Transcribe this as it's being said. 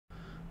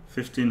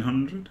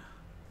1500.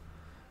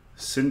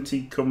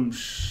 Sinti cum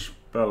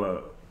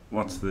spella.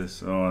 What's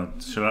this? Oh,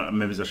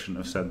 maybe I shouldn't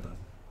have said that.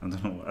 I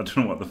don't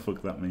know what the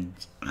fuck that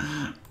means.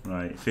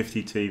 Right,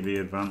 50 TV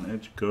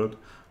advantage, good.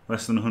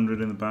 Less than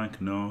 100 in the bank,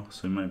 no.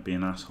 So he might be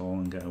an asshole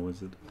and get a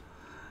wizard.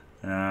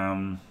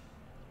 Mino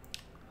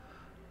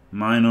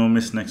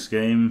miss next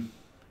game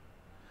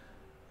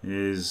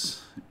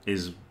is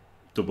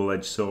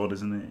double-edged sword,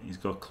 isn't it? He's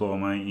got Claw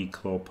Mighty,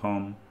 Claw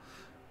Palm,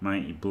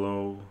 Mighty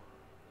Blow,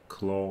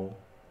 Claw,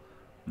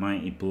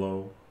 Mighty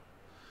Blow.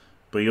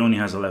 But he only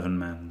has 11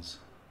 men's.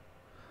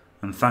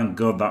 And thank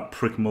God that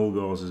prick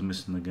Mulgores is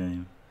missing the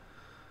game.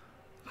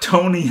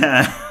 Tony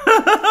Hare.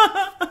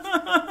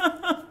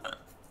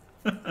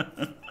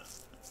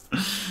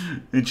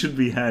 It should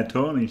be Hare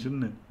Tony,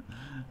 shouldn't it?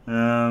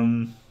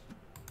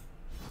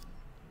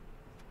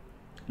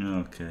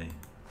 Okay.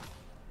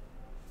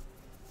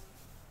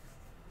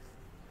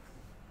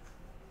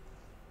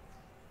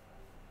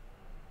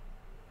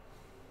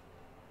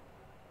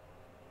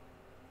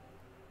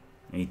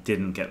 He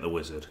didn't get the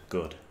wizard.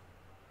 Good.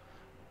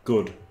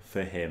 Good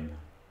for him.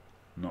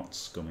 Not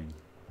scumming.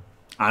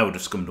 I would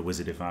have scummed a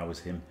wizard if I was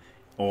him.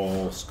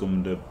 Or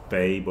scummed a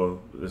babe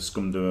or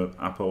scummed a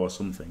Apo or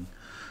something.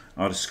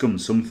 I would have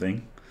scummed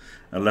something.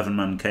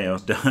 11-man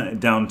chaos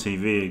down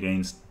TV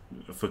against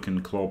a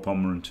fucking Claw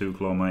Pommer and 2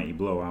 Claw Mighty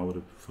Blow. I would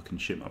have fucking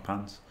shit my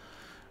pants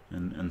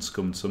and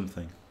scummed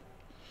something.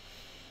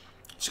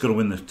 Just got to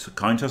win the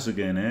coin toss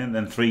again, eh? And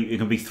then it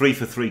can be 3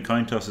 for 3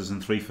 coin tosses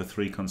and 3 for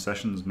 3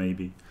 concessions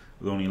maybe,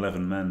 with only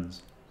 11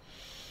 men's.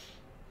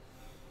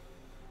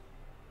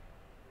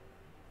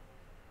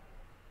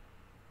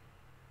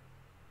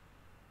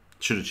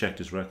 Should have checked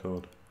his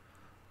record.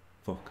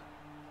 Fuck.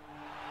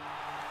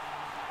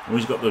 Oh,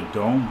 he's got the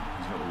dome.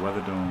 He's got the weather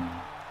dome.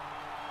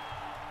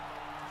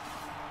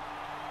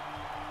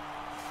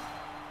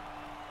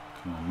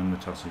 Come on, win the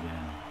toss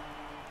again.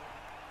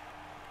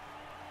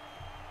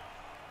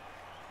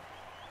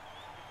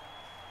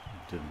 He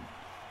didn't.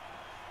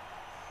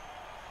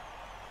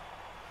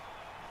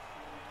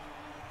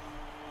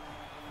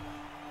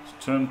 It's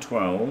turn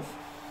 12.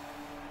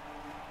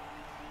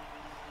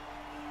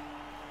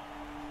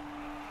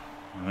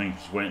 I think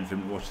he's waiting for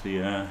him to watch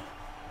the I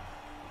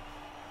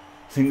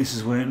think this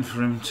is waiting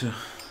for him to,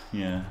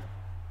 yeah.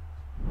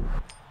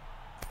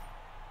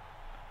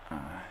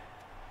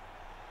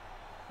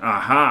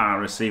 Aha!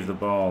 Receive the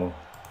ball.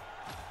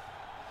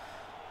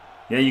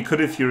 Yeah, you could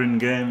if you're in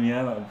game.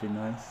 Yeah, that would be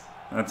nice.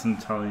 That's an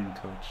Italian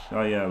coach.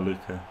 Oh yeah,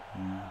 Luca.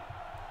 Yeah.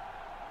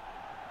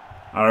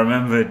 I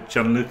remember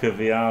Gianluca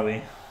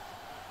Vialli.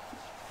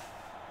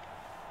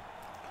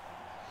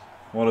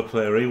 What a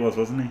player he was,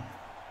 wasn't he?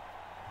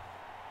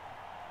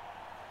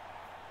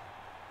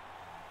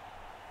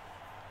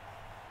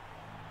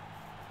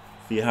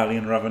 Vialli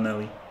and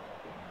Ravanelli.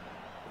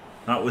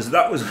 That was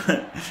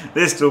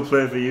they still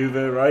play for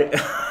Juve, right?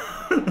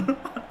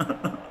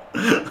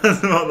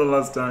 That's about the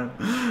last time.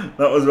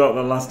 That was about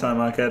the last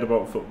time I cared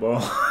about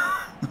football.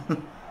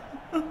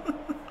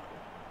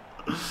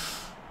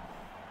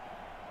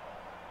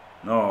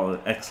 Oh,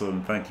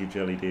 excellent. Thank you,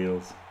 Jelly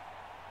Deals.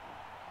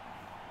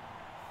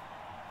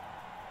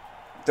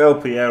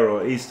 Del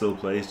Piero, he still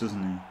plays,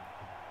 doesn't he?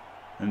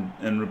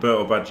 And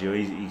Roberto Baggio,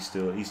 he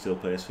still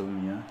plays for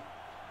them, yeah.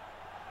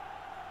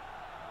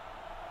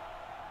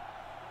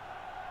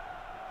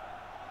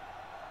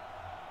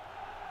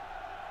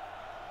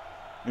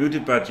 Who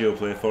did Baggio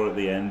play for at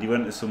the end? He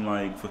went to some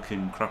like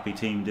fucking crappy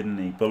team, didn't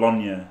he?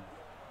 Bologna.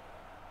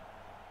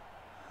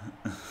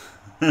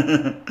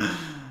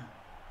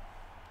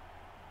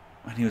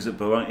 When he was at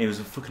Bologna, he was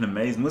fucking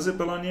amazing. Was it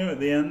Bologna at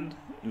the end?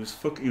 He was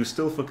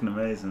still fucking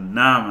amazing.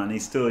 Nah, man,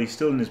 he's still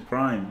in his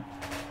prime.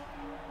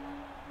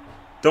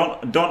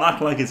 Don't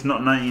act like it's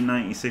not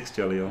 1996,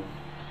 Jolio.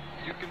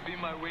 You can be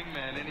my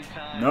wingman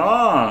anytime.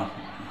 No.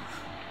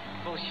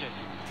 Bullshit.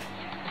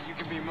 You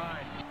can be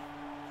mine.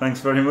 Thanks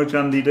very much,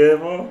 Andy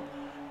Devo.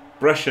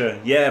 Brescia,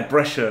 yeah,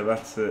 Brescia,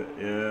 that's it,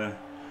 yeah.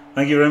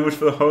 Thank you very much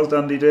for the host,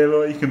 Andy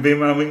Devo. You can be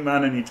my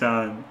wingman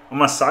anytime. Or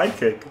my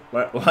sidekick,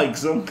 like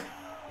Zunk.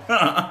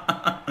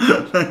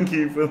 Thank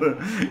you for the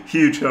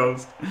huge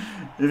host.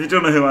 If you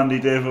don't know who Andy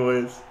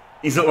Devo is,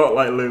 he's a lot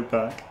like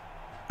Lupac.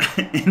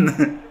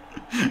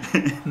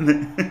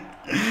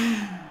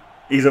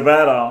 He's a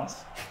badass.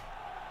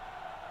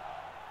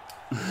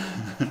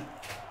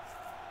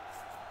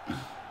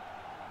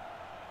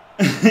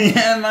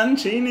 Yeah,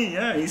 Mancini,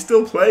 yeah, he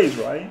still plays,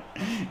 right?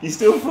 He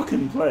still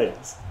fucking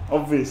plays.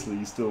 Obviously,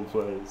 he still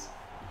plays.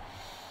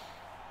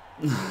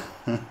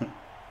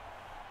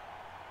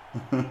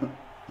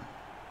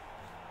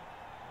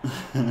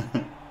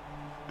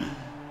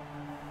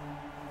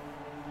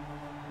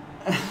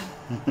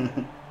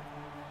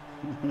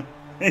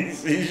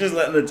 He's just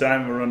letting the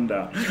timer run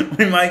down.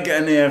 We might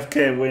get an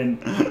AFK win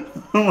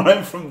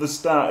right from the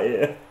start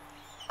here.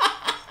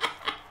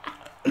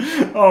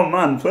 Oh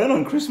man, playing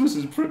on Christmas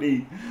is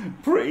pretty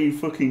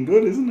fucking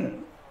good, isn't it?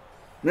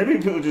 Maybe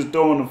people just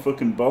don't want to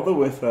fucking bother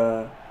with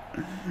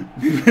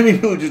maybe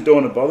people just don't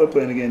want to bother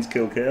playing against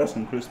Kill Chaos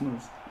on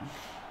Christmas.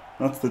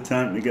 That's the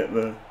time to get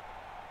the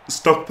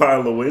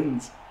Stockpile the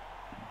wins.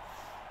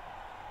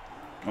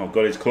 Oh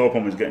god, his claw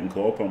palm is getting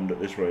claw palmed at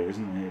this rate,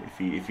 isn't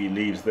he? If he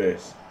leaves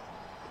this.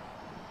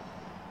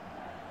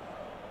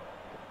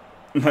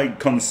 Like,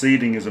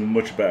 conceding is a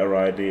much better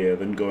idea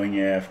than going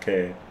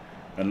AFK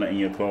and letting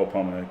your claw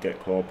palmer get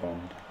claw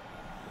palmed.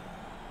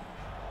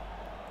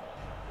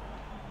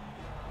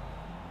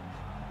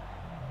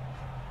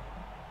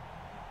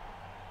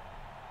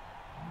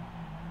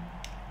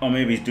 Or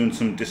maybe he's doing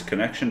some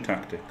disconnection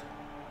tactic.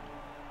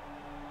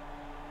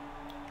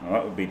 Well,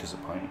 that would be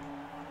disappointing.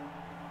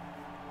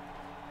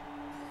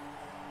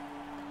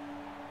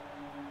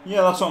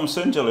 Yeah, that's what I'm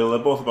saying, Jalil. They're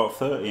both about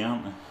 30,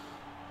 aren't they?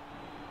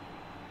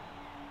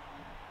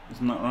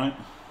 Isn't that right?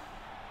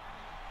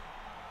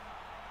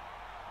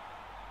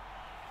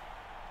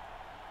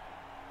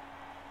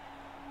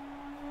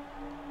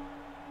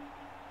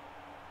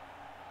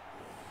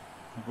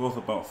 They're both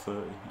about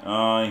 30.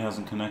 Ah, he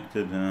hasn't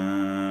connected.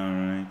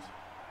 Right.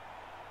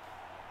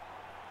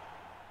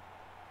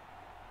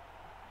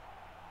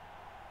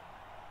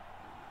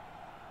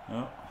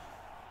 Oh.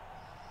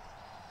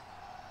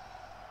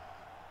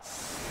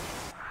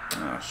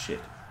 Ah, shit.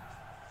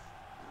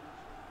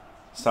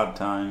 Sad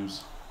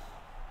times.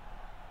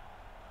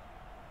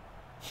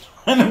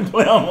 I didn't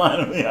play online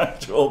on the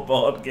actual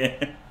board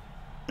game.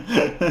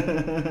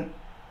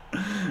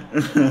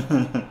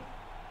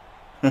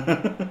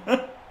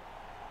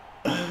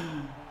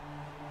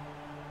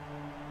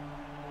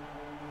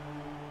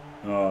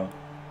 Oh,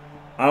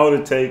 I would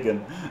have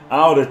taken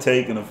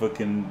a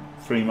fucking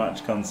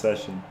 3-match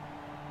concession.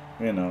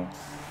 You know.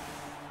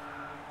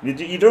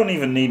 You don't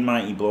even need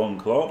Mighty Blow and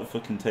Claw to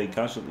fucking take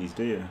casualties,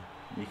 do you?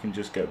 You can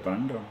just get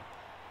banged on.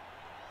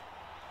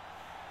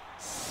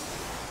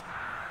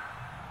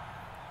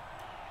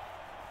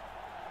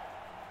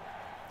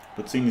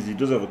 But seeing as he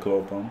does have a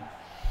claw palm,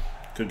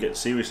 could get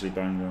seriously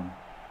banged on.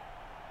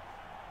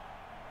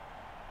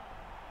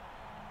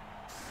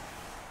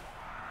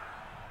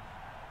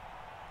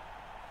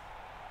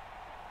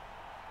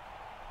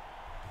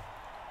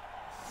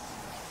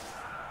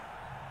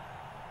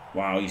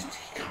 Wow, he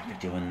can't be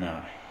doing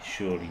that.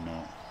 Surely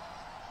not.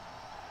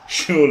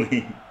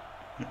 Surely.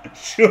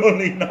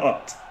 Surely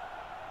not.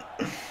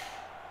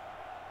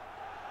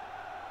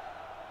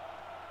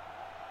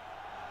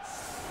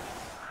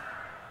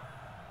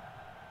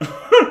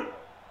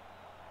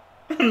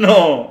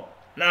 No.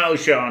 No,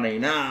 Shawnee,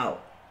 no.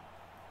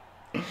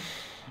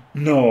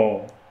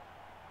 No.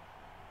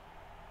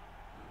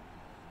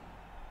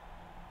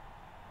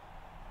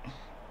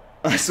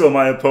 I saw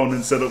my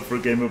opponent set up for a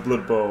game of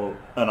Blood Bowl,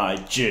 and I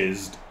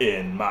jizzed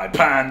in my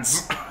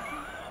pants.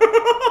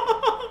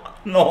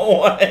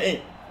 No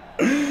way.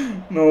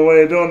 No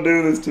way, don't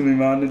do this to me,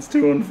 man. It's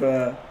too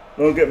unfair.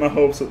 Don't get my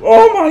hopes up.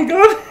 Oh my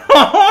god!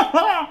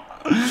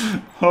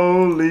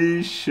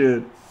 Holy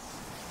shit.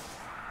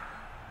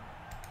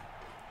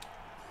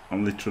 I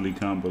literally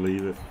can't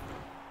believe it.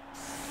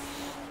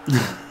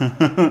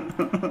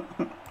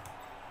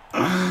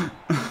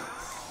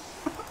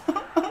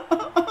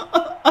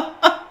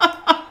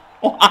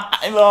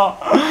 Why though?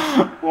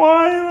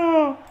 Why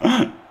though?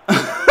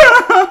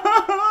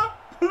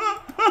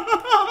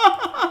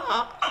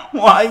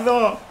 Why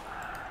though?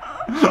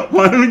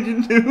 Why would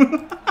you do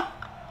that?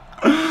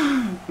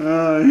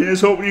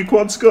 Here's hoping you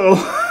quad skull.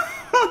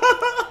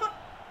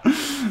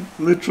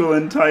 Literal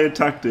entire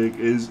tactic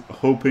is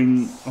hope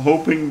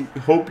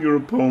your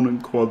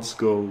opponent quad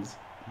skulls.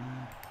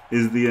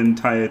 Is the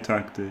entire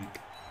tactic.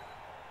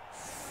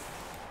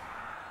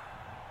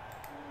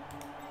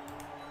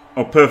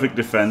 Oh, perfect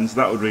defense.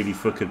 That would really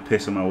fucking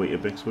piss on my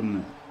Weetabix,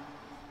 wouldn't it?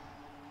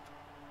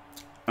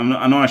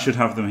 I know I should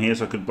have them here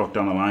so I could block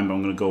down the line, but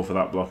I'm going to go for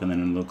that block and then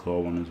another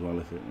claw one as well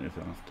if I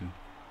have to.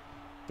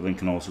 But then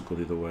can also go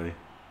the other way.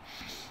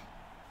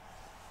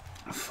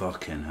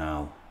 Fucking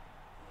hell.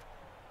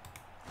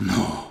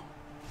 No.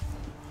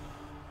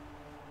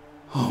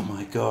 Oh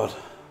my god.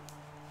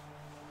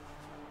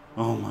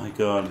 Oh my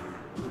god.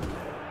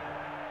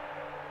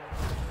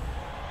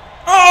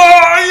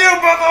 Oh, you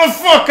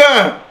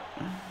motherfucker!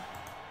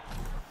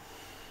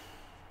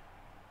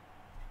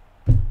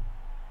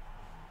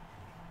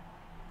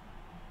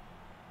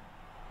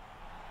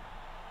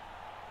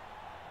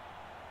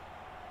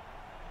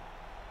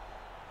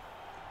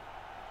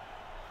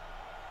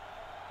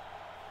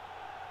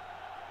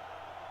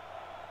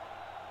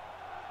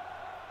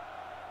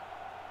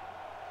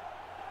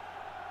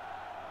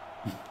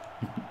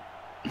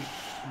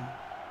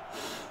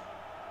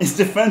 His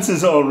defense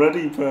is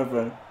already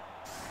perfect.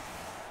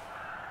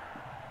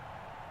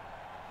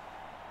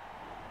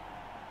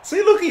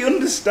 See, look, he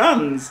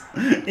understands.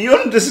 He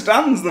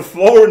understands the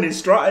flaw in his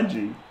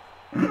strategy.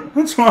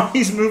 That's why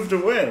he's moved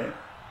away.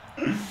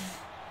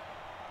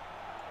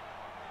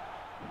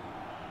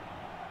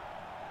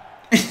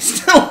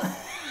 He's still...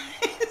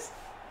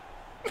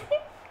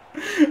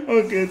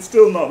 Okay, it's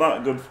still not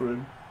that good for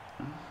him.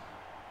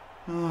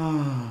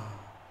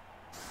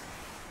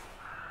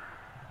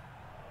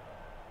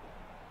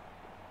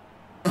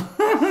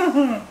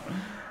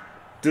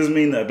 Does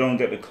mean that I don't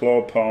get to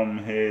claw palm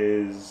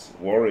his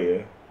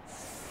warrior.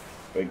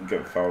 They can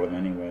get a foul him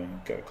anyway,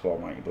 get a claw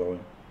mighty blow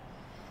him.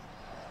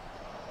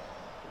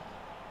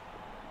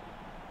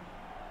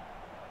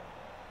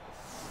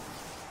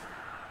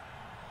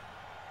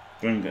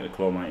 Don't get a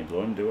claw mighty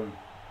blow him, do I?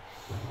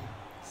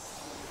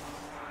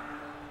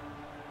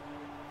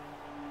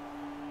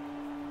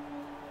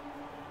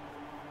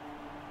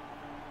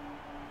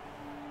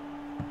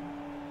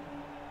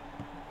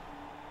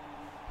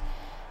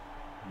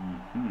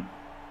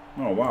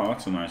 Oh wow,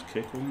 that's a nice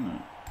kick, wasn't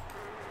it?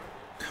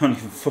 Can't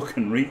even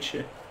fucking reach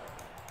it.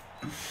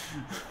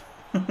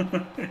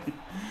 So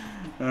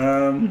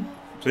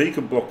he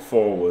could block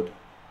forward,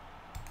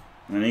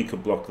 and he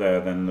could block there.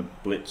 Then the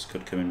blitz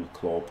could come in with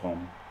claw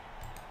palm.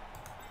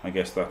 I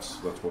guess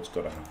that's what's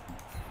got to happen.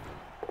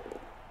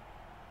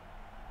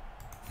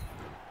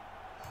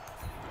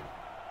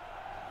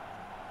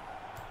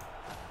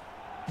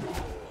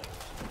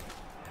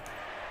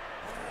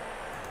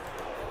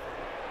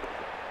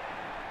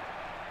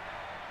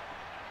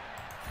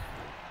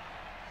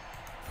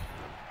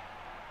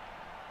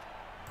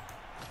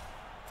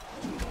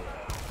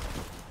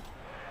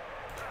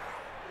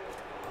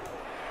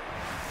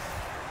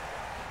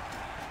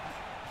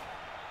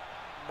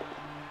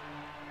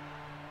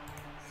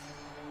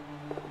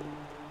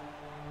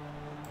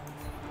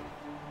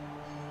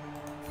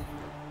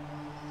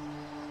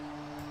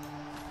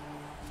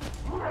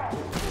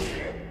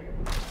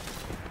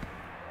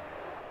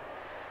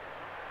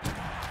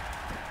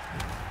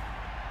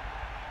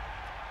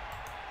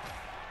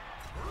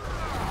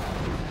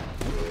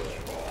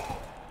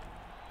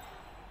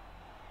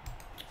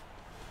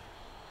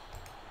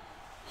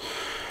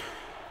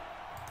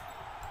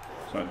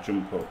 That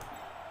jump up.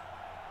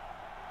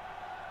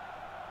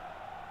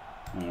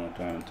 Oh,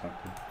 down and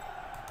tackle.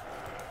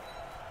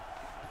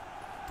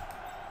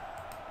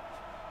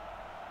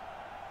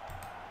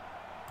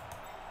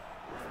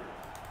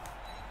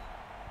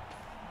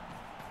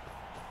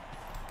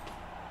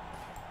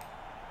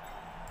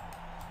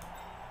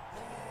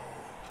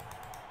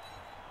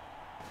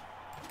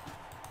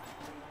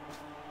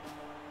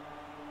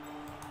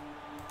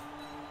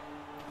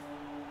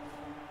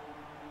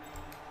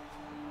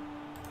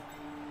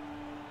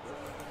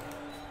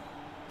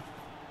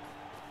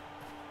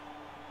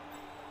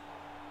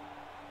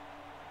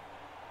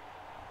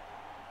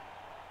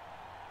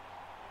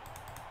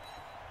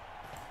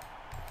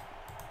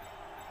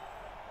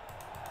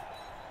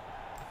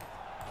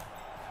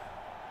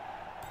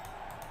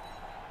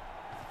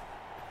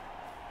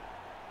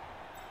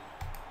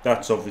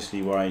 That's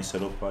obviously why he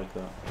set up like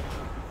that.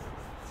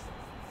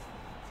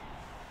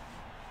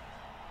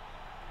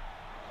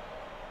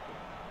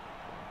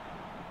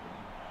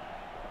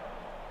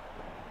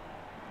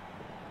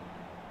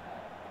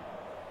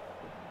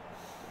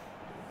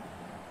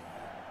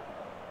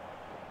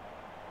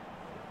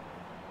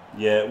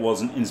 Yeah, it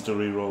was an insta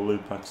reroll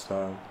Lupac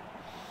style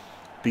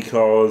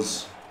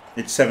because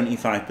it's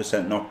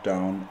 75%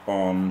 knockdown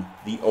on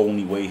the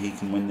only way he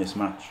can win this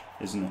match,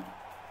 isn't it?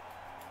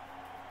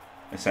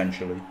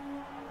 Essentially,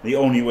 the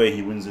only way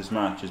he wins this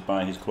match is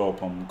by his claw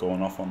palm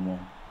going off on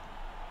one,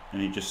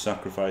 and he just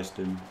sacrificed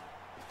him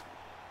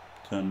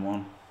turn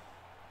one.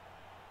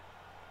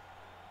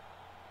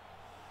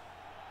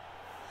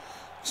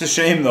 It's a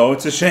shame though,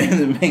 it's a shame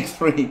that make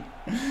 3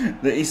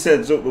 that he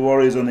sets up the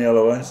Warriors on the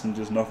LOS and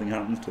just nothing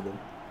happens to them.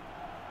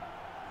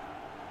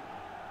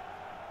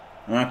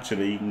 And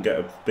actually you can get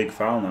a big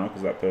foul now because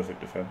of that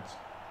perfect defense.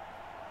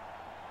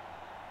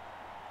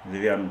 If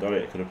he hadn't got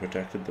it, it could have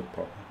protected the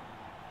pot.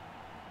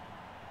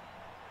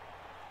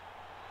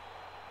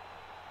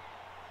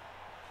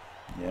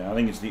 Yeah, I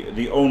think it's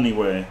the only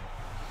way.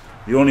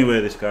 The only way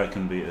this guy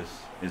can beat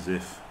us is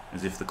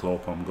if the claw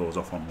palm goes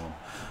off on one.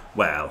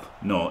 Well,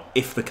 no,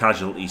 if the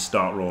casualties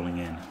start rolling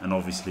in, and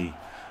obviously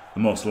the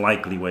most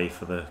likely way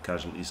for the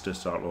casualties to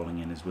start rolling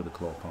in is with a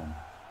claw palm.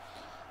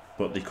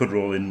 But they could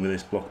roll in with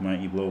this block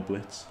mighty blow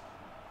blitz.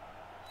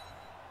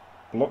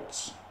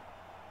 Blotz.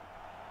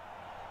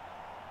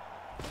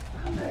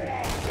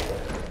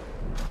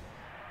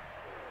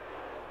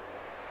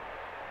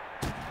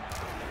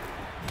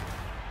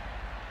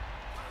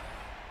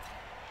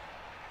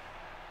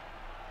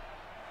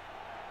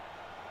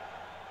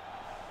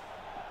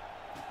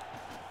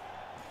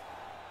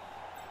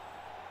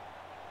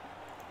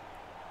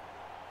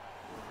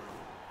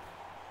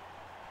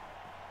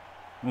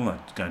 Well,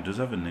 that guy does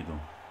have a niggle.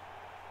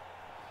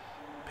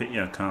 Pity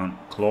I can't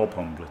claw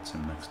palm blitz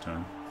him next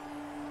turn.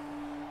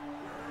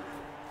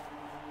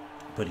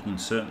 But he can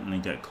certainly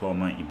get claw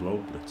mighty blow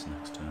blitz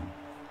next turn.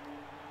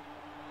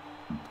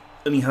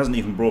 And he hasn't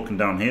even broken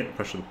down here to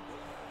pressure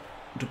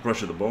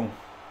the ball.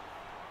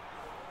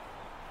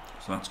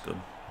 So that's good.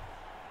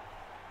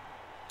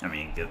 I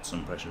mean, he gets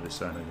some pressure this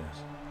side, I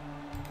guess.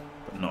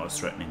 But not as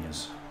threatening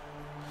as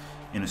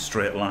in a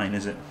straight line,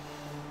 is it?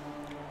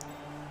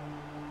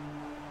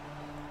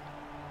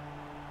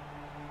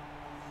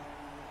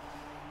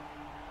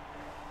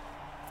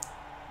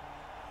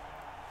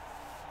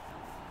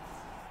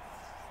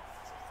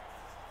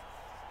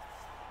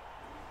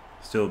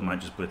 Still might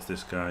just blitz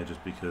this guy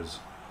just because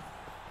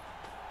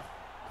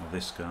of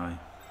this guy.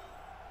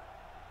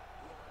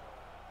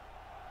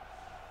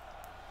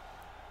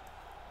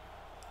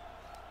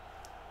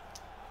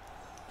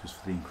 just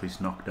for the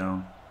increased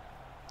knockdown,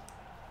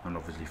 and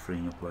obviously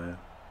freeing a player.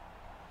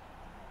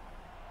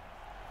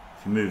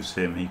 If he moves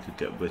him, he could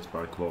get blitzed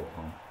by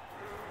Clawpom.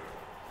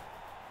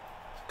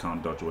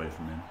 Can't dodge away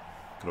from him.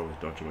 Could always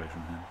dodge away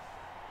from him.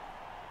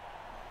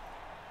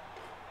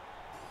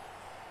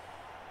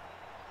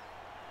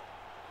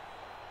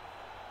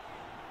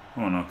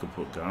 Oh, and I could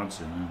put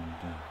guards in and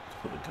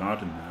put the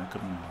guard in there,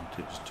 couldn't I?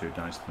 I'd just 2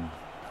 dice them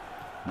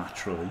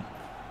naturally.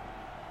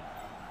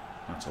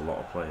 That's a lot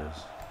of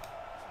players.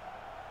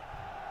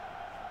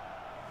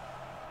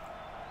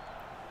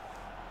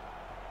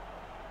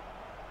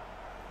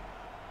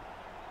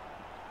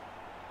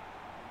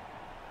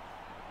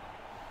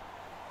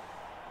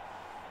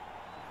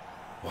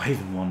 Why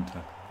even 1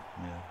 tackle?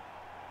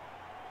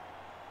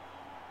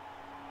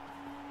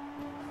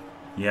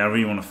 Yeah, I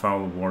really want to foul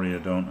the warrior,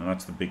 don't I?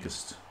 That's the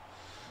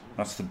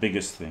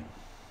biggest thing.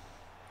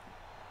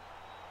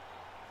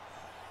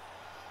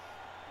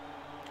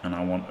 And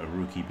I want a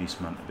rookie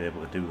beastman to be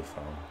able to do the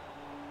foul.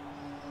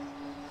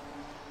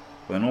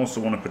 But then also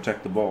want to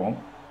protect the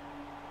ball.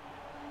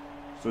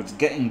 So it's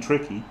getting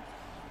tricky.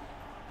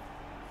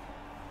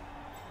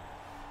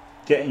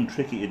 Getting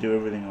tricky to do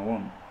everything I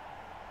want.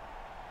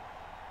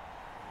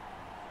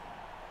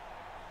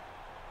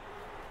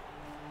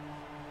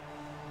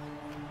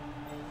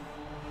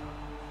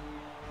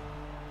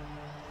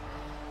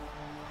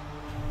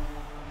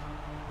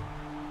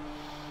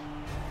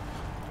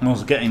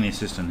 Also getting the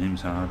assist on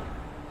him's hard.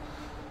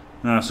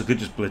 No, so I could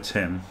just blitz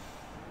him.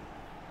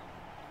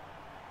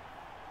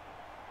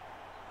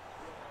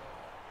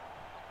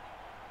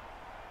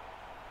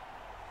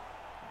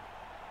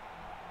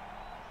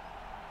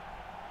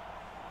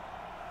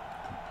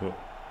 Could put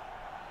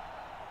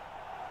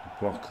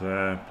block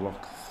there,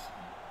 block.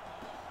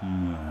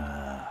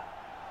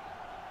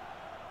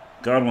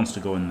 Guard wants to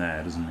go in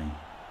there, doesn't he?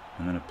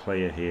 And then a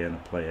player here and a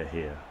player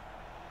here.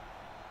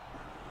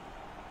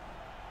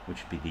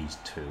 Which would be these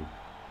 2.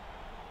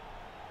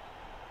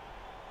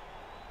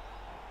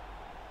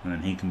 And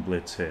then he can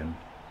blitz him.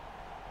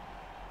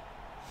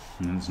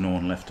 And there's no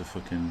one left to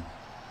fucking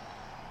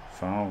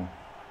foul.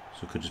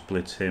 So I could just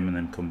blitz him and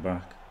then come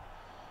back.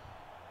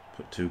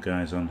 Put 2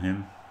 guys on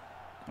him.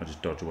 Or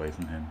just dodge away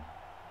from him.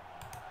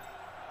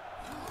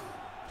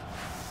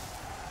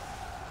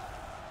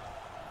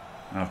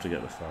 I have to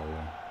get the foul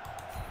there.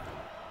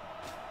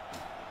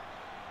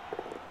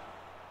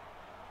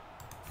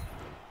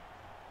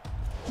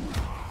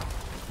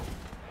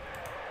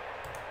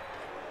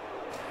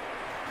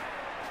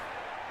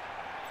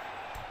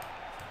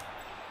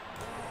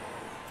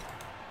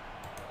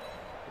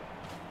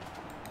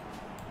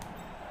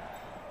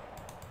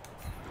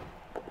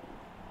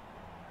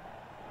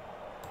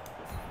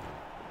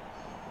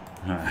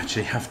 I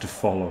actually have to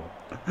follow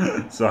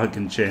so I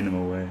can chain him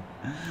away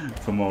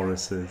for more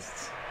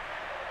assists.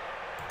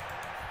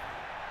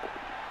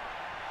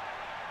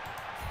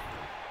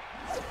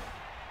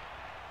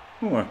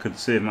 Oh, I could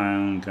save my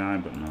own guy,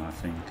 but no, I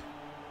think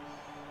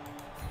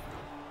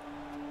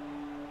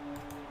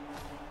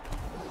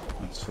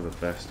that's for the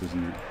best,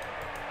 isn't it?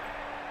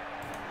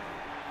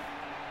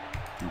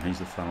 Oh, he's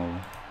the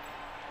fouler.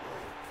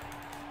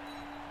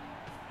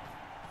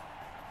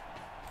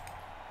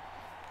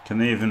 Can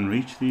they even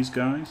reach these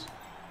guys?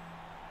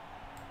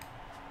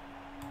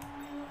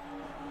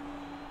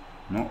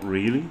 Not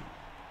really.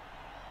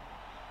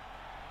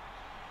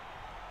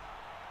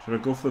 Should I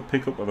go for the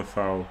pickup or the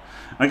foul?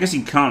 I guess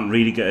he can't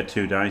really get a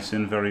 2 dice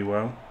in very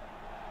well.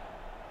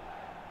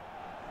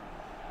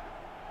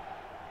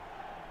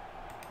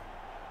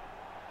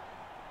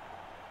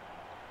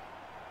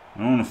 I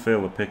don't want to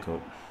fail the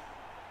pickup.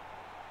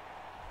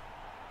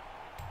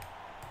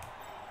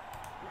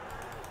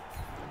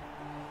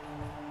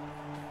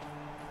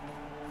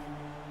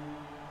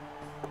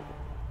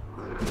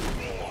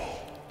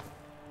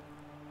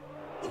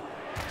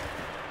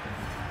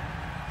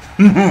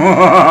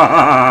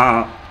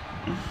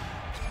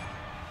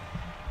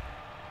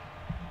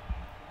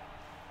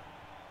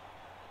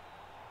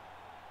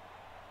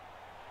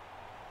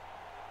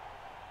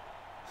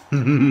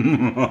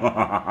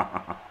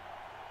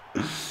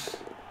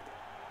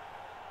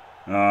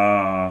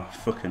 Ah,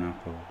 fucking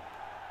apple.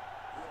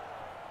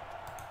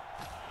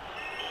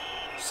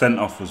 Sent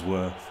off was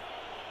worth.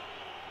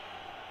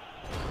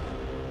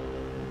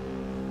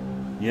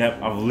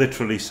 Yep, I've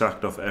literally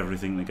sacked off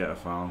everything to get a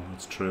foul.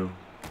 It's true.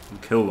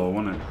 Kill though,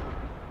 wasn't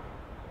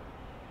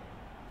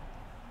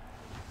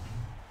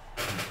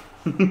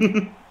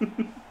it?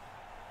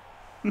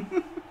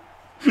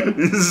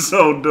 This is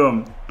so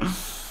dumb.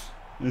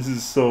 This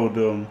is so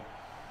dumb.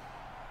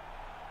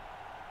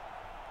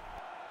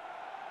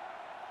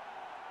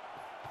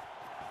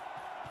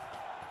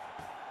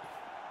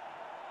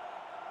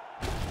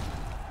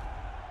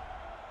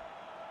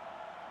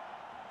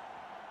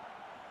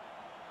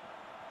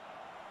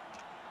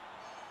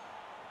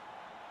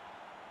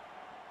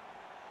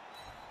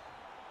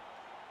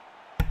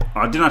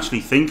 I didn't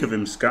actually think of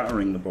him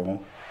scattering the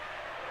ball.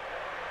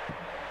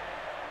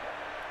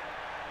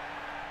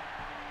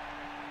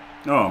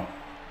 Oh.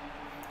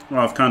 Well,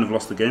 I've kind of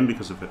lost the game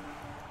because of it.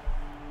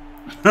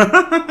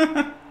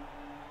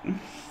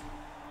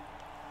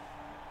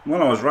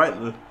 Well, I was right.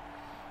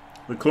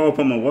 The claw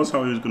pummer was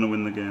how he was going to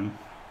win the game.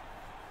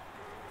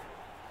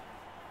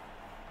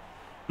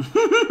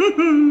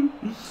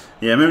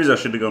 Yeah, maybe I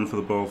should have gone for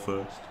the ball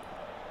first.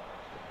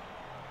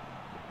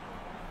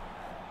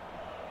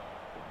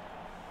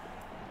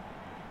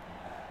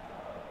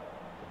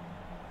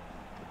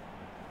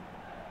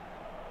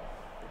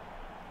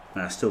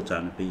 Nah, still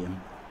time to beat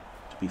him,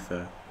 to be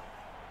fair.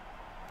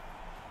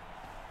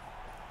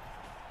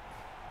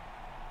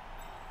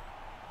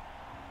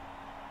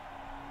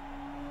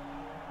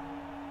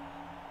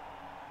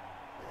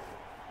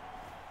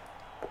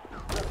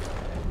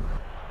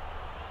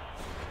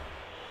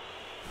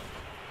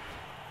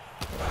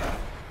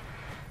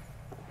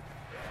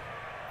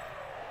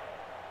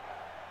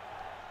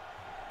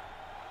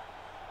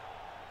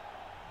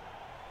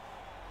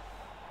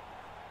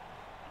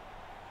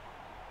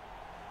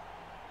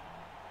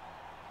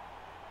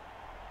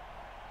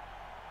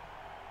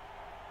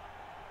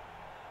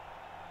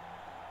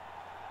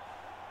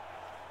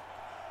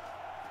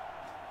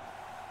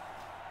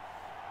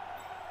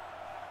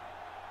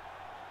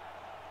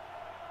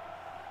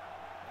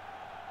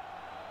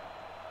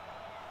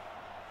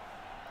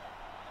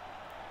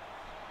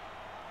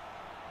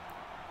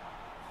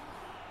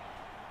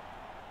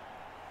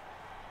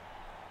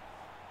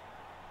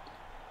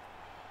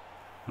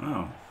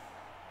 Wow.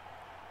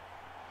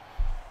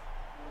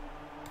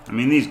 I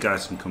mean, these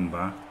guys can come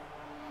back.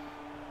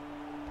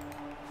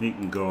 He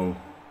can go.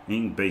 He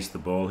can base the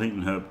ball. He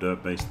can herb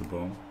dirt base the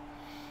ball.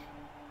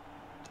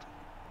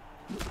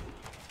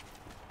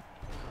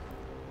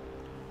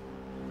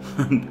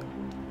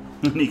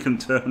 And he can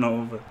turn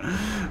over.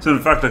 So in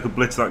fact, I could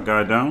blitz that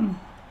guy down.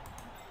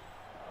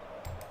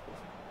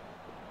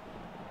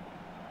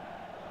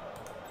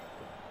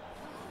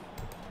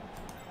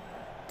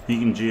 He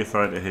can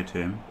GFI to hit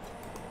him.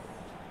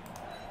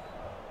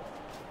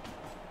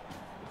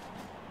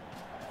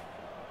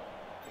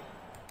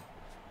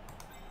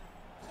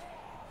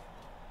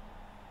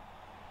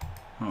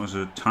 That was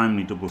a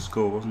timely double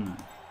score, wasn't it?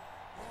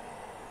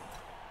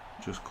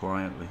 Just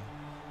quietly.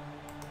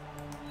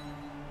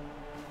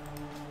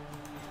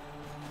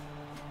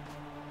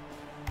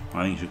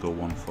 I think you should go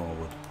one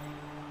forward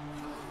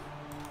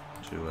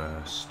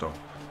to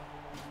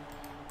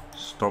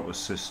stop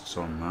assists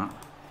on that.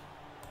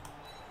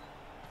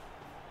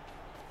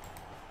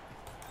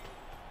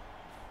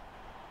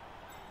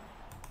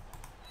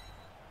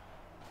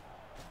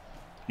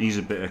 He's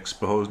a bit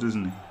exposed,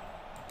 isn't he?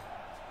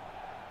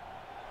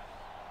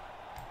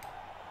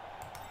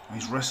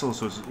 He's wrestled,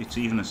 so it's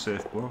even a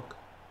safe block.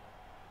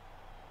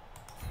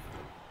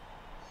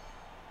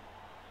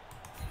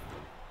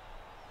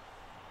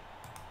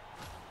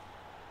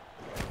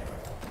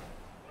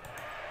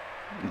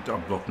 I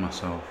blocked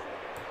myself.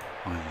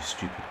 Oh, you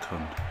stupid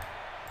cunt.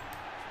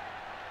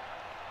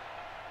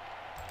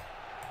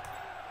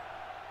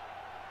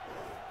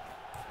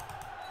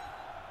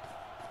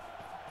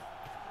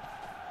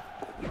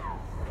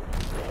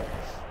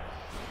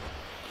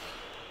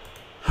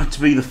 Had to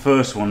be the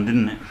first one,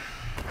 didn't it?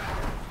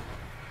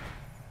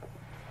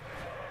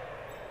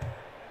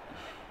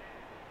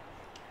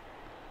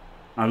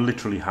 I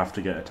literally have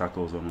to get a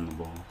tackle zone on the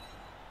ball.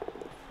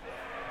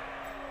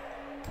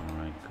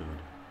 Alright, good.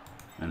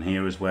 And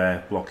here is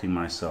where blocking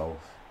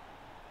myself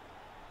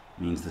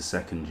means the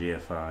second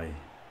GFI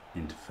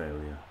into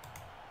failure.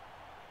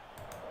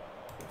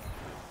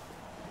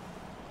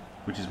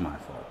 Which is my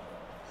fault.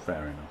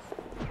 Fair enough.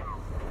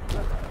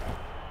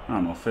 I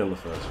don't know, fail the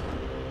first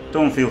one.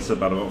 Don't feel so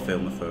bad about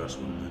failing the first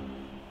one then.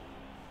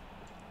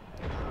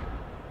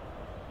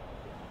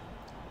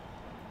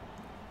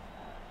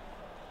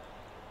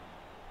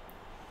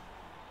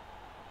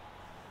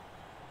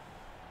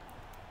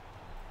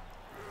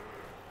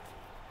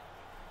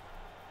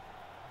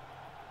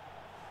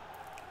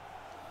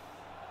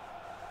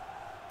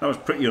 That was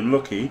pretty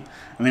unlucky.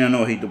 I mean, I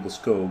know he double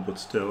scored, but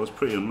still, it was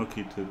pretty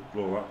unlucky to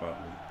roll that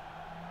badly.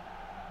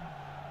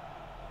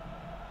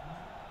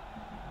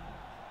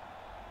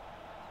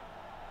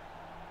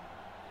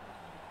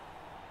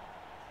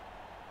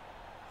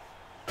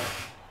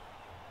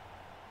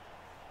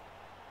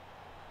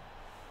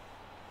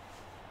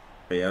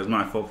 But yeah, it was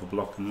my fault for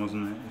blocking,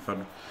 wasn't it? If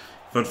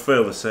I'd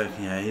failed the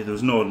second, yeah, there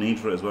was no need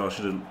for it as well. I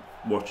should have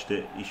watched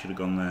it. He should have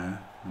gone there,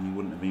 and he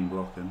wouldn't have been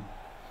blocking.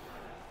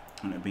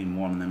 And it'd been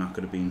one, and then I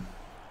could have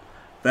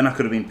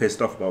been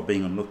pissed off about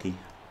being unlucky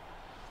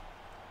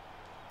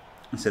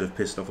instead of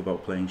pissed off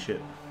about playing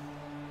shit.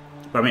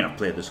 But I mean, I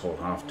played this whole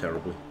half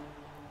terribly.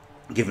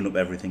 Giving up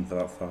everything for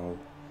that foul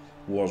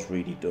was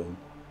really dumb.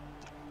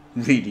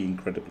 Really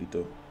incredibly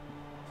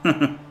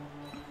dumb.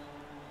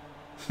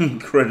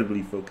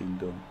 Incredibly fucking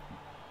dumb.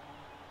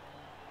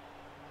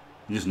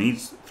 He just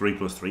needs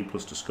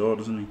 3+3+ to score,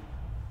 doesn't he?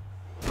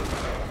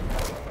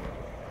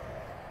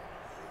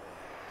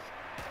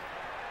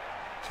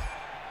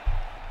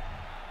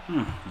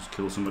 Just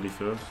kill somebody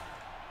first.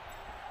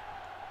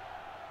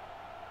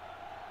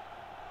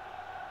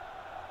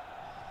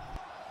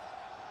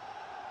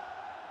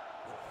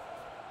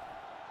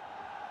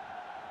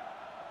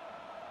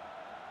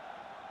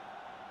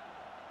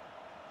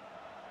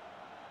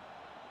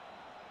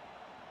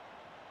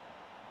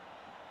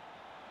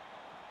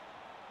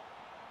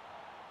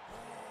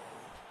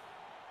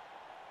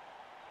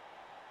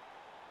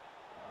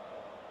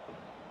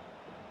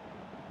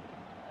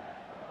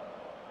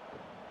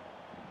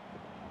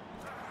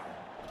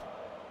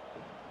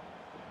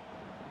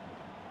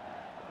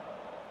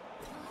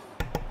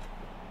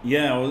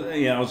 Yeah,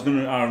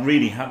 I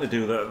really had to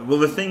do that. Well,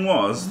 the thing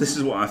was, this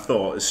is what I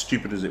thought, as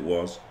stupid as it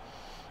was.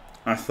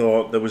 I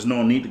thought there was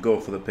no need to go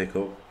for the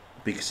pickup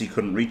because he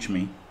couldn't reach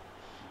me.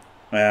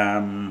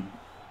 So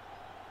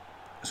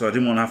I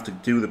didn't want to have to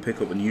do the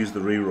pickup and use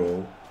the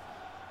reroll.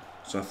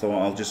 So I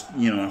thought I'll just,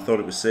 I thought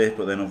it was safe,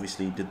 but then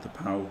obviously he did the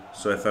POW.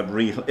 So if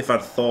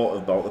I'd thought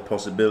about the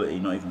possibility,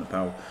 not even the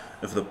POW,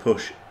 of the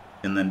push,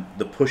 and then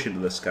the push into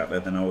the scatter,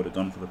 then I would have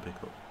gone for the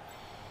pickup.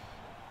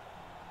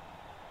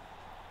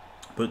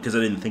 But because I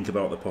didn't think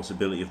about the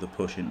possibility of the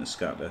push into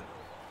scatter,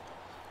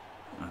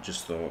 I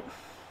just thought,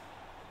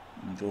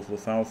 I'd go for the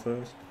foul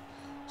first.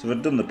 So if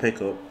I'd done the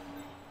pickup,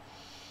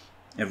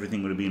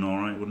 everything would have been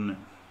alright, wouldn't it?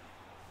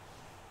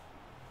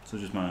 So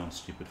just my own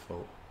stupid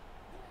fault.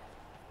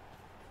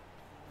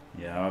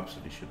 Yeah, I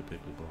absolutely should have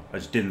picked the ball. I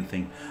just didn't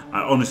think.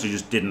 I honestly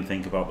just didn't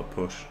think about the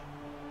push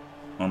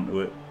onto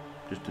it.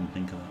 Just didn't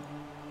think of that.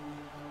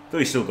 Though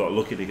he still got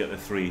lucky to get the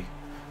 3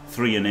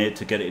 and 8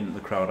 to get it into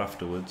the crowd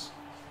afterwards.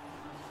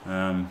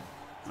 I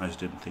just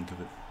didn't think of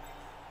it.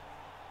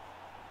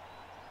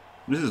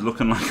 This is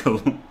looking like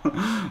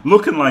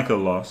a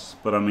loss,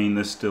 but I mean,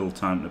 there's still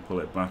time to pull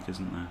it back,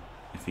 isn't there?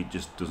 If he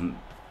just doesn't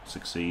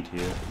succeed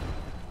here.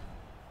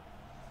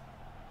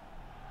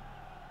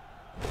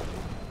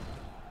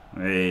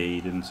 Hey,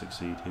 he didn't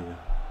succeed here.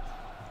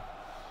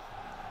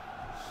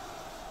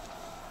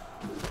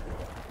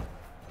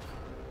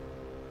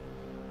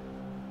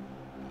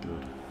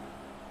 Good.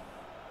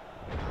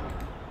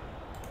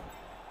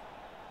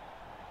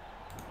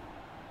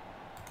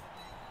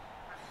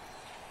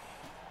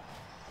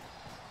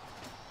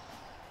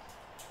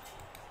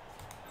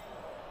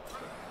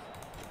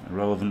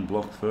 Irrelevant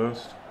block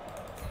first.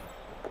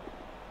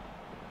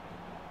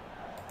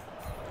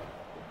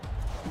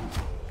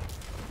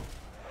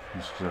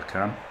 Just because I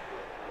can.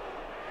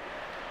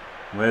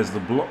 Where's the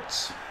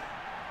blocks?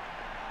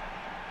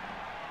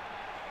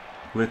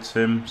 Blitz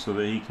him so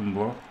that he can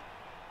block.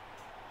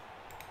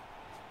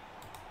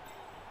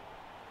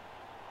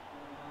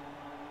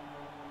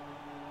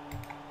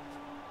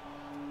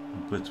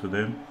 Blitz with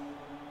him.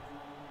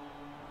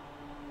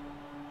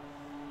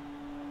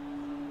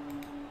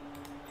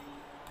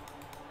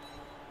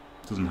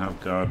 Doesn't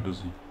have guard,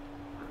 does he?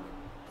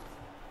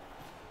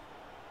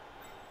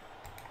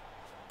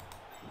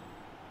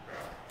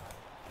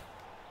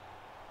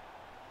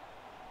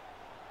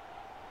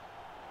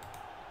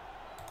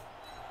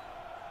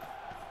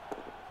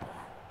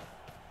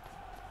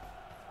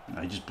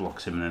 He just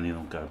blocks him and then he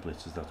don't guard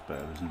blitzes. That's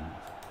better, isn't it?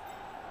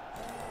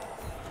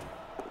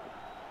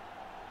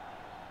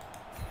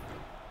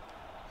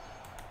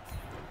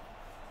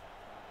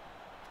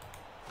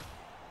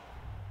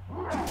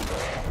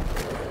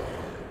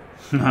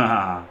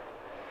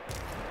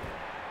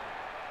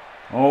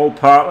 All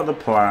part of the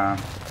plan.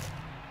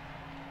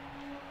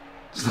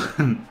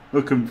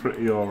 Looking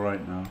pretty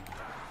alright now.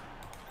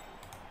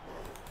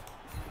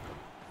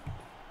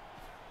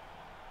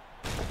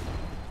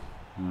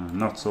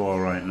 Not so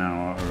alright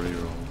now, auto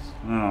rerolls.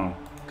 Oh,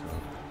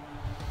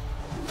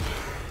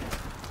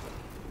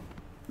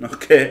 God.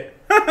 Okay.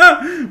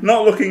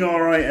 Not looking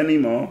alright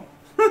anymore.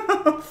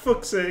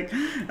 Fuck's sake.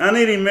 I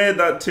nearly made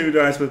that 2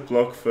 dice with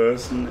block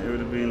first and it would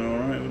have been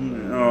alright,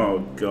 wouldn't it? Oh,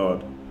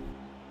 God.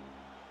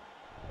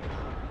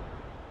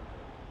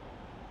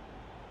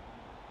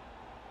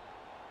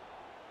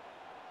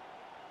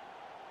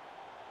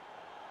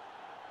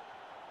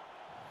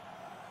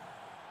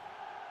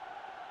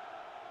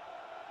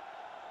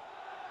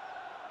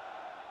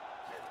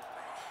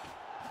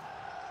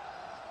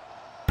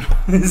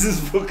 This is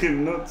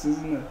fucking nuts,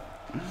 isn't it?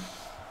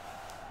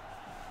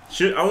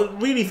 I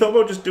really thought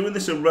about just doing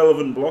this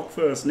irrelevant block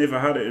first, and if I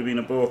had it, it would have been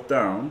a both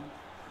down,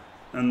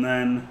 and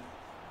then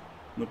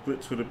the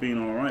blitz would have been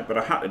alright, but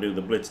I had to do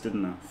the blitz,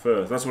 didn't I,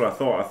 first? That's what I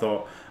thought. I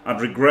thought I'd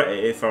regret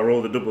it if I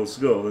rolled a double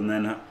skull and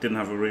then didn't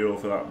have a reroll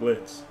for that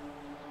blitz.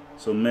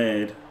 So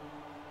made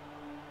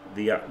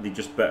the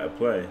just better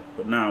play.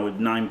 But now with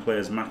 9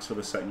 players max for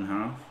the second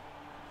half,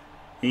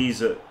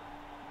 he's at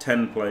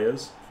 10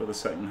 players for the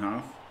second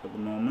half at the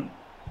moment.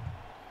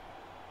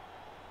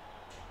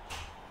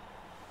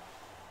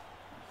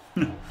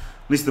 At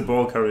least the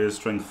ball carrier is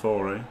strength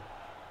 4, eh?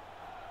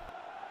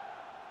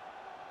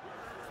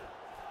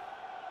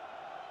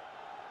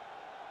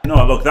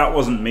 No, look, that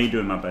wasn't me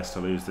doing my best to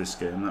lose this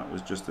game. That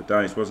was just the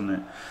dice, wasn't it?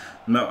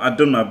 No, I'd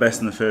done my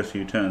best in the first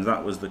few turns.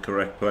 That was the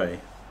correct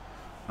play.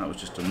 That was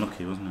just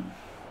unlucky, wasn't it?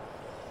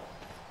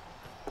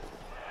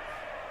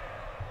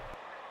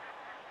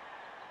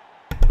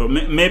 But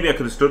maybe I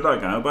could have stood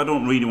that guy, but I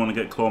don't really want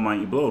to get Claw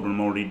Mighty Blowed when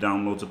I'm already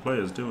down loads of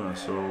players, do I?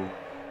 So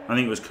I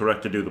think it was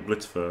correct to do the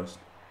blitz first.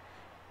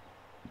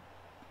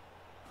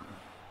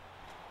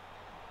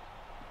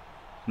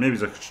 Maybe I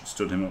should have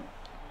stood him up.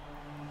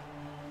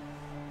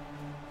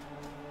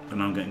 But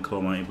now I'm getting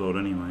Claw Mighty Blowed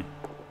anyway.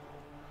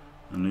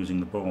 And losing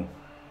the ball.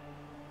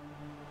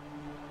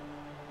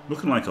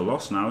 Looking like a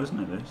loss now, isn't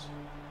it, this?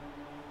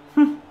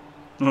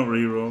 No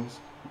rerolls.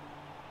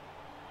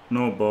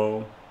 No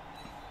ball.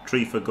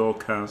 Tree for go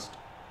cast.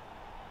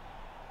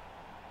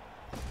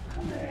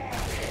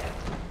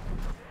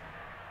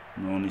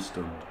 No, only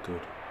stunned. Good.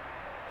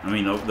 I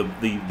mean,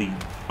 the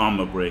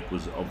armor break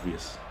was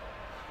obvious.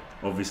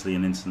 Obviously,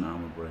 an instant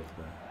armor break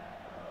there.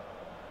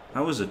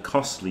 That was a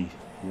costly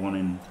 1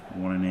 in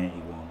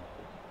 81.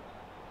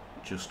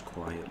 Just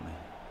quietly.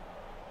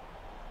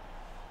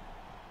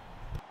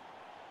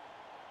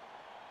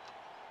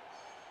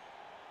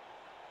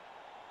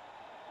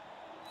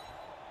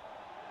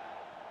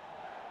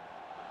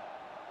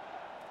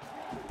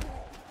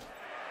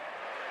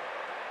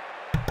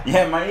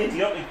 Yeah, my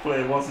idiotic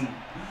play wasn't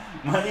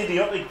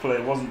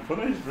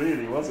punished,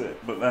 really, was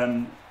it? But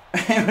then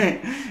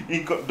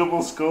he got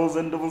double skulls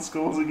and double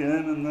skulls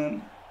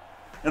again,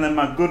 and then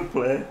my good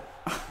play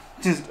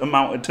just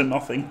amounted to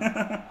nothing.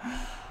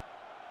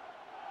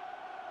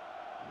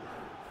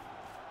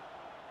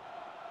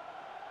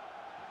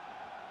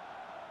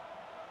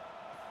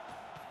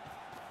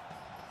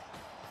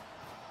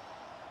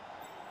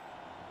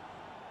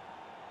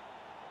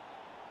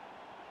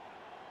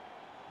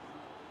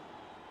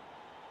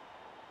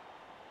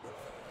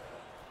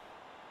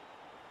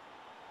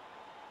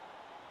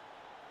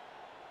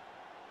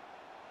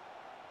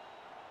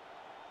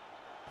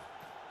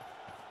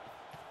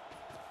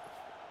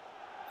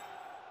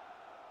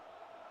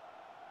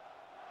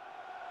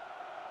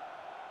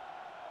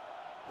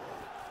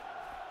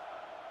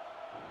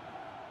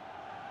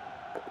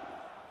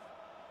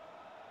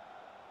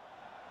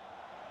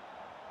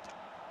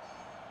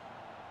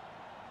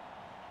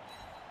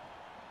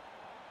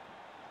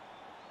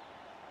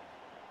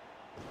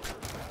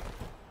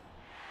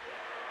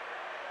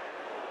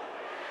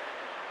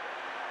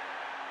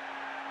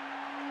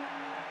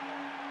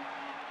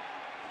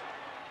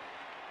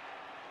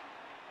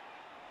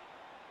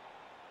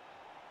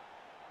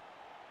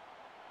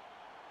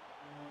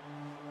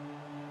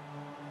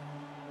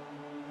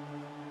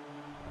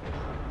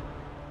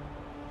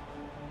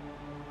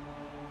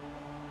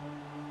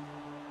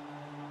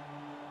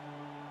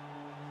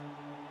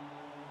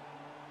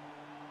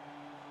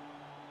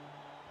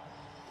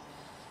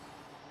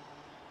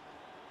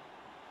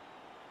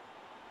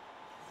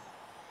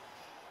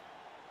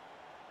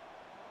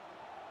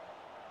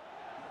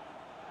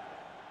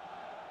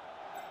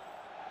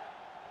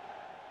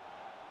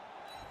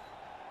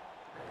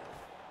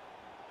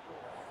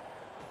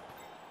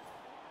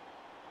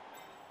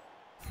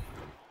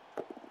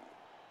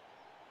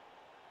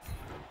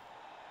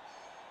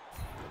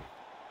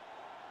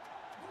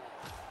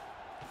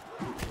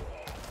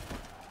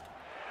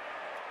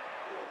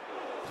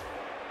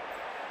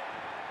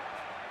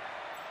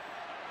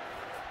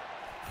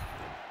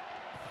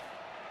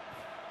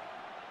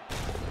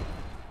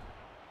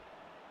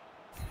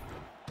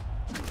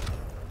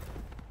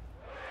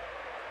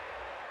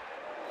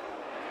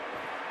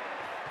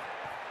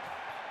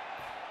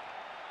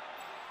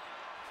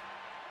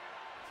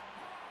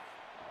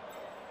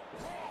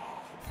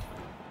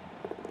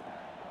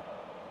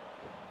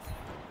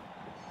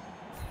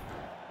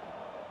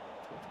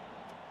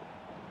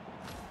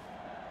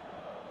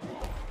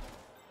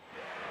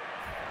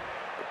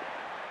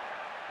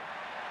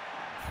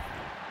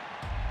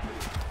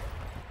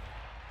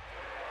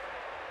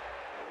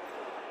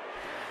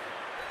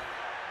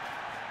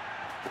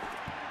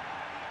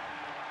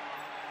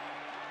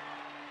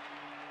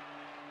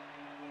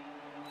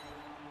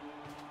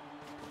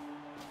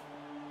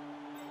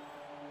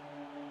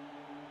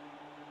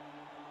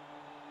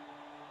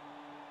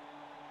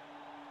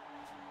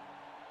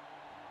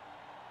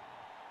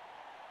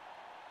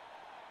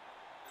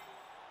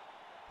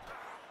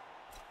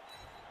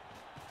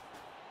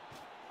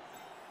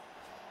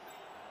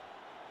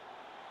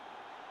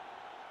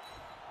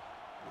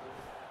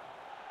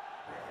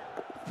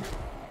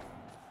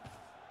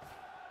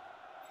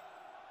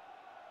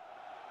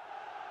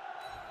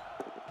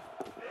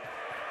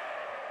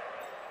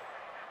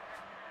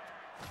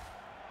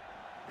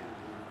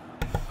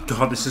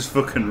 God, this is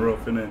fucking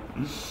rough, isn't it?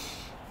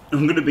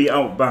 I'm gonna be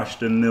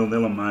outbashed and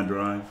 0-0 on my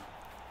drive.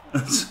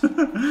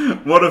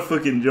 What a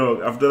fucking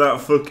joke. After that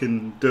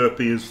fucking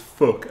derpy as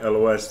fuck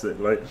LOS, that,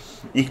 like,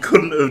 he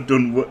couldn't have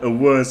done a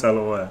worse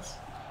LOS.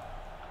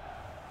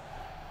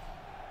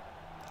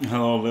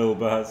 Hello, Lil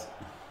Baz.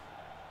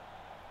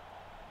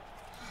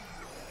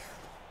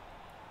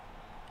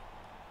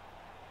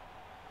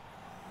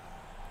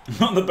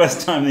 Not the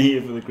best time of the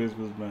year for the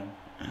Christmas man.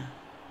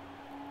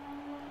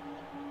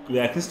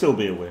 Yeah, it can still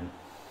be a win.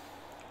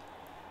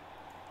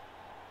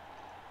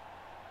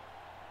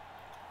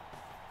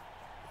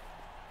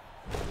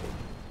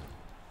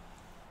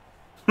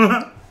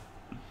 Come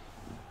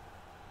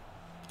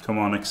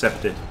on,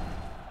 accept it.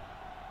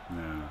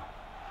 No.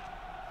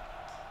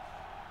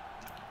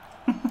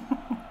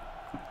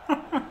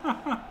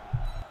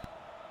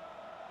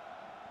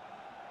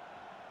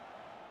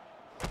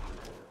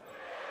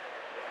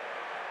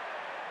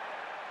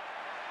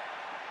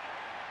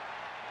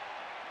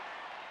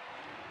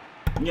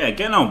 Yeah,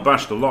 getting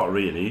outbashed a lot,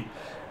 really.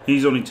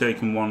 He's only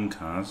taken 1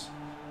 Kaz,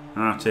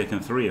 and I've taken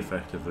 3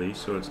 effectively,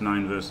 so it's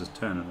 9 versus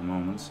 10 at the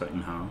moment,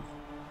 second half.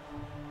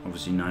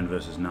 Obviously 9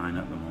 versus 9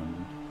 at the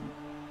moment.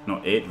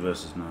 Not 8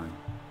 versus 9 at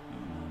the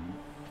moment.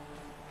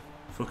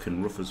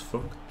 Fucking rough as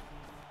fuck.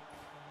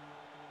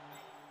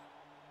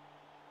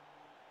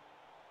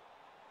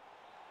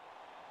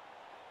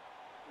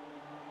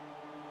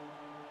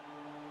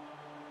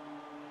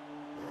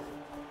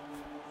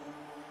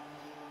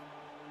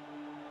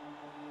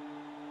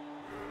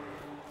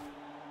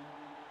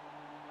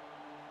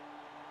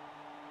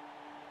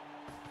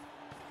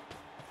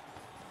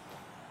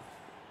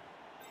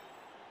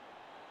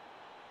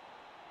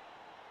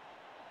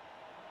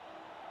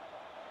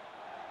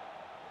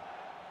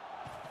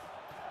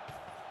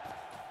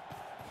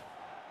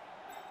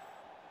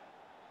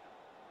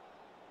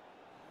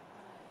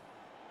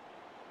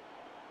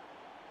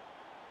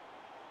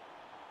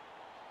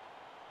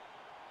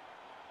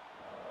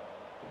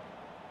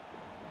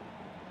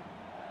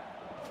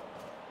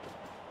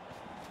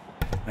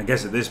 I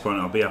guess at this point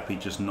I'll be happy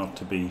just not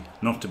to be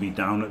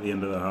down at the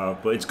end of the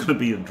half, but it's going to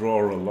be a draw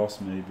or a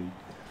loss maybe.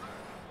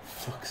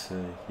 Fuck's sake.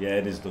 Yeah,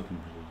 it is looking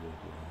pretty good.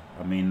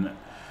 Yeah. I mean,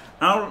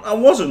 I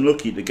wasn't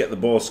lucky to get the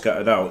ball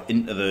scattered out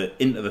into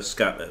the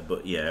scatter,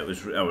 but yeah,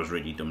 I was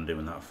really dumb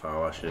doing that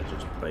foul. I should have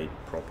just played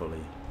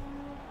properly.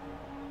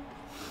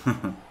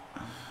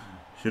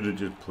 Should have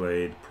just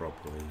played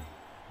properly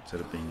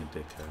instead of being a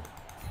dickhead.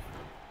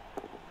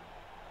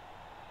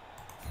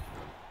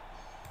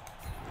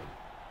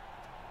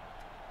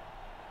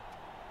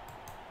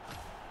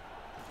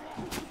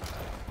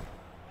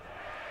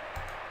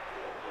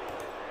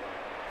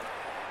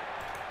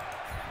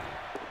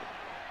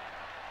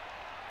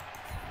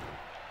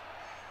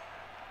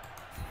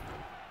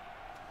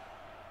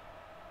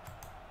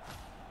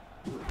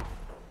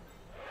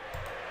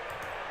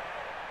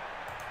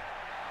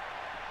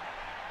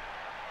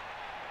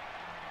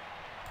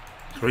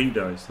 Three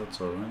dice,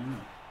 that's alright, isn't it?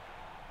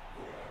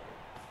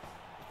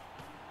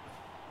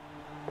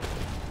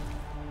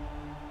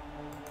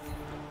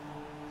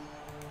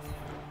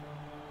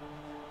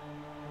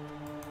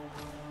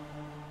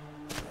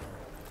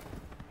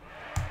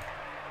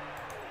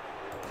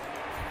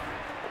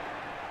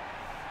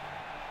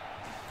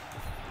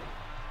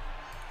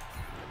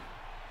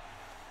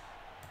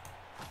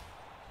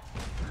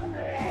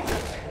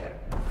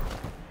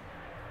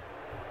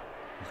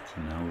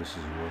 Fucking hell, this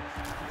is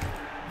rough.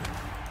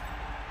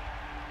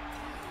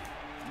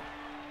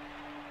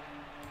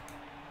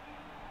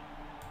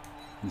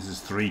 This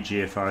is 3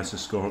 GFIs to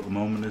score at the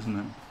moment, isn't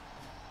it?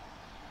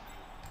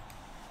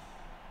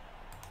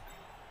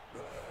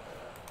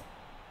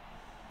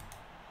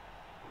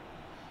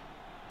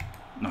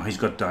 No, he's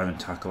got diving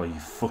tackle. Are you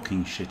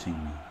fucking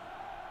shitting me?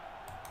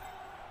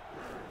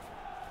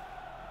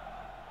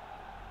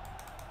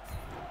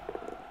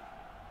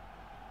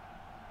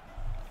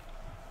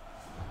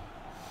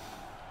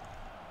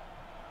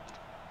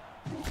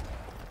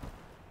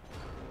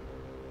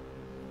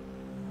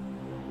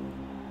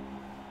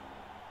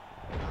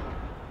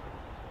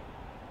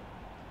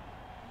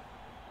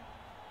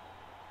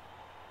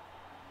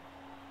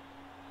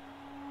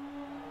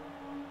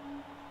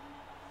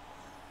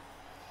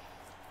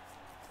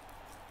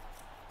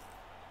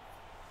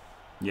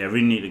 Yeah,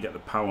 really need to get the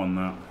power on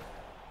that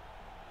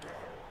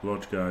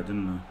Lodge guy,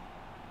 didn't I?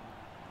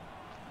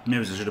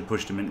 Maybe I should have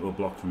pushed him into a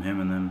block from him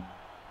and then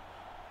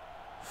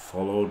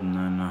followed, and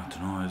then, I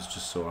don't know, it's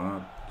just so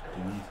hard to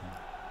do anything.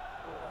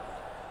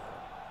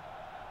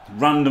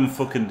 Random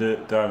fucking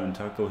diving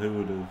tackle,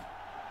 who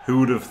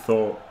would have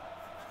thought?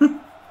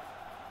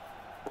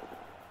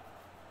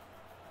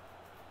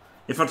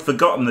 If I'd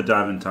forgotten the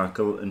diving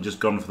tackle and just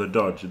gone for the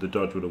dodge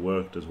would have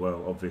worked as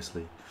well,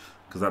 obviously,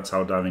 because that's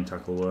how diving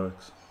tackle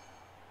works.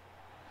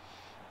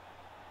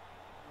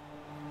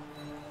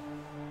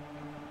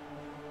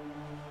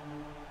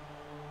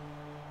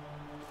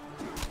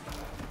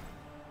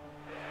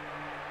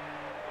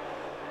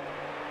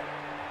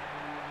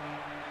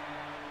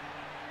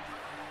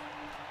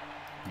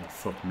 Oh,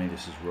 fuck me,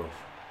 this is rough.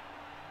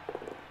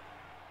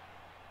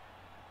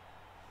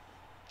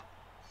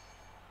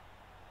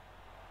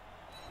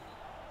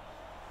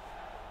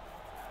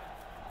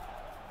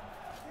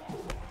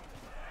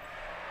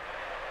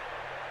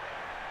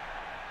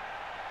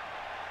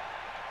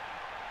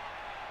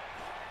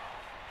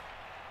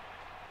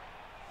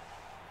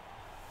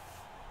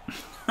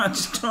 I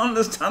just don't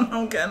understand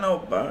how I'm getting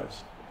out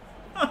bashed.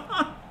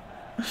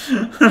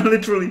 I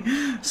literally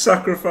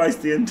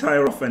sacrificed the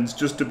entire offense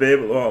just to be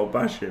able to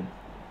out-bash him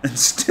and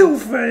still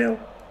fail.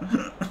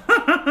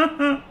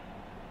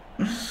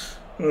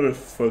 What a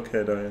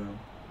fuckhead I am.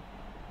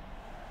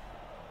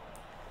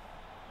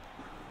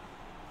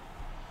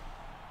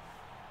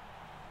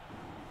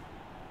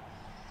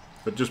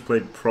 If I'd just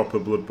played proper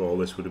Blood Bowl,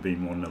 this would have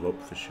been 1-0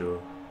 up for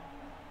sure.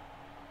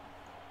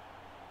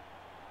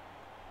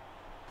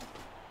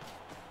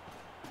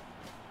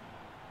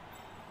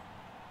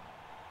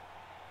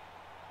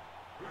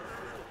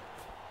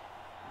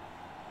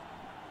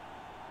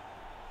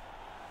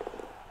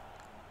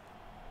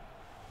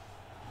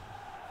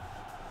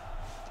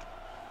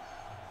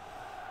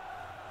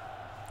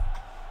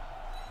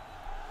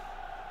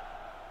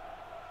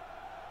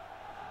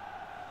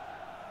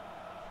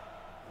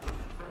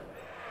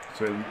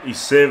 So he's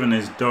saving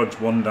his dodge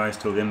 1 dice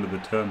till the end of the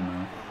turn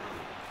now.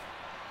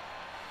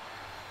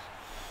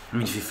 I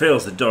mean, if he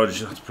fails the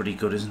dodge, that's pretty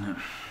good, isn't it?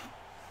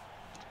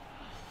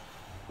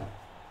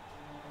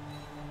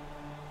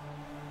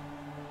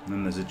 And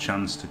then there's a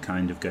chance to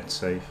kind of get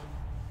safe.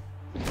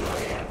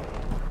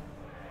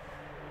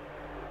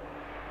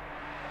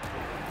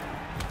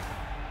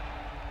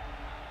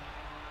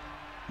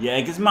 Yeah,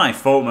 it's my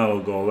fault, Mellow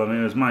goal. I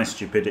mean, it was my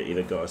stupidity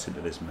that got us into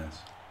this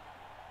mess.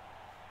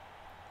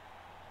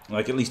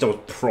 Like, at least I was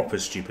proper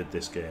stupid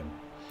this game.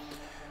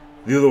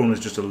 The other one was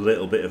just a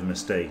little bit of a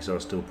mistake, so I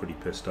was still pretty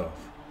pissed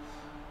off.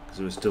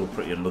 Because it was still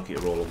pretty unlucky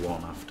to roll a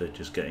 1 after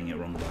just getting it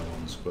wrong by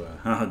 1 square.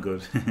 Ah,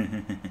 good.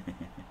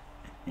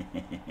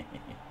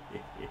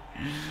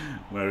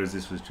 Whereas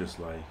this was just,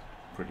 like,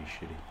 pretty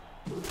shitty.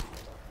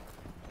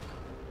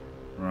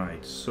 Right.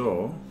 Right,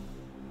 so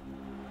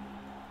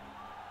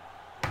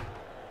the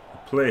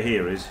play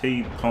here is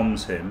he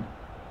palms him,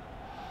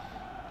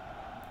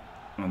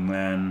 and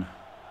then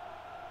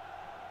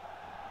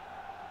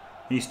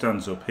he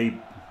stands up, he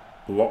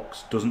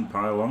blocks, doesn't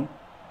pile on.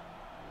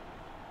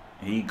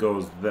 He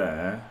goes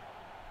there,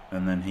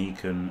 and then he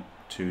can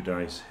 2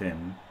 dice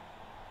him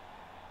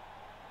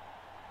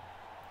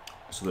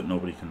so that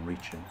nobody can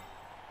reach him.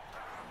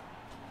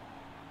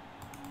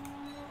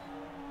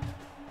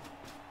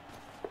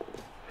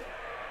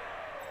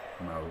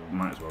 Well,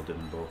 might as well do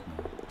them both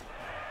now.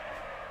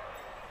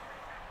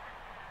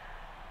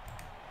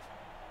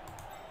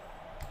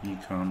 You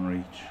can't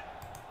reach.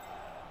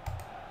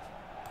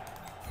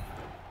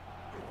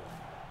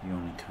 You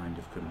only kind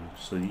of can reach.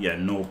 So yeah,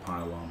 no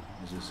pile on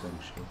is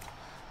essential.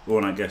 Go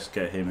on, I guess,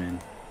 get him in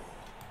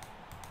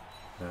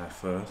there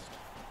first.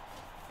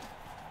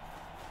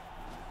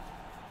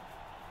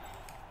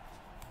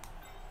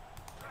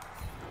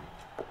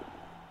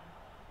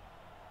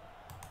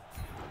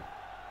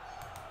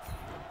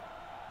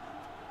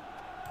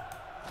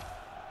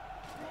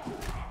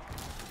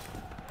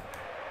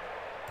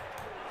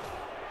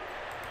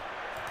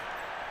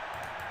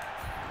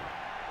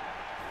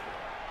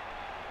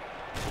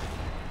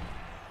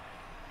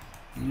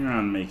 Yeah,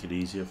 and make it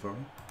easier for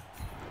him.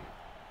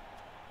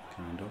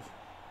 Kind of.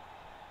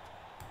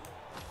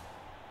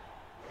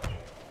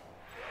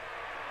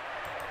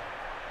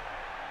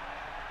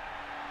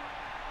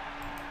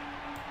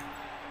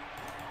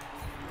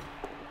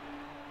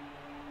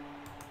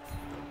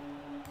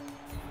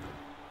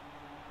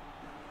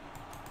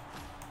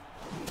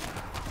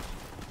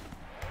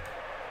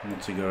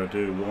 What's he got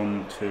to do?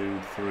 1, 2,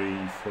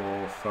 3,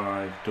 4,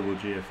 5, double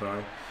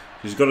GFI.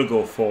 He's got to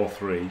go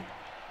 4-3.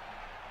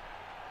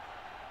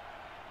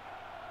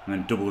 And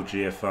then double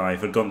GFI.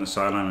 If I'd gone to the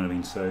sideline, I'd have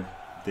been safe.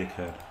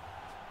 Dickhead.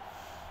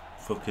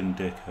 Fucking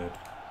dickhead.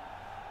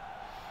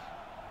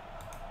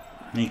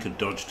 He could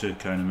dodge to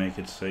kind of make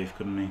it safe,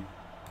 couldn't he?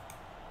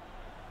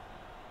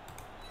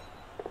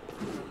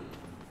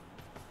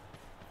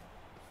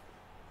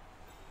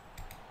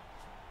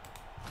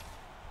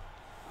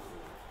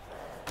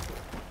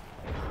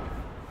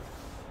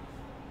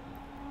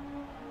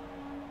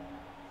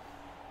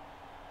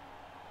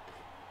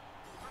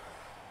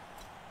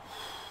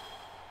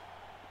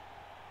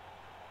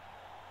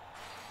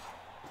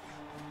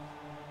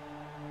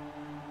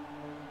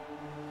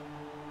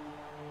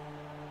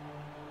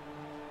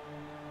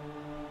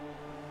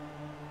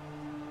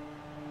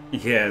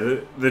 Yeah,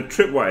 the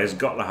tripwire's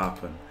got to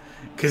happen.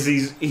 Because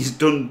he's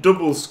done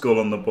double skull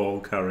on the ball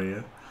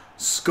carrier,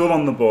 skull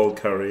on the ball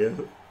carrier,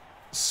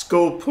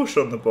 skull push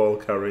on the ball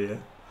carrier.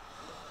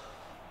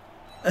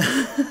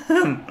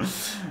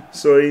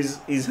 So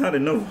he's had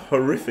enough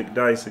horrific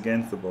dice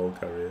against the ball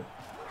carrier.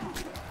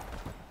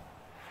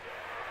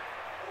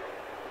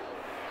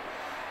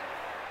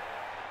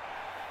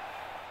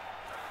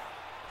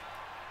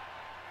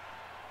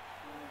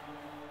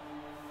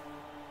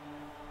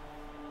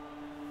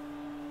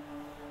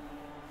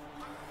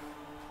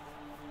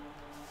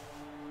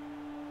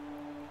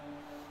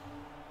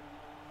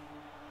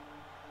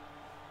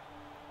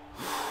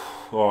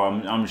 Oh,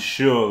 I'm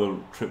sure the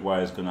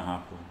tripwire is going to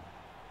happen.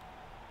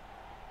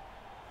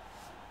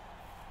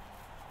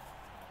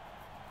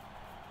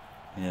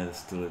 Yeah, there's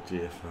still a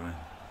GFI.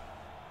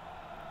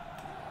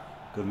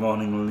 Good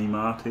morning, Lee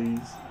Marties.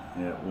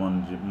 Yeah,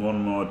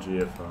 one more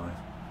GFI.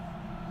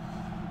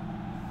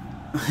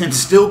 It's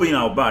still been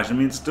outbashed. I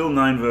mean, it's still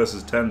 9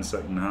 versus 10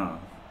 second half.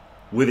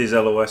 With his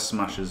LOS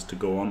smashes to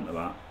go on to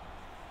that.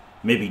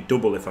 Maybe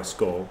double if I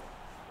score.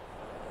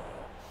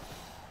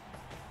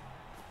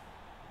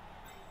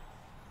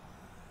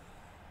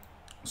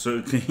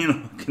 So, you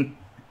know,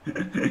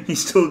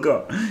 he's still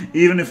got,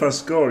 even if I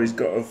score, he's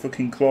got a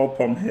fucking claw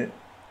palm hit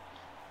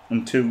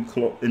and two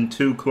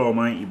claw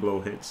mighty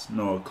blow hits.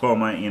 No, a claw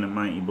mighty and a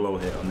mighty blow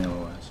hit on the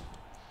LOS.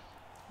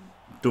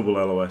 Double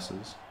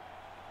LOSs.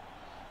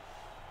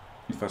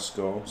 If I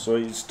score. So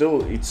it's still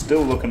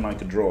looking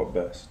like a draw at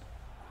best.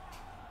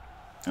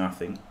 I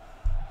think.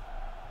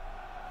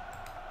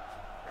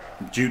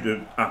 Due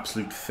to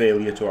absolute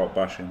failure to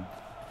outbash him.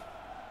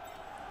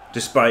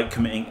 Despite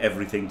committing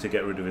everything to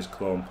get rid of his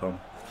claw and palm.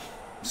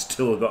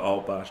 Still got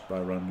outbashed by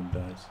random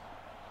dice.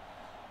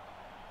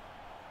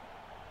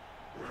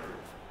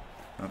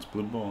 That's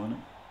Blood Bowl, isn't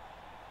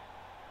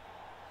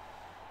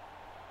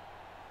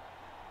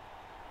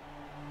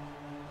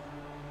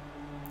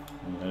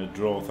it? A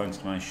draw thanks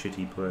to my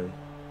shitty play.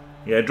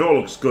 Yeah, a draw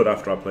looks good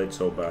after I played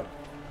so bad.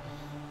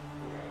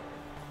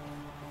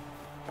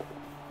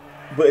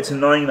 But it's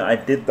annoying that I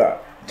did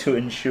that to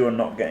ensure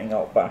not getting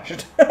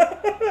outbashed.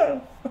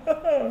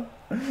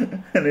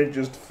 And it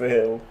just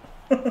failed.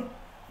 Yeah,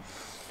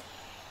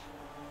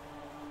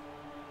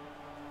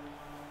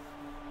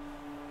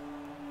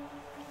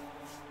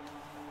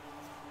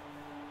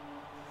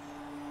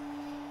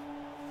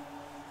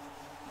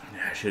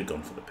 I should have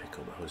gone for the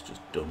pickup. I was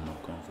just dumb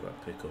not going for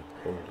that pickup.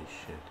 Holy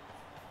shit.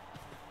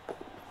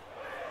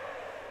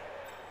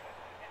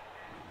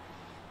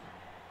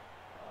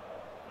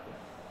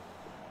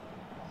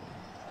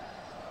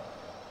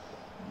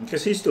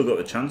 Because he's still got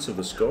the chance of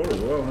the score as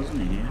well,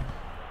 hasn't he? Yeah.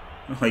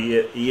 Oh,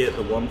 he hit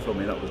the one for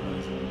me. That was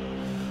nice.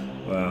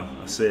 Well,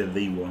 I say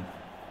the one.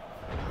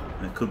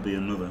 There could be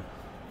another.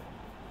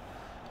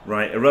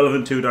 Right,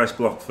 irrelevant 2 dice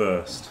block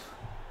first.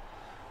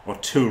 Or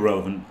 2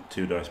 relevant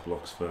 2 dice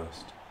blocks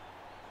first.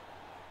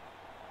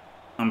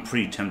 I'm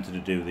pretty tempted to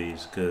do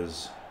these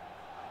because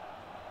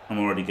I'm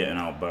already getting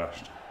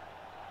outbashed.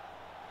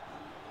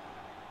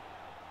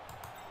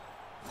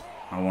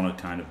 I want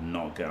to kind of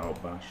not get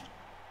outbashed.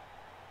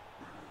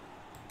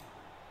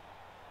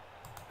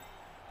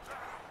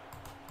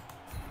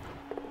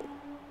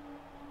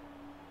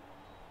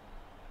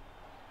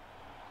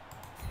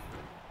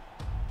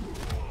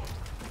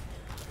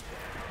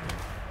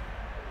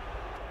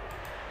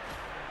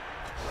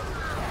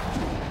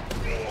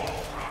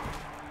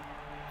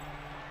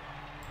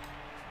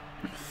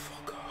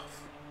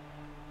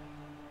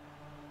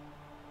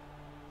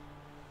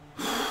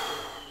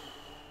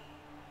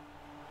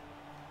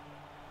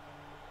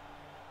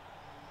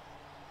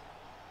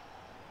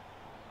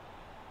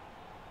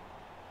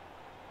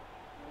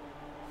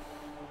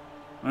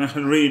 I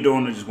really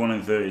don't want to just 1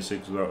 in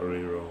 36 without a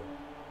reroll.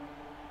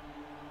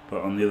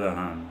 But on the other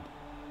hand,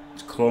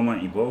 it's Claw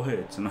Mighty Blow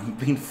hits, and I've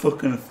been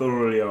fucking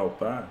thoroughly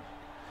outbashed.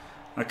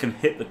 I can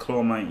hit the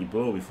Claw Mighty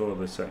Blow before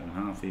the second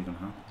half even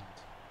happens.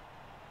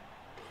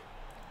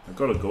 I've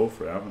got to go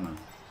for it, haven't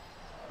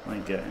I? I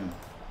ain't getting.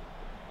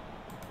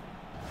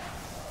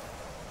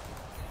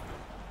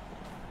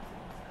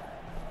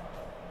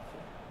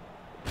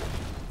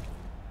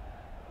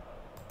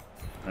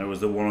 There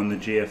was the one on the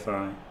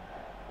GFI.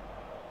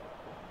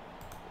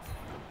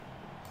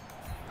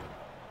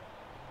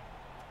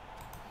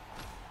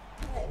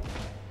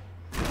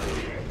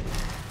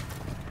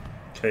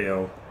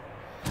 KO.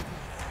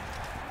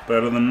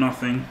 Better than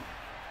nothing.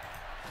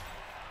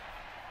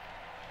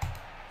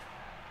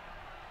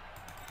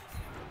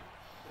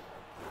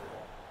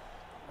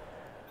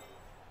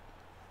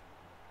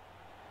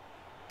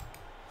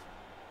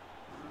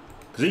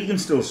 Because he can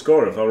still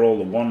score if I roll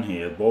the 1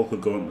 here. The ball could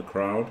go in the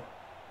crowd.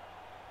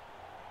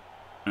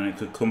 And it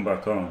could come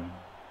back on.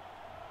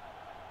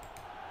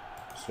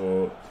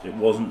 So it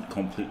wasn't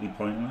completely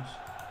pointless.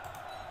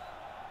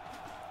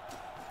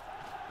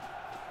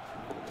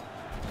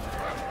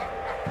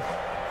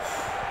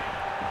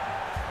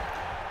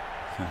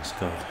 Thanks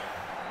God.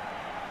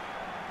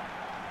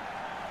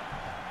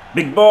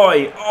 Big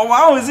boy! Oh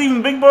wow, it's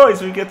even big boy,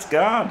 so he gets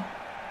guard.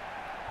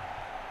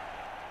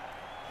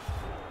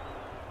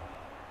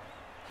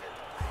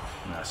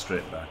 Nah,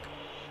 straight back.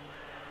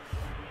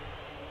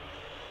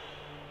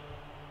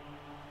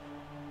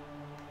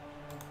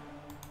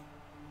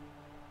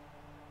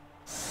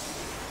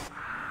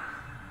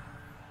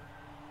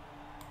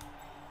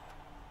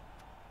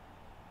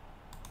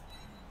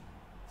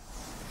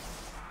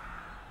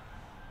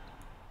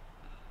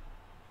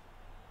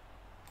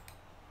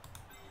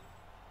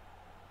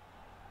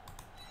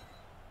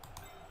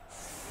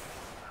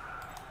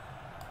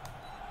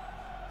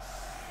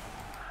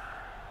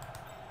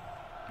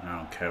 I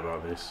don't care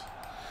about this.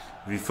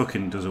 If he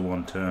fucking does a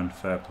 1 turn,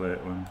 fair play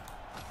to him.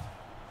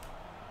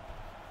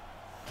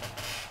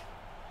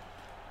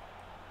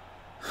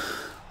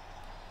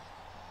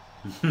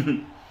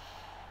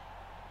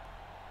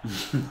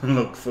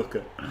 Look,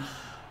 fucker.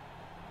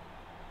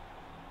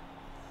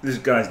 This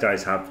guy's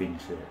dice have been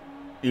shit.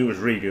 He was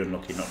really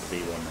unlucky not to be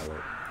 1-0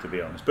 up, to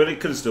be honest. But it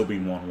could have still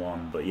been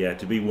 1-1. But yeah,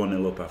 to be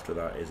 1-0 up after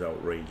that is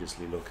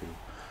outrageously lucky.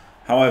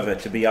 However,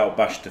 to be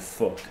outbashed to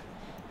fuck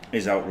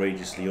is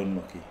outrageously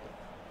unlucky.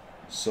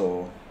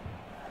 So,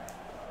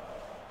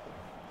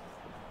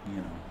 you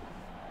know,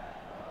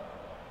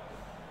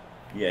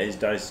 yeah, his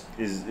dice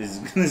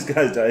this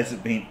guy's dice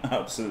have been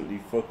absolutely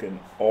fucking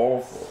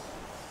awful.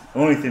 The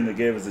only thing that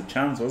gave us a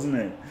chance, wasn't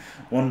it?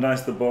 1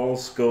 dice the ball,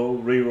 skull,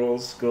 reroll,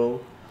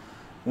 skull.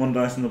 1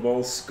 dice on the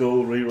ball,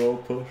 skull,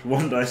 reroll, push.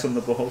 1 dice on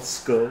the ball,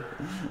 skull.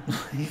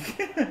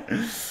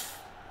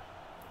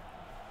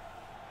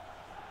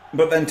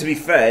 But then, to be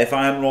fair, if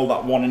I hadn't rolled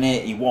that 1 in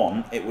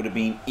 81, it would have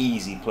been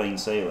easy plain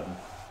sailing.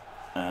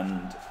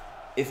 And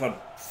if I'd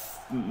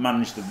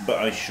managed to... But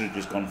I should have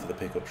just gone for the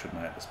pickup, shouldn't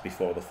I? That's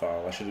before the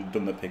foul. I should have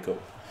done the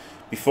pickup.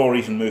 Before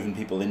even moving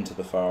people into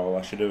the foul,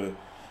 I should have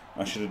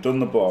done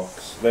the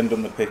box, then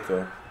done the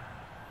pickup,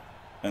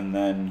 and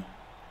then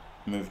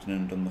moved in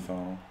and done the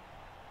foul.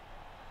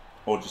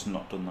 Or just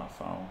not done that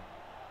foul.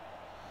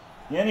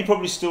 Yeah, and he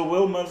probably still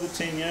will move the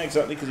team, yeah,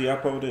 exactly, because he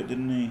appoed it,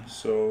 didn't he?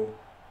 So...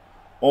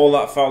 all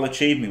that foul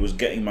achieved me was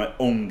getting my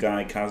own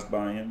guy cast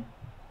by him.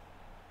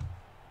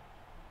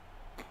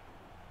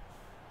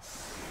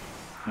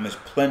 And there's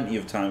plenty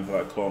of time for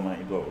that Claw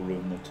Mighty Blow to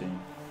ruin the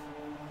team.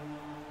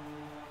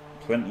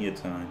 Plenty of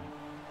time.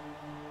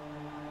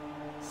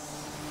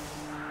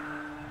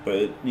 But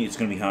it's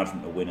going to be hard for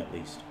him to win at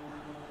least.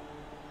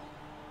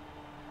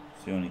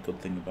 It's the only good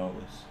thing about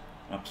this.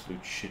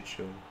 Absolute shit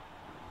show.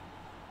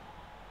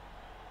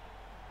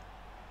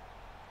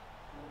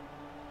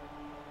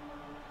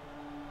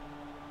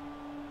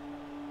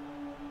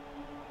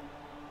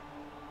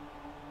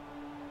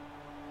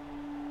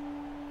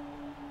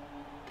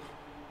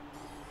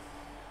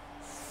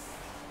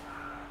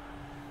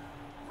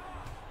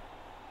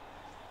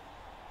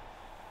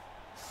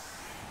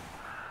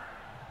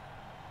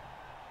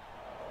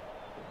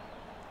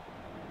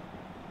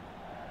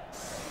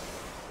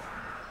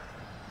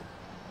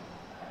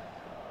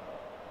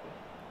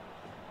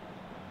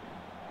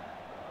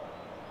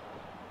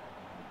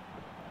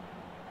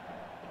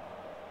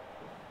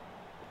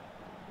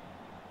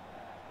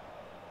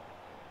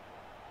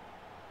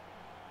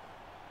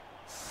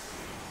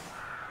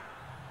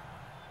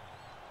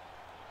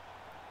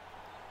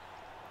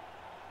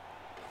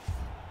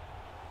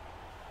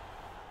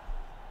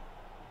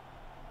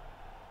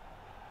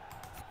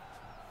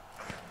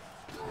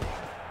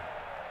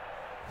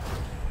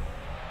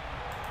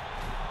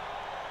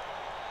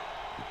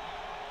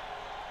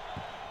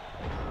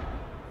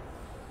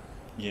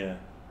 Yeah.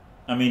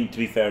 I mean, to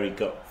be fair, he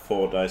got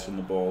 4 dice on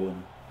the ball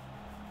and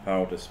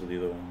powered us with the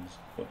other ones.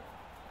 But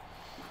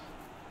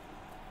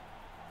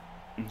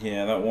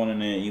yeah, that 1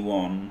 in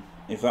 81,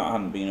 if that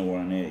hadn't been a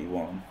 1 in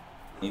 81,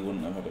 he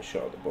wouldn't have had a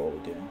shot at the ball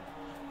again.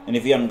 And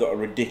if he hadn't got a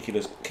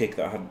ridiculous kick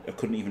that I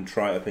couldn't even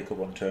try to pick up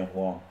on turn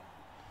 1,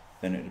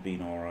 then it would have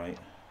been alright.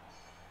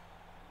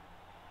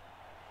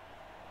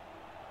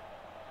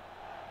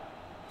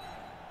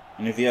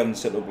 And if he hadn't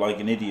set up like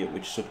an idiot,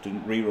 which sucked a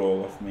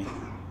reroll off me, it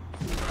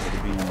would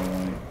have been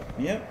alright.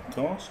 Yep, of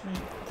course, mate.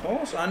 Of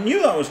course. I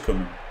knew that was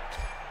coming.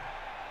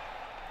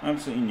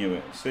 Absolutely knew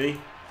it. See?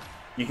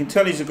 You can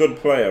tell he's a good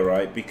player,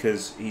 right?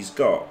 Because he's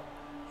got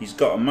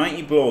a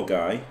mighty blow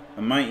guy,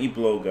 a mighty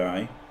blow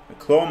guy, a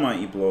claw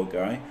mighty blow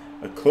guy,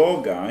 a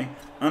claw guy,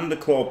 and a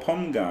claw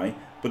pom guy,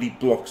 but he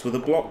blocks with a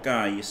block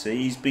guy, you see.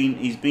 He's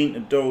been to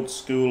Dode's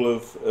school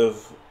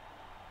of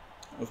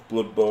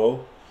Blood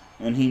Bowl,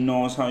 and he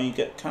knows how you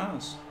get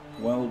Kaz.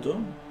 Well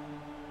done.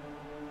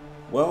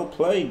 Well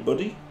played,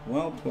 buddy.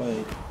 Well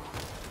played.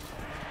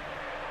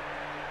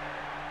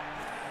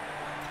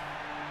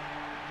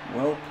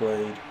 Well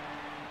played.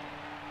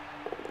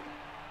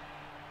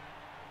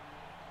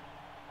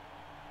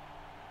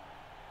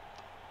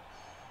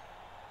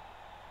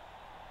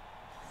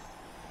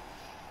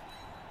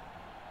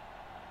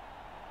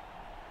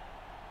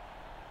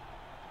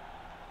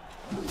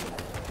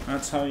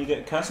 That's how you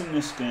get Kaz in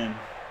this game.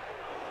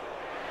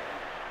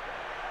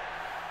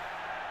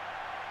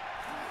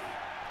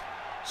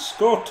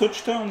 Score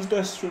touchdowns,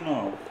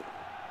 Destronov.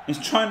 He's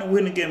trying to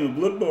win a game of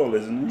Blood Bowl,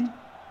 isn't he?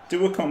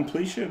 Do a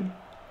completion.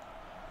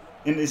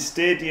 In his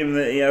stadium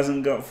that he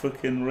hasn't got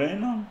fucking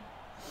rain on.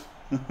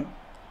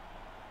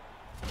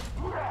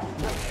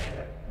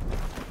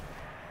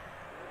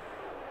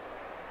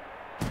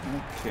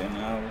 Okay,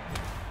 now.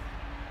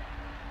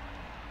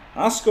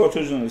 I score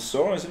touchdowns with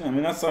Sora, isn't it? I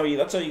mean, that's how you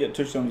get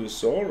touchdowns with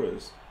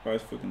Soras.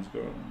 Vice fucking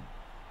scoring.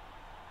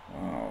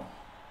 Wow.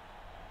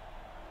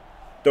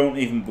 Don't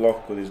even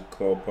block with his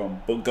claw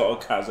pump, but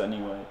got a Kaz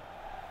anyway.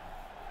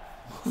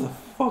 What the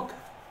fuck?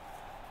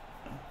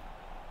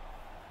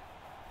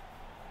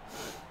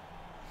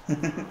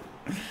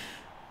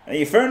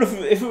 Hey, fair enough.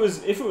 If it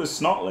was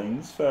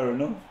Snotlings, fair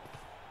enough.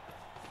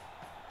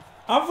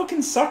 I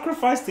fucking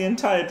sacrificed the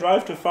entire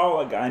drive to foul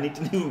that guy, and he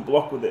didn't even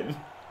block with him.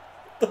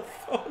 What the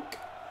fuck?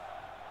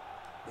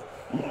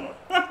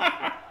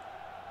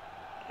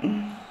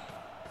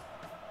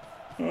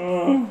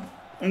 Oh,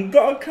 and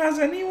got a Kaz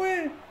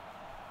anyway.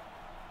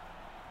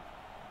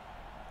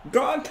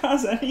 Got a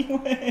Kaz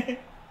anyway.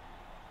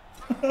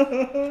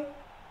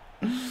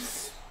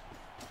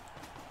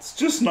 It's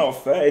just not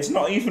fair. It's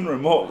not even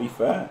remotely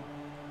fair.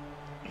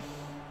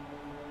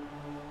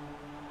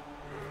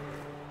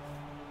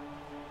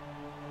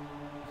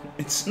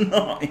 It's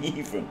not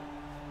even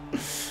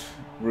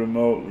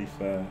remotely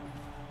fair.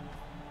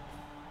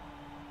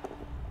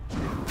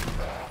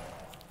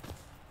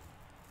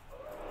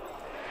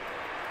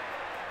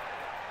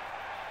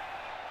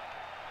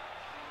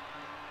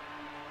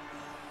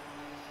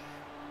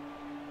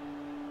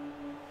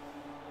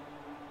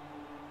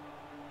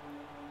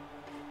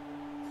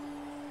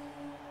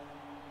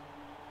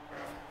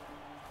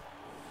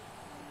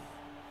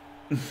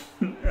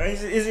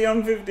 Is he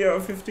on 50 out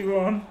of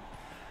 51?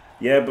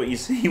 Yeah, but you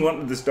see, he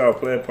wanted the star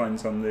player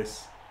points on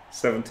this.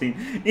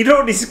 17. He'd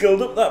already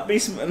skilled up that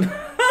Beastman.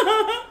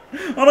 Oh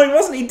no, he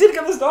wasn't. He did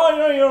get the star.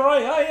 No, you're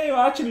right. Oh, yeah, you're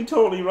actually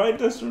totally right,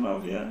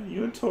 Destronov. Yeah,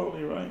 you were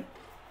totally right.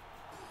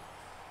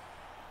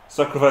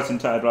 Sacrifice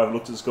entire drive,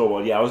 looked at the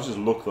scoreboard. Yeah, I was just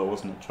luck though,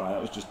 wasn't it, Try?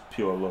 That was just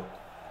pure luck.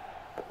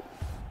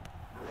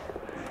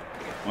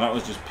 Well, that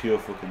was just pure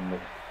fucking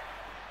luck.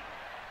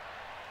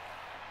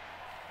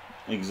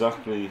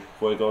 Exactly,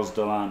 Fuegos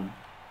Delan.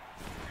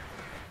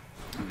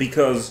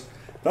 Because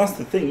that's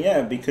the thing,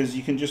 yeah, because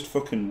you can just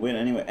fucking win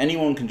anyway.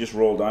 Anyone can just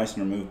roll dice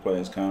and remove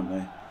players, can't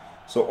they?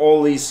 So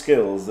all these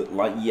skills that,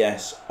 like,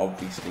 yes,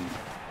 obviously,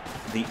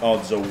 the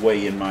odds are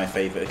way in my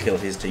favour to kill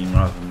his team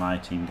rather than my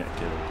team get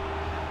killed.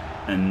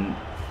 And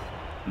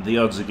the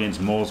odds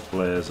against most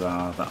players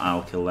are that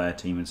I'll kill their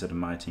team instead of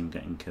my team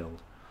getting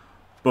killed.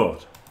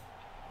 But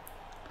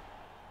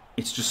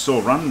it's just so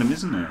random,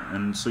 isn't it?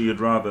 And so you'd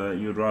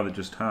rather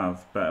just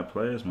have better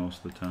players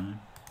most of the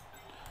time.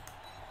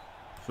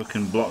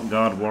 Fucking block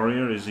guard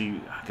warrior, is he?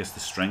 I guess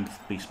the strength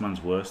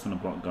Beastman's worse than a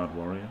block guard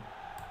warrior.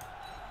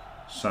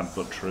 Sad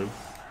but true.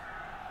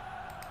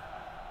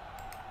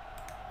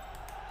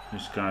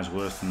 This guy's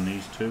worse than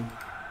these two.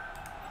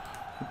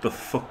 What the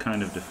fuck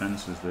kind of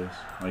defense is this?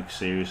 Like,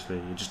 seriously,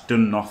 you just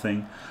done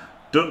nothing.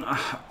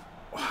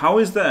 How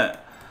is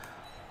that?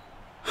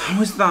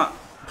 How is that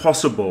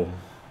possible?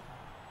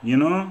 You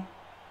know?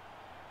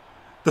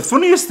 The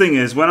funniest thing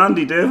is, when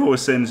Andy Davo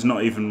was saying it's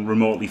not even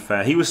remotely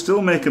fair, he was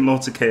still making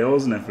lots of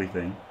KOs and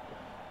everything.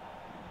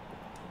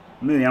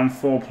 Me, I'm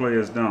 4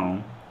 players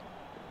down.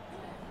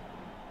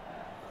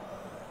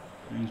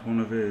 He's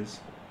one of his.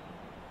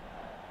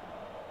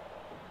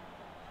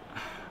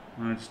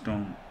 I just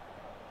don't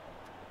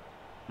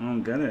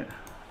get it.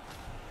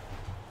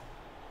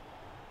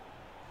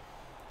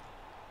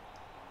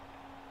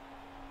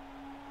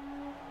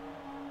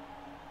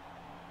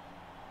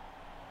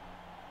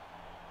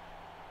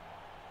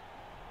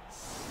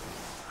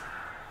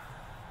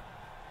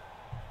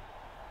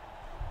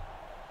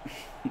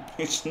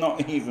 It's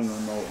not even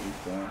remotely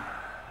fair.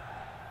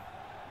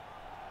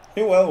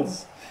 Who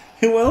else?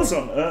 Who else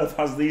on earth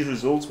has these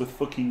results with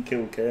fucking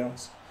Kill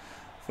Chaos?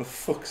 For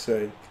fuck's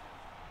sake.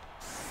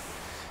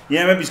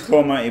 Yeah, maybe it's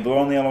Claw Mighty Blow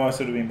on the LOS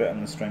would have been better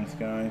than the Strength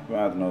guy. But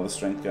I don't know, the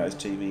Strength guy's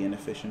TV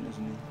inefficient,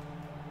 isn't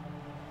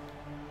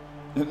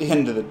he? At the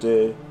end of the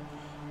day,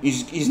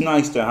 he's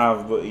nice to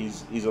have, but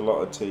he's a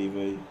lot of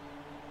TV.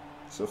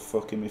 So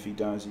fuck him, if he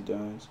dies, he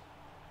dies.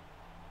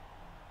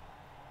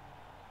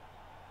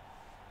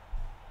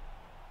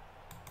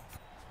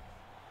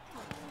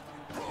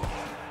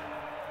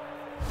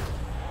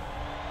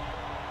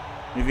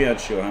 If he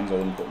had Sure Hands, I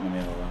wouldn't put him in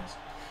the LOS.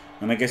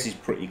 And I guess he's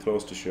pretty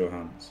close to Sure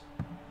Hands.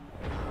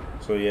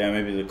 So yeah,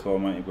 maybe the Claw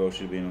Mighty Blow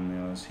should have been on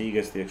the LOS. He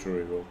gets the extra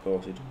reroll, of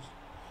course he does.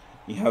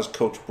 He has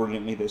coached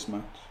brilliantly this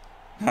match.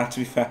 To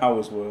be fair, I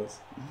was worse.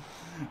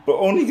 But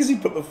only because he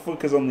put the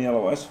fuckers on the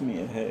LOS for me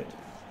to hit.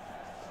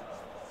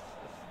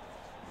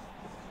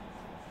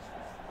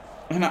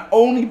 And I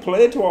only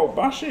played to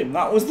outbash him.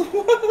 That was the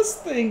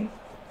worst thing.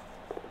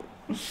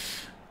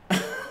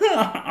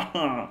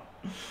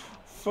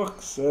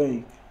 Fuck's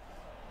sake.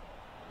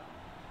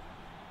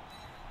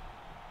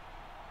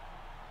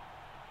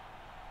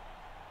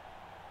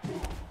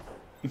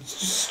 It's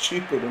just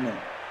stupid, isn't it?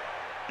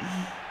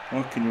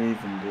 What can you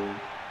even do?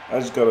 I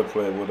just gotta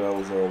play Wood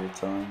Elves all the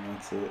time,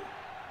 that's it.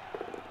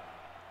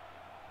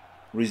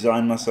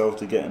 Resign myself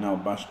to getting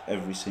outbashed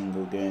every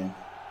single game,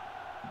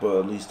 but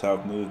at least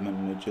have movement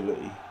and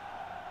agility.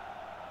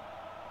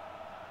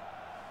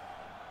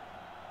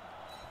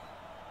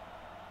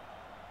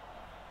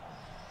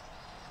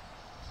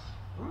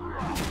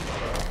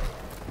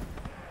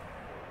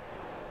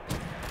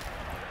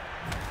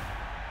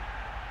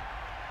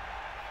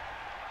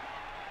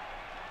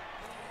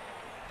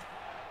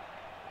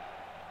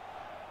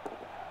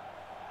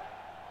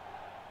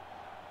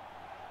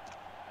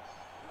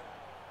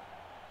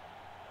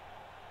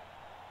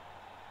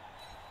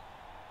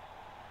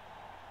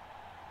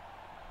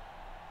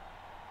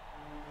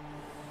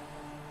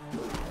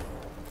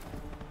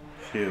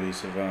 Phew, he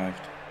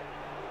survived.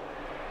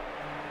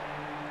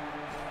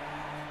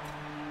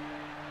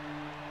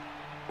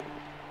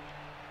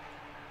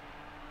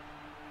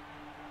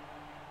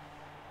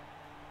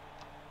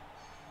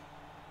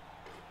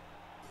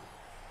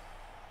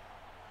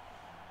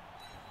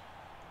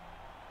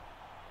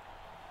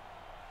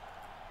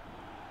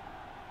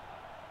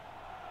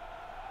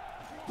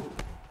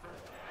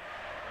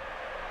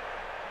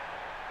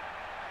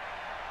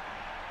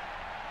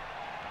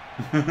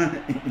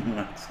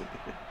 That's it.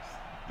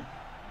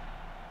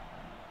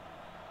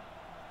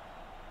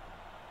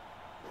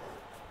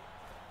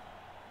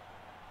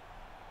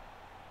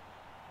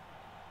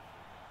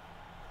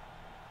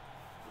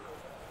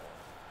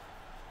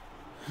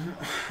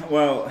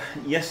 Well,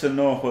 yes and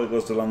no where it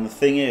goes to land. The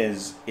thing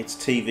is, it's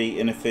TV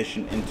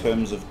inefficient in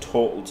terms of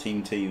total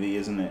team TV,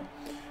 isn't it?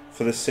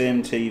 For the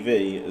same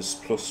TV as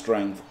plus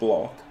strength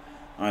block,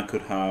 I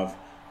could have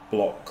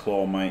block,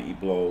 claw, mighty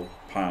blow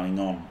piling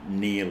on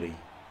nearly.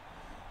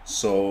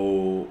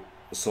 So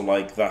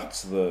like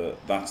that's the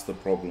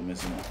problem,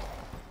 isn't it?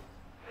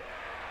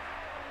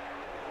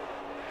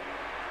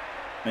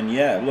 And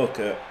yeah, look,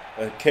 a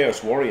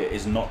Chaos Warrior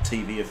is not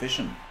TV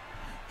efficient.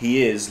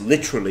 He is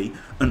literally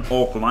an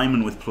Orc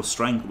Lineman with plus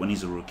strength when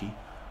he's a rookie,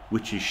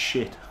 which is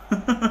shit.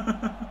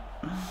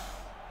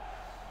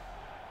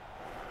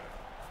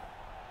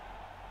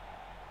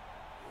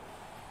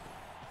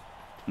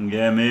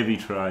 Yeah, maybe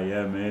try.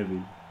 Yeah,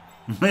 maybe.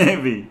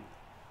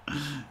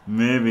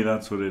 Maybe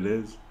that's what it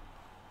is.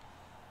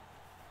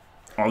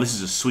 Oh, this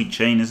is a sweet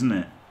chain, isn't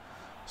it?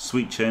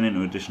 Sweet chain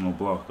into additional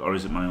block. Or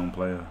is it my own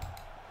player?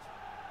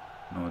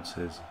 No, it's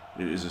his.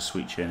 It is a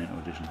sweet chain into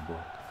additional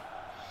block.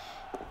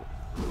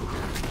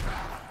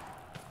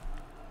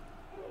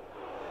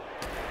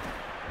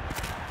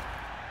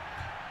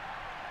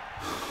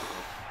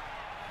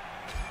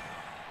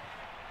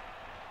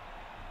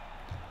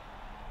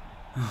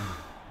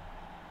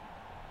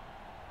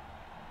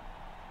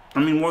 I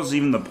mean, what's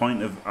even the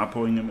point of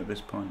appoing him at this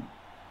point?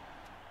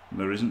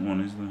 There isn't one,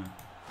 is there?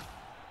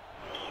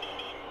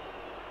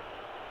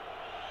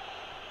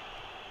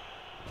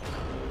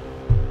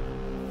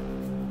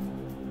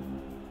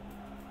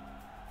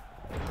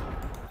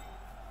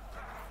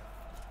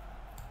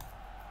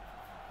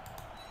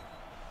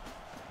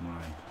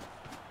 Right.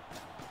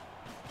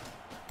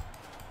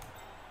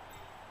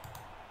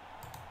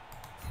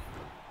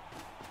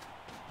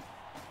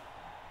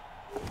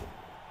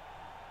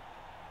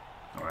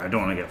 I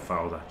don't want to get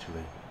fouled,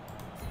 actually.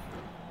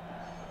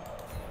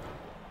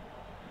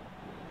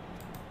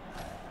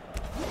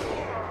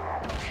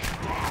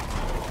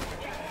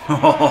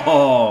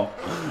 Oh,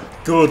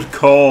 good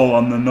call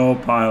on the no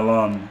pile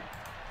on.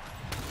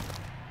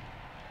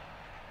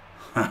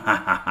 Ha ha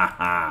ha ha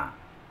ha.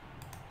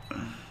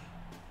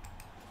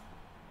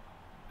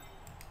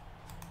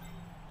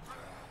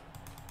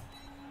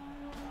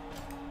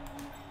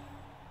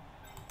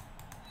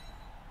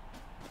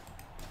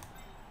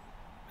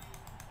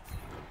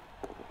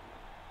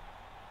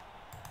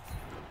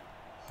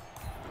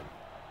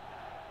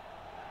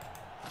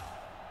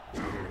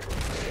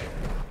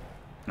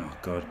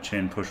 God,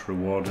 chain push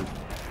rewarded.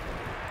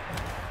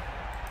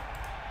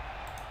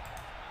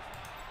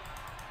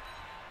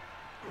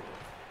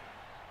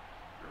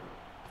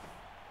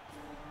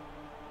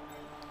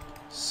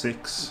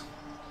 Six,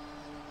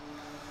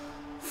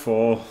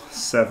 4,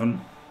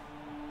 7,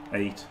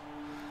 8.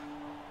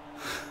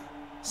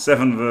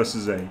 7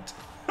 versus 8.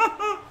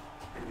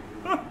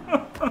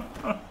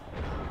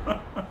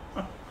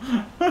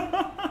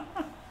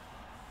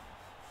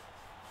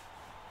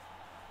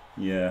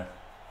 Yeah.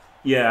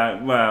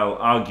 Yeah, well,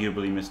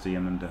 arguably Mr.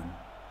 Yemenden.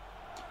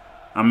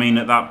 I mean,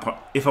 at that point,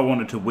 if I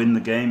wanted to win the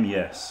game,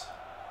 yes.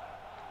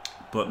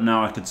 But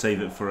now I could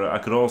save it for I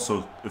could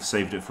also have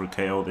saved it for a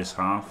KO this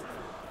half.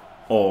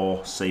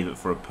 Or save it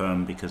for a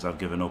perm because I've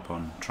given up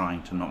on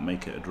trying to not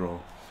make it a draw.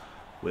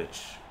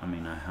 Which, I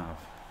mean, I have.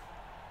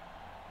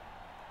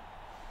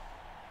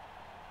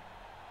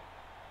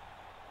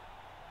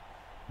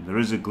 There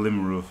is a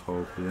glimmer of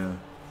hope, yeah.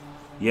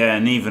 Yeah,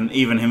 and even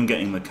him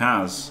getting the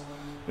Kaz.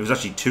 It was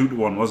actually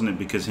 2-1, wasn't it?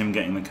 Because him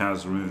getting the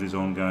Kaz removed his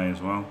own guy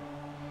as well.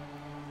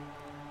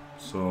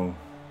 So...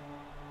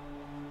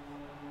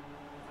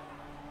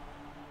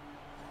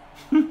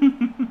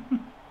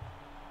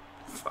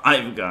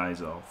 5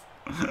 guys off.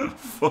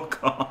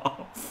 Fuck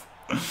off.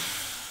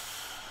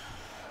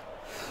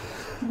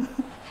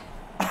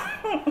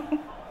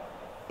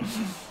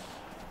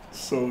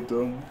 So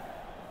dumb.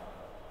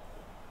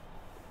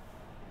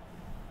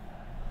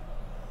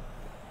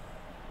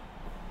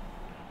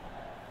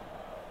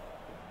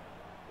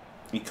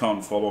 He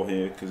can't follow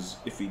here because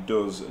if he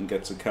does and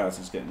gets a Kaz,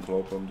 he's getting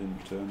claw bombed in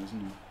return, isn't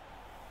he?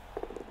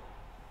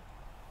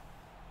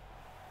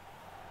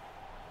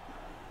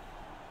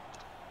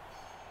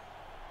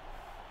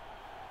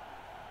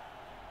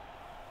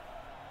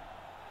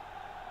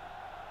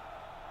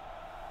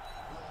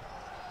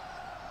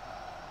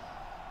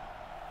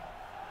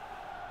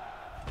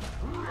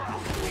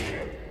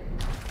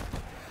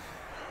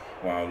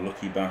 Wow,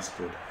 lucky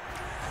bastard.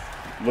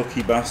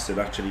 Lucky bastard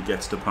actually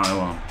gets to pile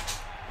on.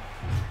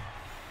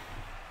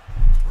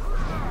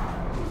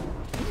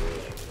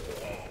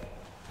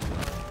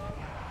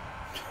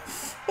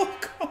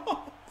 Fuck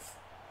off.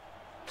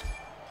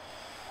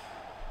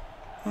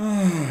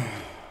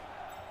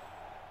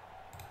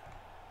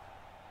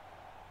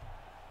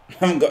 I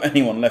haven't got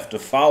anyone left to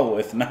foul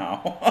with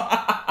now.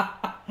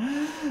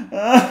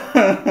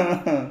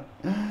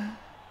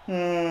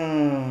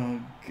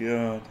 Oh,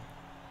 God.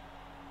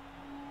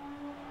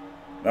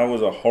 That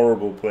was a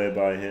horrible play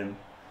by him.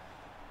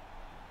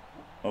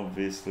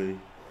 Obviously.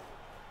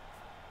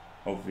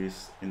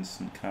 Obvious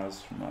instant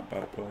Kaz from that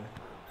bad play.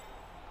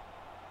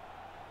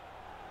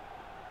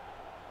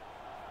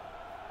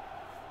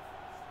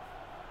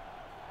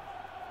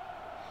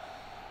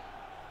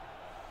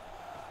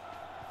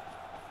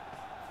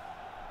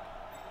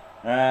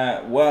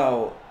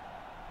 Well,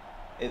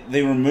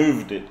 they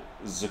removed it.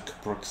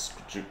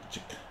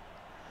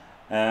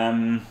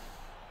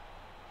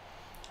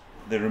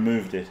 They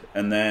removed it,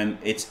 and then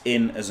it's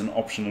in as an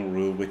optional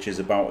rule, which is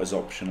about as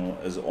optional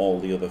as all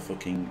the other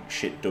fucking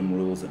shit dumb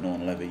rules that no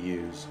one will ever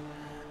use.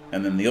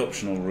 And then the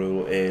optional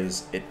rule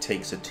is it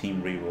takes a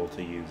team reroll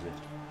to use it,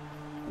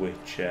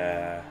 which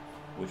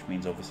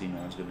means obviously no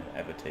one's going to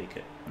ever take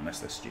it unless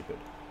they're stupid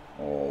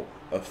or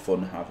a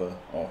fun haver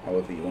or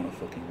however you want to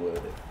fucking word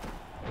it.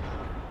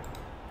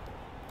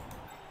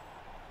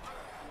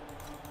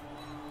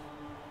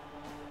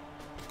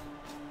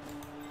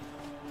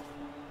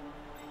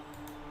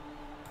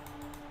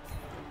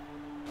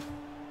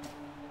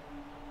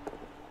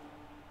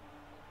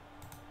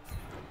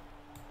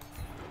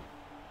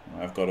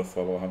 I've got to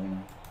follow,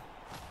 haven't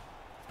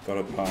I? Got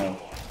to pile.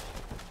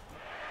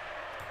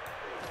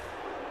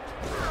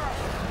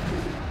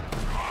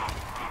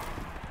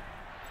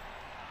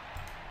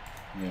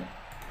 Yeah,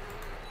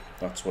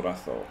 that's what I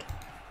thought.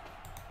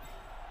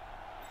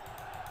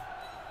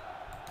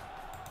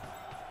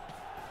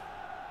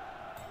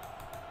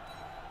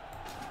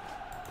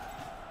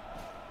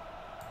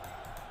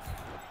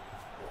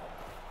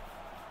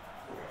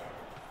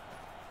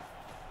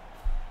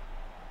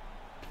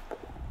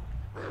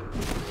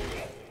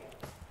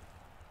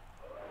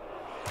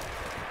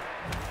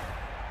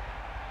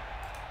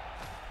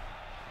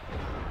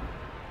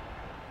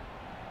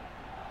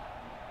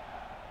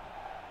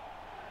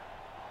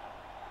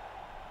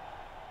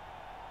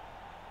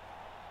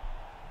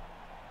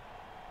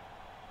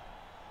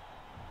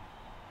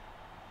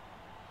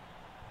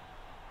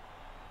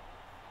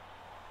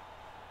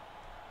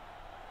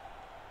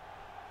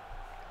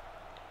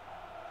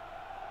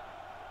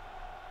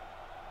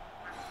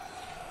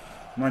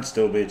 Might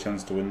still be a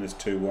chance to win this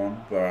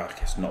 2-1, but I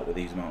guess not with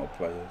these amount of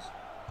players.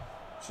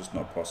 It's just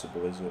not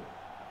possible, is it?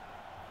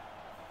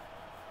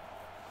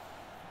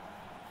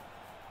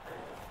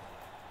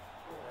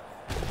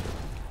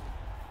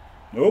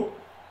 Nope.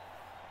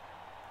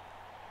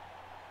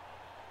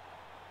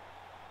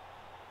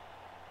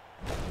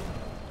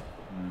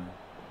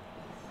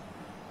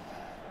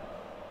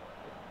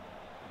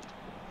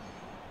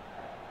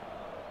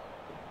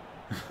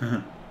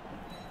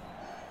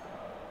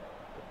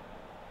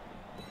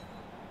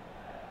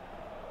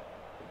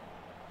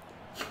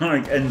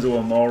 Like Enzo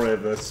Amore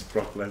versus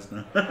Brock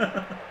Lesnar.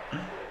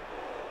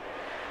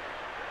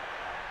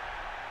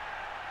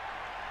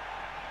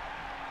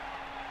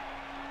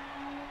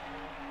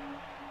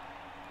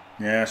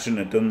 Yeah, I shouldn't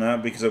have done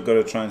that because I've got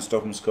to try and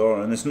stop him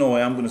scoring. And there's no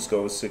way I'm going to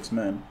score with 6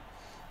 men.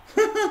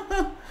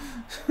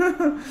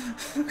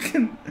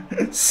 Fucking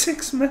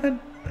 6 men.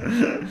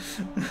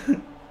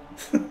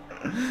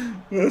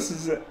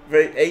 Versus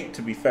 8,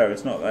 to be fair.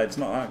 It's not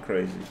that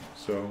crazy.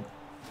 So...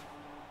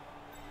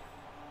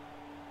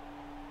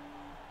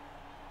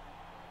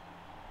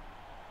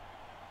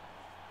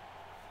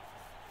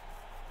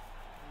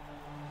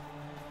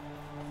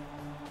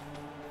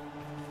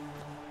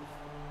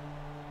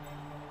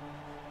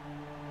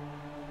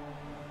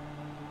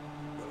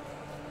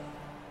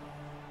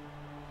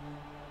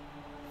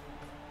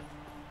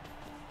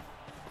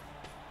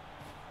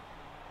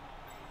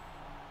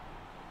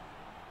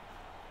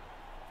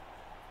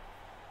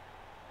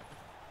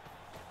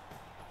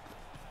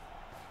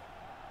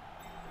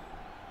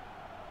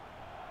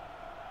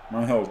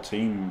 My whole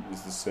team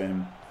is the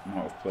same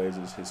amount of players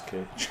as his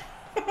cage.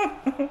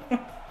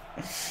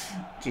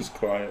 Just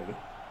quietly.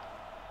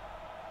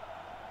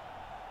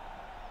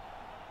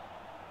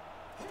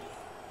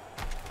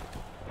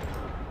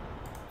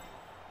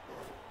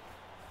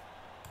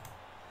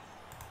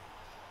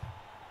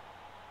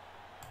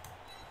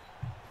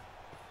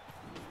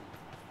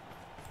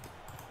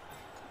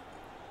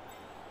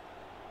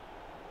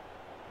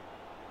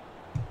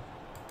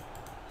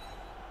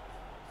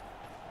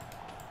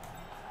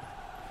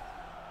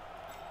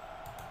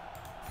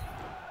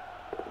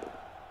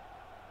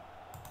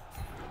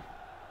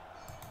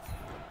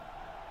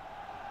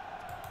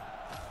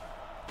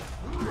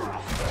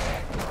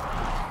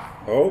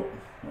 Oh,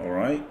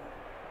 alright.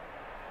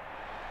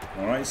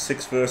 Alright,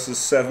 6 versus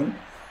 7.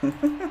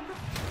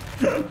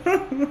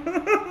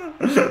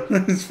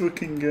 This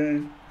fucking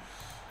game.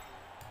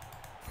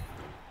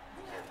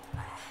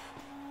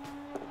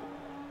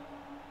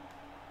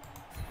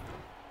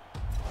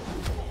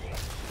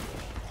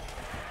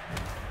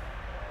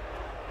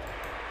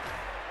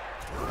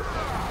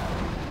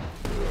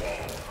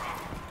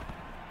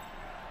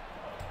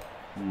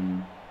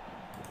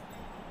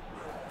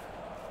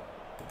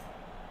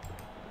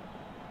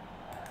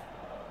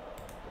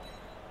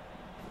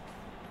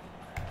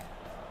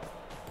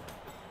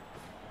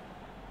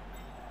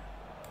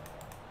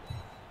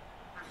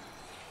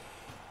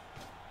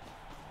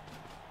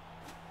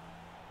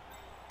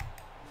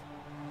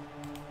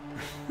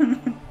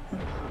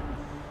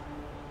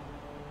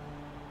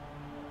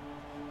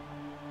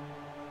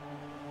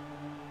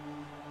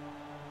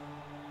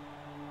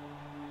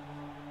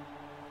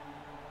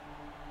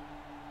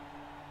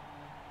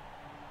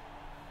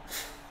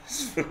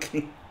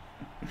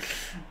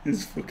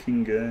 This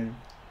fucking game.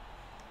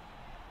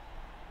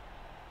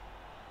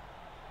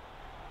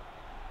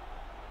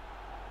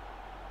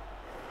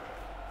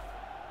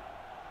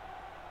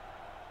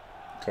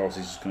 Of course,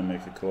 he's just going to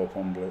make a co-op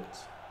on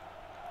Blitz.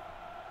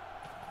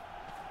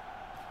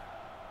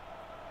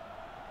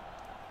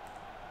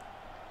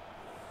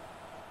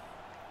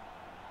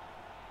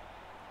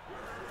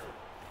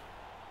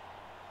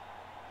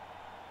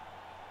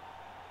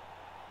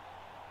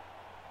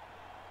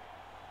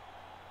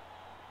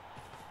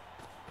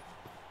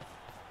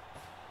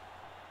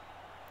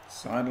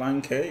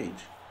 Sideline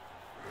cage.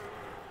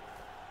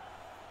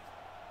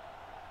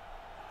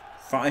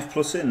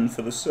 5+ in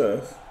for the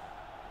surf.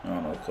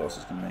 Oh no, of course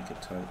it's going to make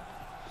it tight.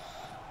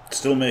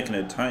 Still making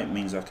it tight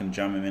means I can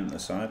jam him into the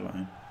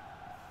sideline.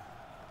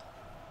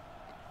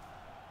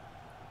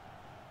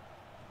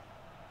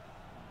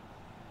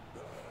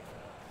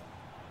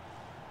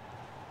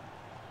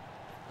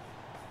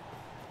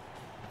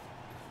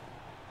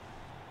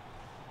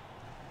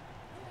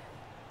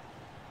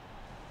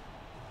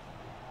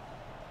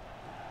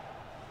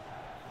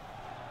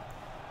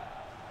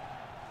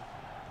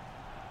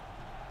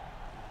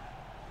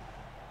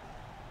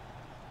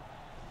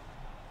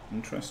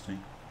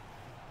 Interesting.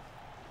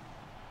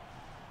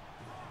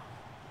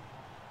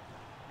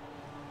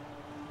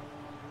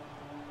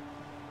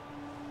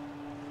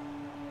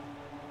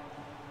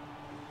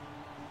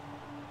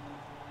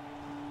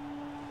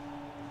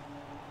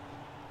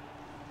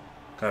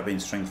 Being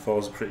strength 4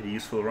 is pretty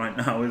useful right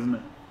now, isn't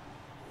it?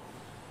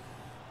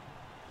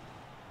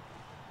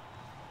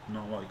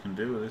 Not what you can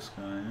do with this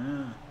guy,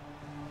 yeah.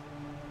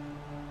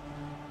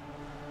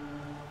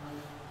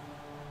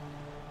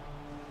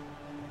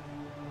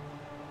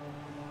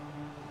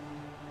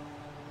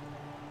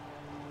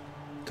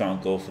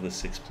 Can't go for the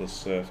 6+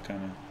 surf,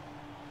 can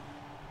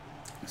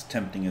I? As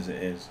tempting as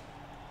it is.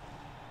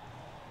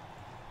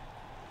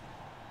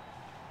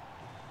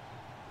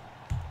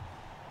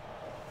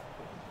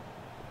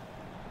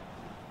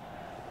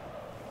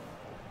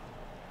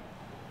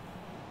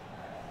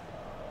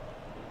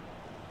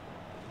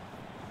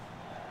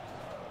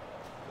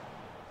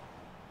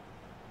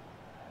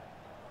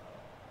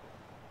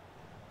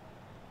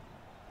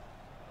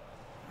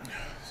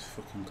 This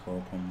fucking call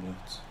upon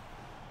Blitz.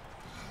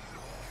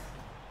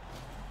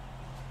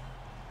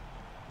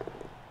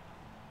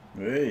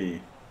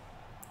 Hey.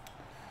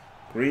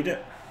 Greet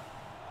it.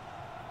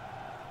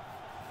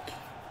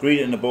 Greet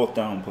it and they're both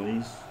down,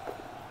 please.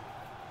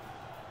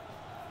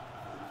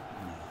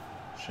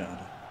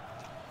 Shadow.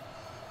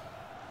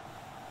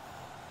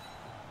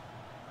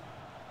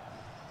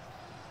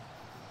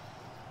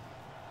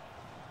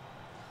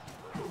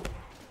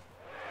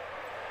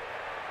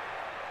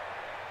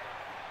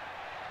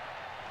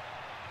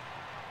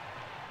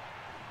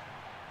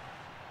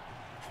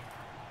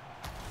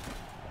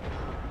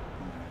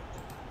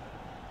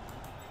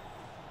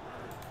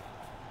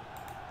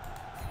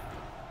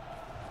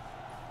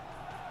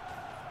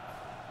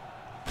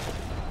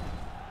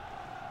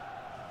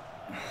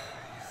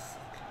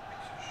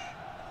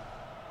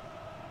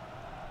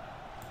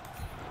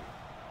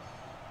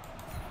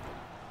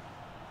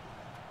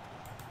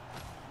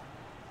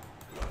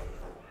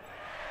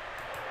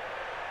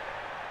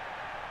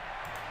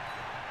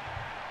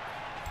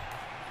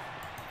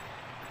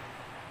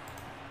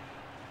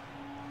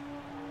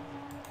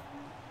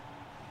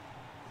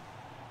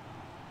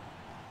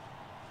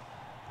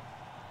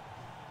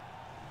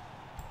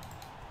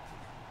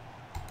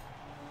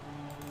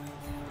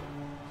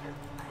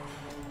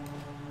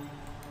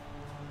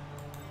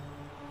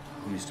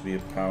 Used to be a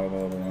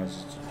powerball,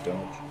 otherwise it's a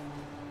dodge.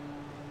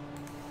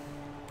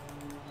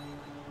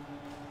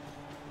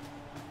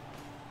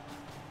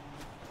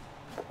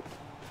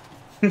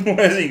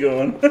 Where's he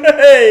going?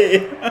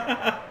 Hey!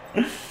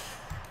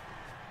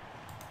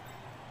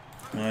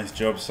 Nice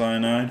job,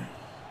 Cyanide.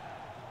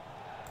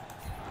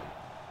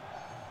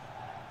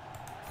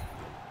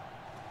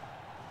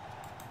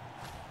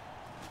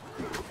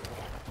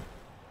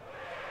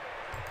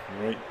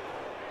 Right.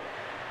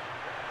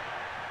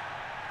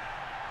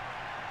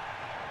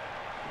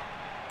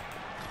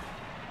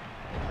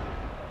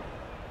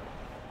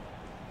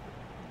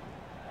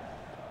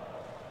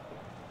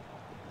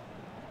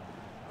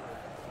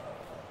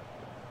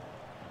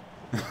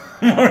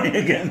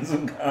 Mario getting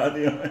some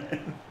cardio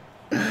in.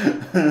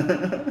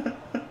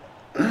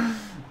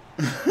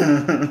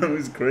 That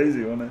was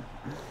crazy, wasn't it?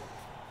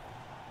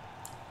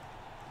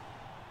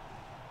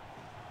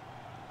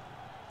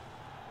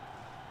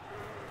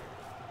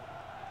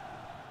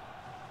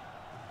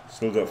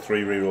 Still got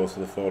 3 rerolls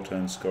for the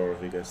 4-turn score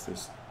if he gets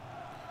this.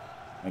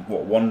 Like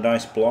what, 1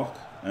 dice block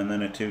and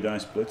then a 2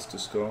 dice blitz to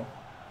score?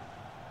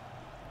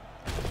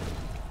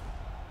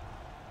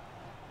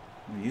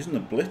 We're using the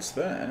blitz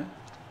there.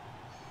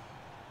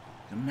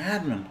 He's a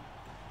madman.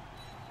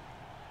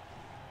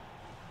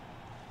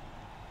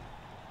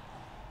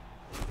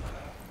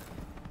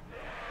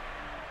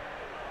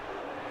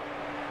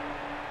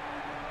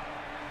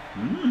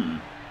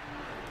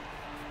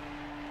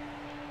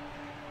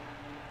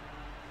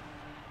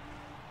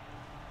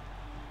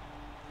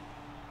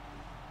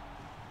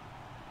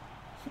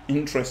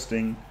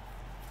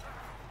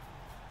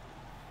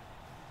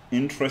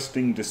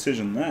 Interesting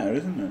decision there,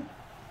 isn't it?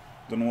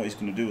 Don't know what he's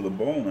going to do with the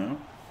ball now.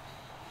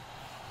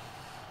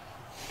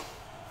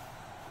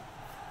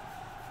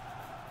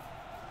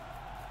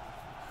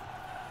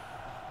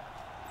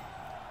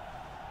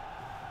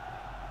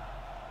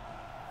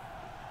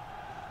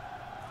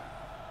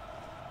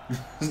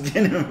 He's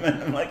getting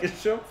momentum like a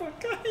shot put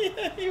guy.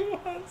 Yeah, he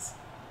was.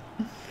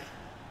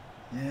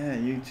 Yeah,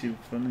 YouTube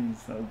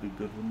funnies. That would be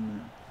good,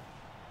 wouldn't it?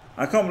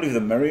 I can't believe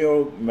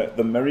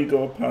the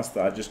merry-go pass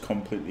that I just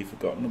completely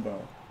forgotten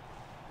about.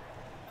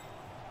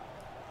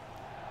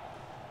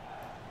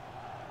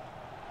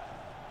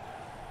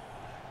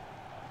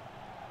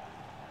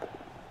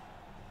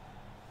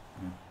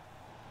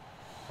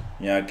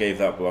 Yeah, I gave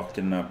that block,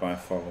 didn't I, by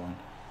following.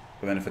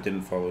 But then if I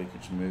didn't follow, you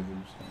could just move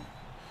him, so.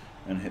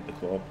 And hit the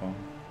claw palm.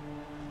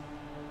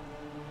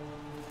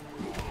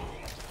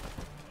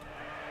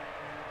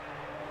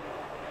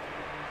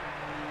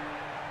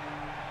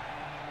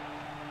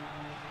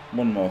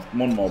 One more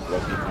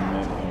block you can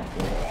make.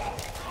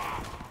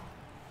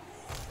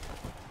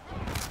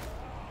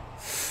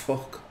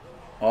 Fuck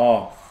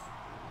off.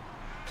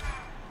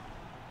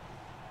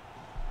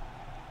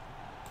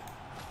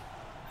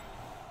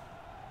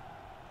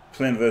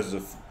 Playing versus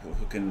a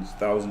fucking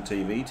 1000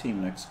 TV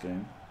team next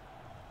game.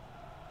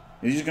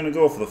 He's just gonna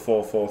go for the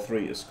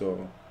 4-4-3 to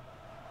score.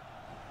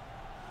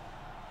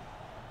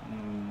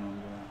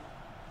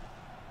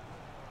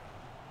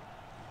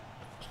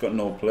 He's got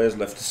no players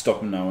left to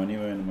stop him now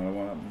anyway, no matter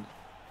what happens.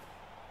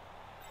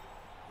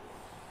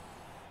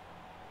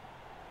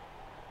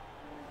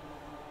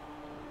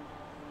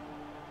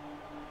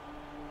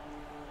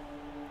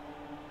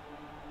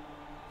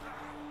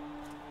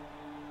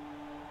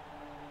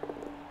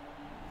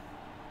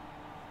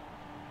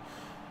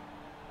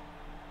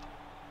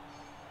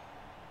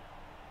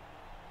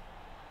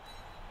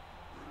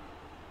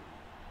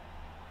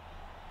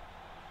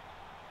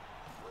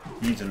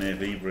 Needs an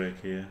AV break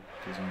here.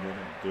 Doesn't get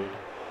it good.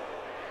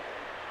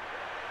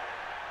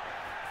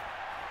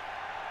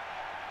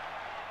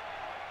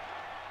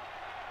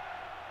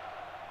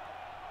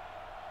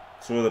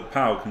 So the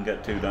POW can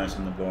get 2 dice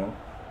on the ball.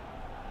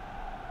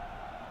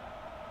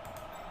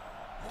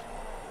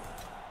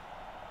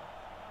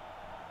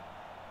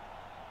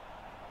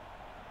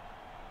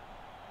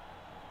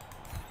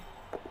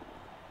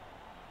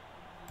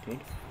 Good.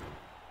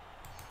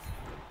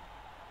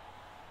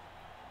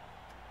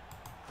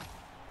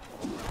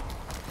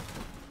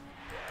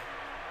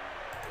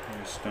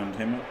 Stand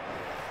him up.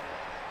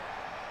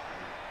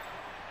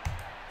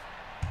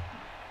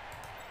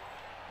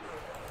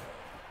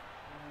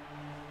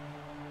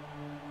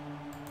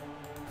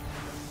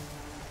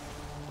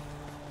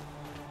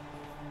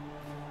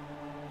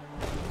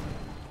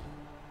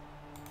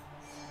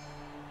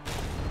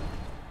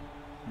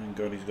 Thank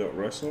God he's got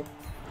wrestle. Got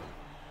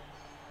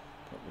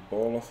the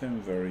ball off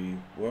him very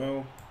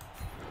well.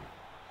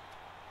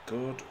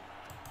 Good.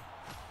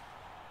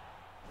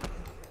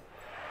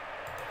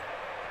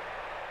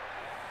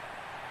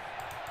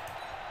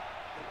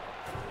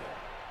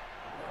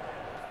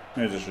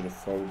 Maybe I should have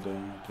followed there,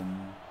 I don't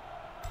know.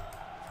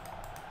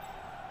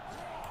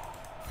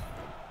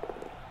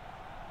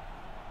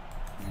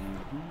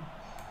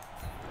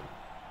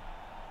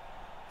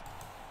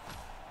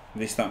 At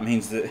least that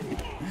means that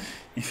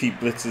if he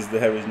blitzes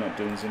there, he's not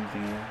doing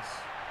something else.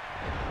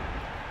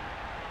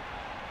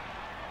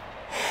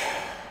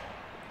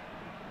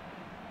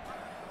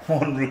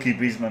 One rookie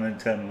beastman and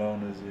 10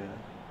 loners, yeah.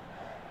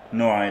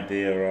 No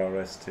idea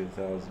RS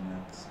 2000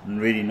 heads.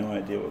 And really no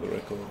idea what the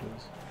record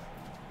is.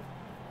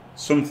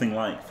 Something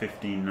like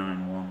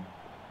 1591.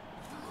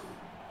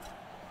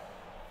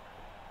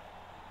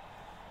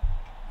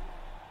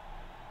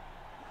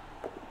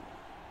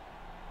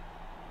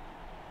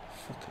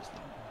 Fuck is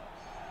that?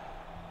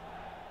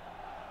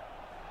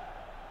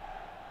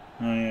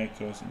 Oh yeah, of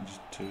course, and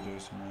just 2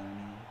 days from there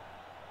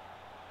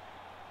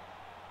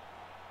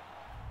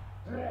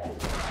anyway.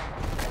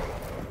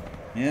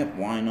 Yep,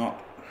 why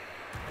not?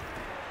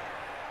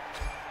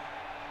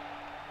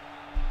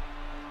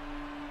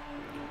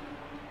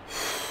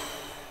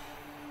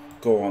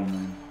 Go on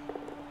then.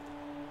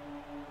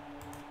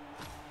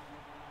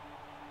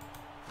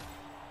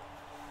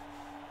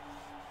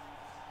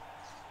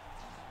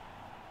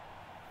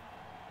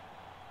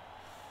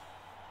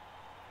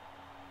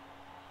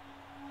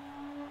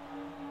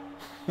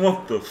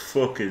 What the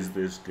fuck is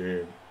this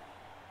game?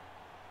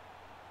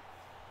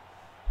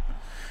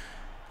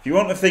 If you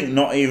want to think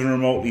not even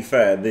remotely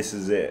fair, this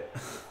is it.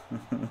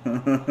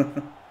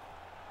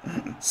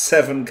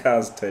 7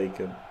 cars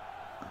taken.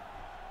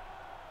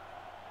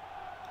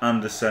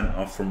 And a sent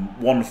off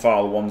from one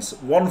foul, one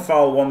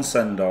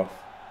send off,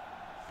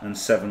 and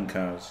 7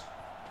 cars.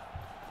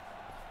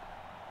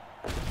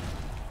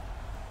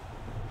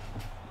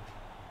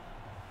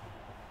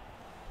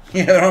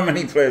 Yeah, there aren't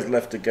many players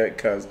left to get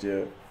cast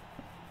yet.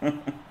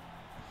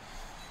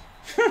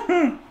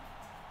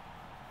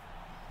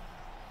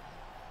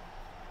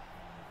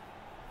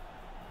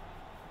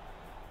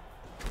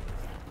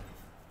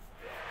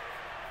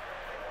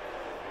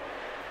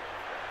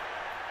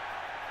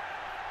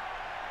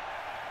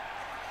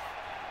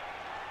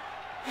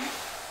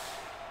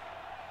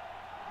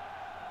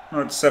 No,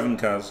 it's 7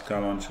 cars,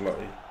 Carlo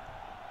Ancelotti.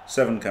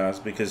 7 cars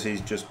because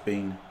he's just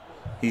been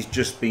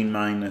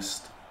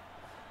minused.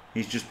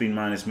 He's just been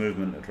minus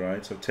movement,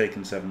 right? So I've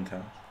taken 7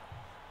 cars.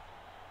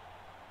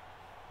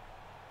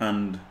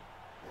 And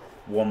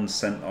 1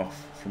 sent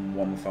off from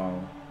 1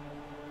 foul.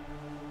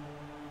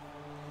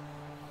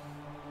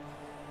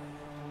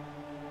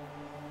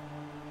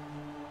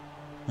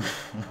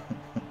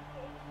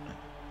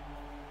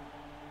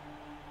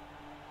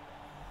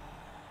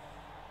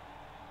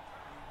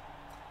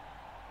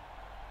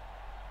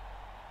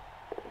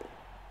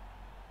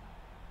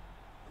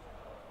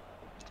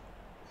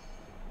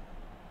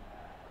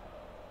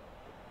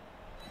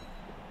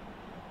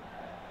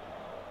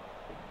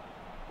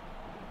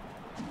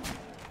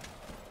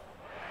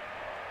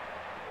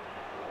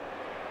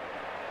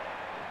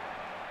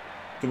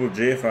 Double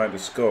G if I had to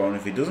score, and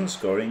if he doesn't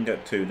score, he can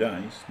get 2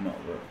 dice. Not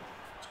that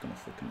it's gonna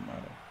fucking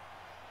matter.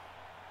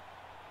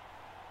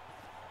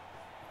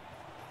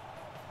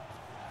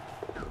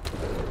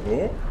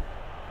 Oh.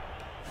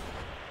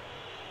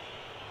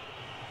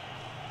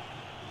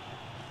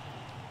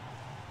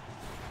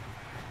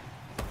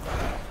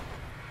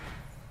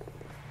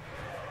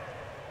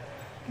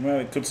 Well,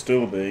 it could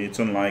still be. It's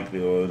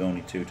unlikely, or with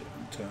only 2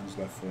 turns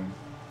left for him.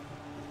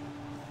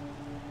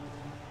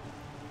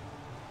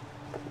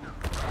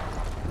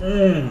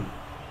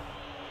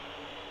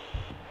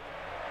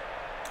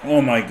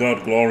 Oh my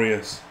god,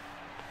 glorious.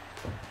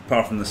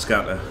 Apart from the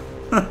scatter.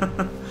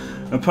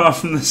 Apart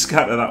from the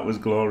scatter, that was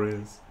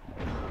glorious.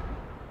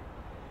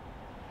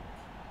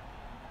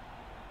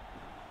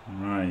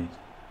 Right.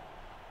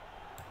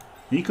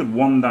 He could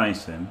 1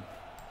 dice him,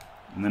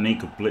 and then he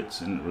could blitz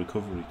into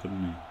recovery,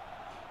 couldn't he?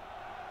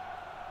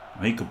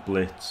 Or he could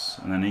blitz,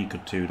 and then he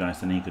could 2 dice,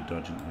 then he could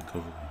dodge into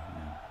recovery.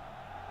 Yeah.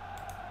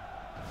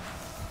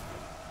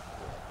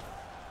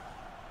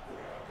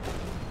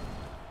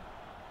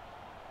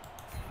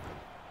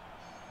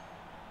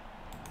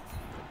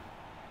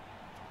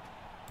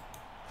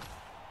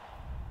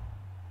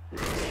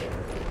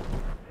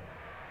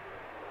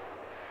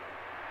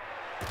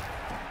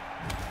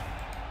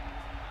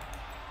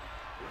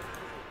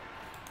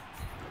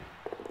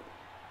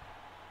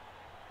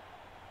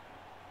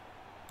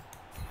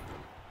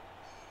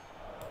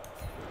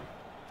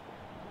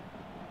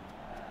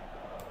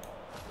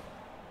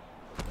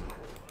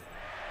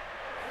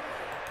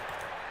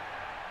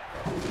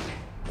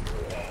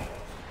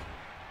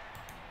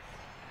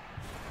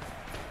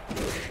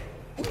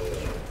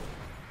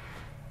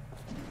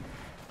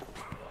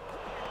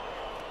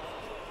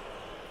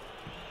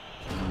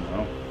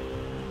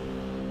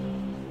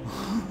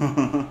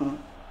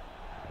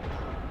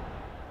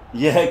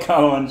 Yeah,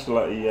 Carlo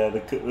Ancelotti, yeah,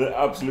 the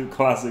absolute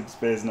classic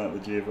spacing out the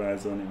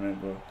GFIs on him, mate,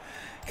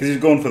 because he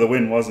was going for the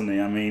win, wasn't he?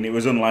 I mean, it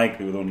was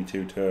unlikely with only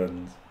 2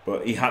 turns,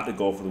 but he had to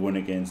go for the win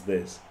against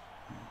this.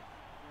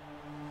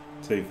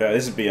 To be fair,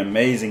 this would be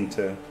amazing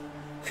to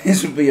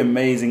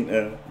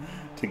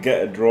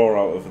get a draw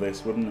out of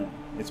this, wouldn't it?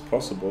 It's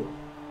possible.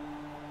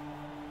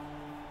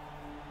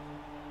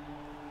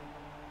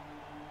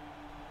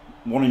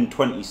 One in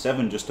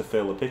 27 just to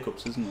fail the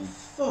pickups, isn't it?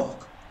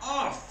 Fuck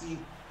off, you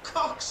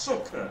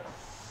cocksucker!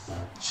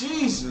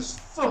 Jesus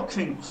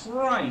fucking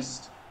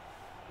Christ!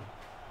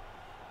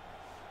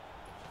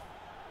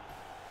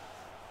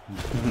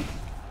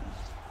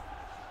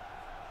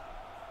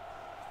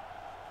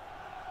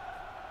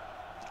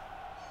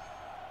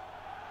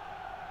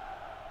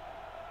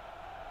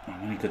 I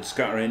mean, he could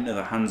scatter it into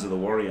the hands of the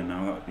warrior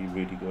now. That would be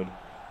really good.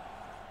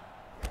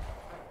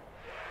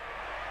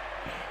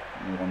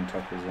 One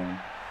tackle zone.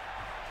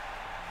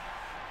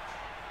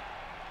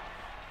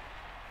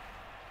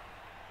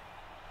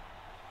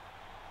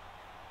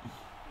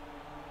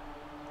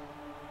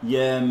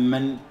 Yeah,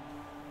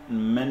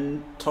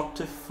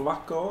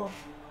 Mentotiflaco.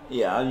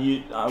 Yeah,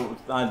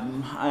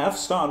 I have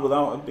started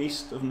without a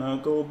Beast of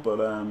Nurgle, but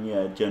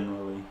yeah,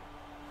 generally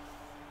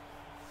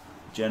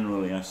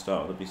I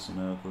start with a Beast of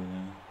Nurgle.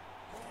 Yeah.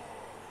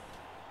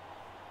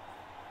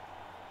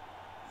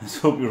 Let's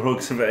hope your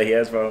Rogues are better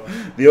here as well.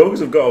 The Ogres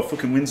have got to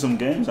fucking win some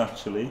games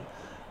actually.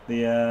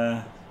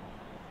 The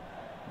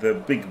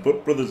Big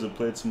Butt Brothers have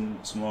played some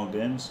more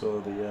games,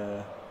 so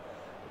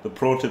the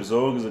Pro Tips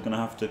Ogres are going to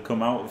have to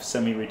come out of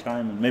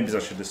semi-retirement. Maybe I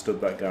should have stood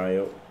that guy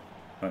up,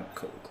 that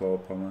Claw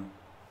Pommer.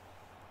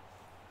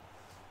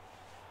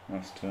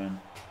 Last turn.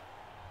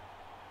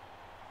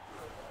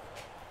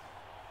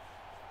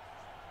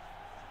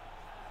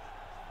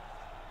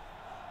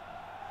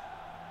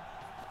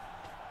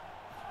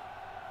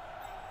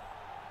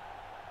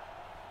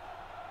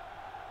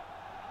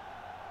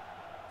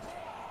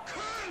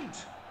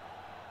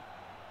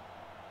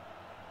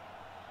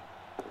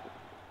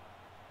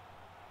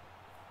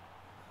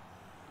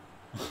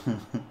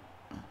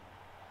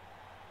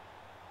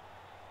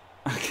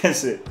 I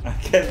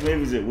guess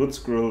maybe it would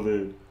scroll,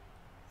 dude.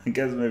 I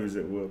guess maybe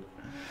it would.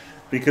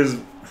 Because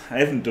I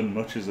haven't done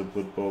much as a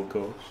Blood Bowl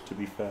coach, to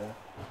be fair.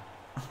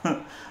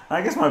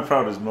 I guess my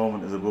proudest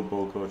moment as a Blood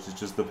Bowl coach is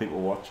just the people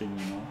watching,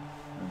 you know,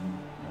 and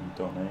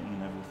donating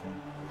and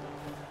everything.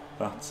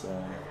 That's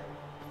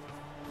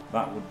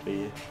that would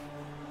be it.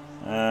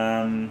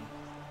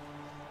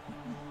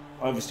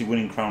 Obviously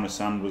winning Crown of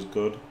Sand was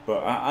good,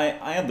 but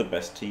I had the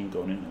best team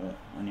going into it.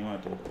 I knew I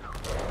did.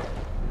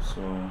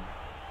 So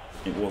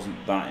it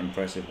wasn't that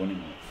impressive winning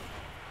it.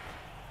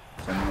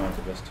 So I knew I had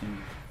the best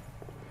team.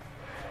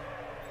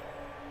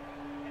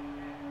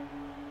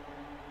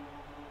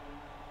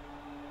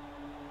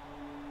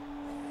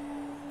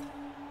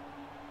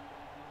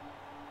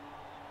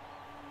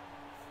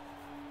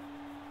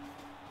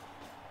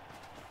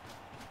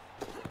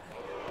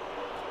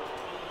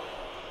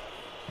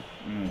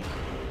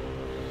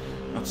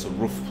 That's a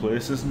rough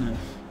place, isn't it?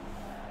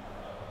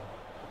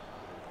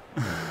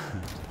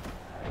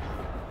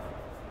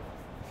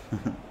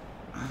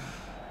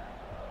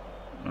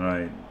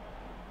 Right.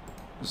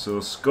 So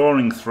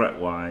scoring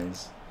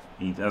threat-wise,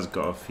 he has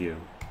got a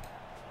few.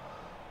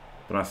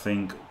 But I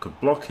think could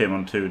block him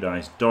on 2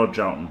 dice, dodge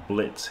out and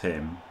blitz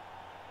him.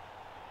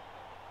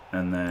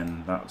 And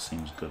then that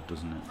seems good,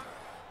 doesn't it?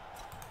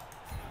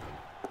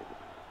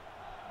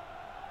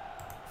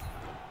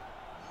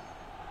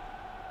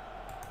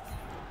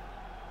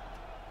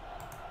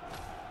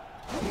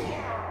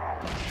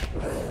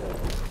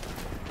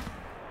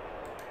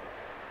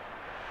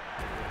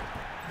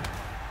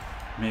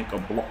 Make a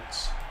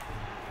blocks.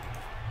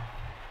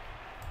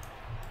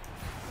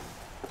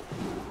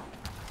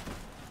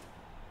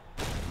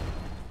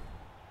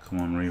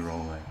 Come on,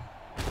 reroll it.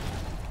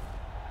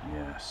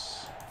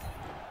 Yes.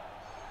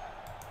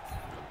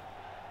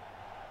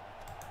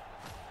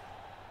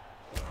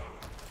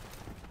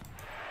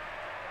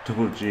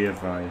 Double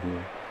GFI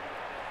here.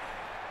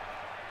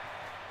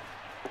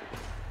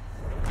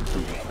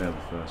 Fail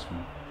the first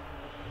one.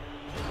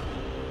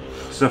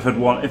 So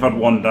if I'd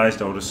one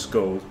diced, I would have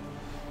scored.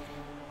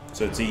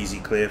 So it's easy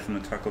clear from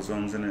the tackle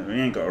zones, isn't it? We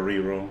ain't got a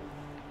reroll.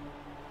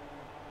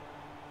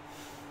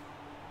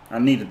 I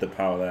needed the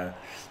power there.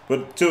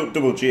 But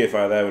double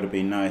GFI there would have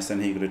been nice,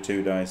 then he could have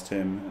 2 diced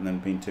him, and then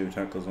been 2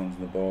 tackle zones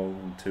on the ball,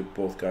 and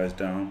both guys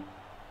down.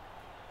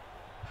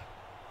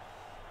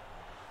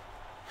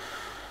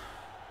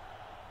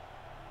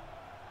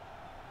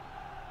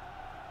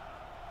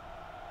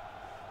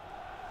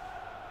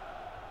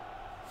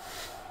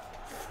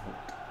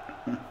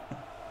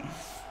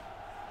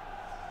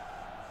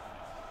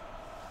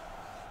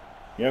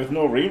 Yeah, with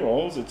no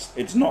rerolls,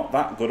 it's not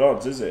that good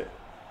odds, is it?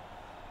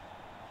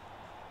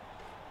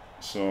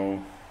 So,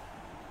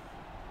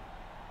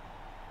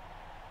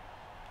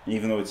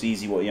 even though it's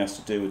easy what he has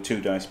to do with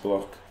 2 dice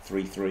block,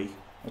 3-3,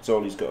 that's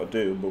all he's got to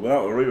do. But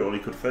without a reroll, he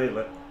could fail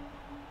it.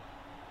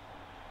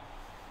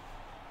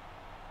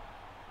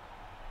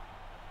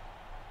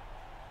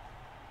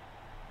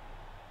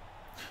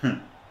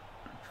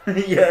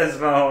 Yes,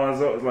 no, I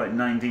thought it was like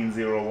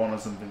 1901 or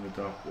something, the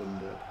top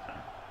wonder.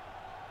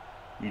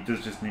 He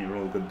does just need to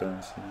roll good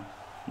dice, yeah.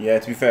 Yeah,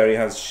 to be fair, he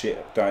has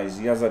shit dice.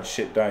 He has had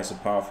shit dice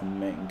apart from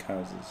making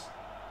Kaz's.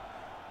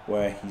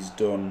 Where he's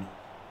done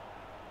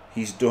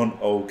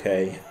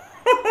okay.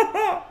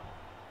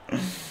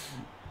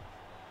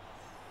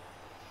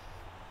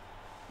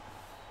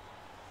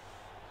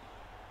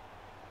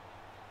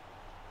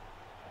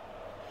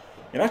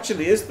 It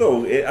actually is,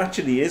 though. It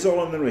actually is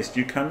all on the wrist.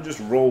 You can just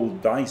roll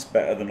dice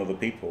better than other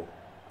people.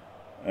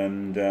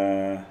 And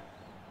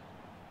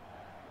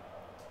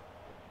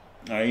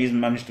he's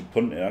managed to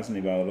punt it, hasn't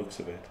he, by the looks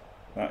of it.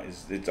 I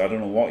don't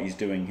know what he's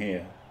doing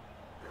here.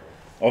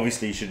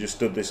 Obviously, he should have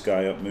stood this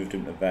guy up, moved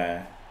him to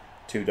there.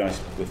 2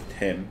 dice with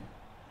him.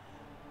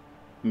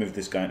 Move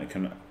this guy into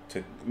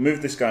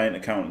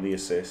count the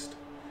assist.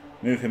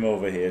 Move him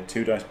over here.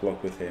 2 dice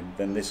block with him.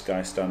 Then this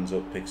guy stands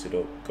up, picks it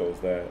up, goes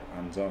there,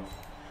 hands off.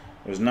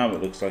 Whereas now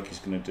it looks like he's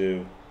going to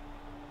do,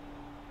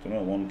 I don't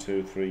know, 1,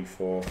 2, 3,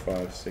 4,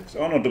 5, 6.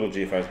 Oh no, double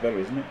GFI is better,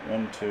 isn't it?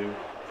 1, 2,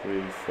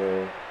 3,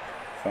 4,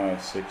 5,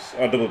 6.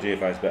 Oh, double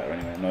GFI is better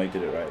anyway. No, he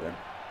did it right then.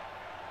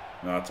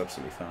 No, that's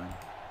absolutely fine.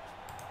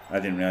 I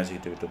didn't realise you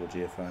could do a double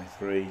GFI.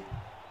 3,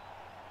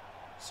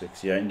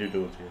 6. Yeah, you can do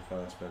double GFI,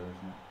 that's better,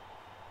 isn't it?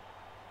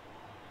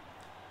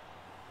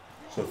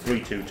 So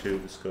 3, 2, 2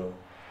 the score.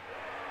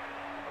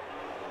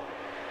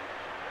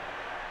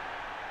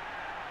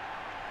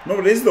 No,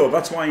 it is though.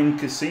 That's why in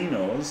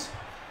casinos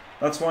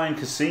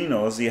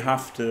you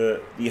have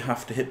to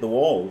hit the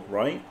wall,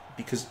 right?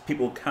 Because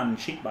people can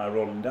cheat by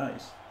rolling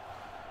dice.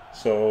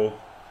 So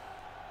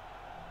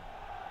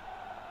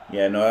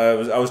yeah, no,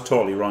 I was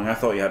totally wrong. I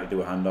thought you had to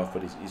do a handoff,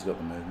 but he's got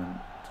the movement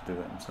to do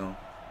it himself.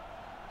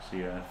 So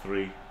yeah,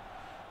 3,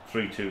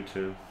 2,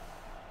 2.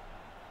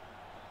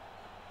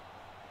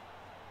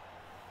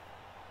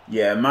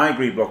 Yeah, my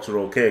greed blocks are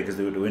okay because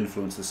they were to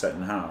influence the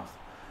second half.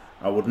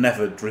 I would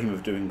never dream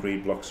of doing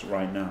greed blocks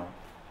right now.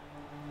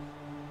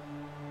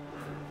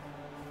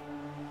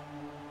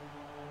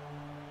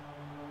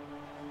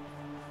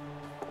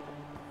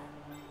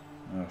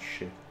 Oh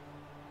shit.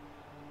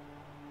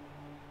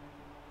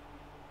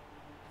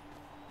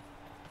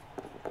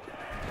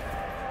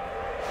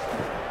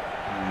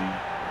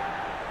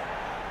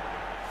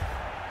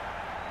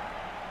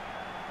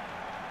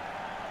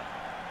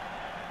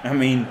 I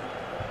mean,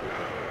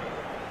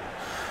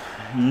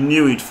 you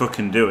knew he'd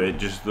fucking do it,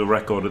 just the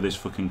record of this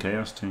fucking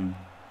Chaos team.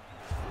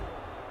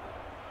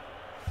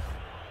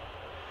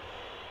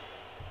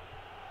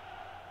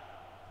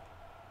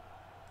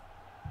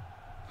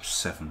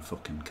 Seven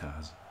fucking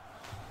cars.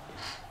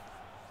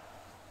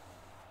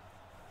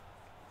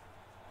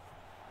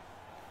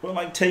 Well,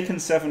 like, taking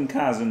 7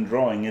 cars and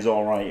drawing is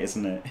alright,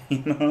 isn't it?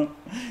 You know?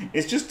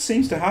 It just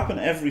seems to happen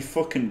every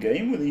fucking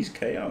game with these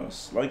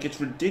Chaos. Like, it's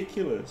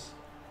ridiculous.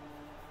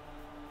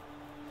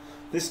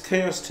 This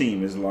Chaos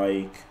team is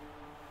like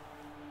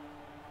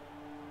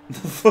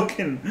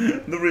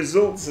the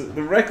results,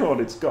 the record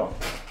it's got.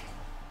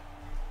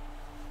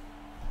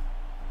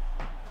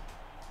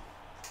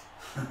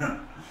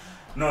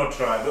 No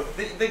try, but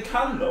they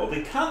can though.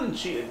 They can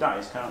cheat at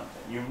dice, can't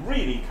they? You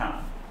really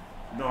can.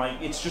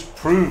 Like, it's just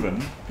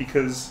proven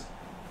because,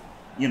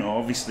 you know,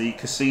 obviously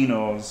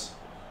casinos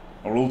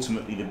are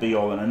ultimately the be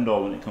all and end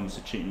all when it comes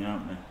to cheating,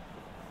 aren't they?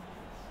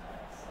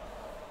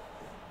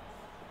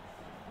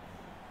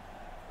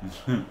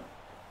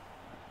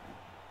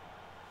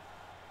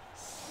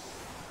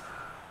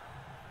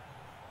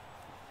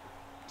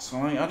 So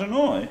I don't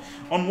know.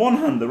 On one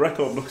hand, the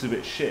record looks a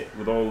bit shit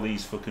with all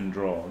these fucking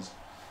draws,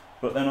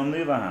 but then on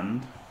the other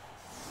hand,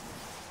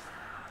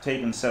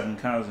 taking 7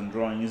 cards and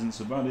drawing isn't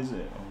so bad, is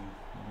it?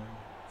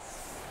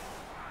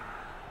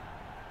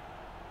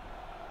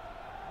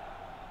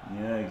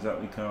 Yeah,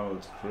 exactly, Carl.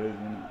 It's crazy,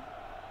 isn't it?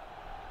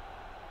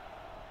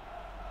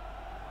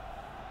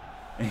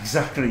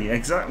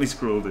 Exactly,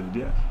 Scroll Dude,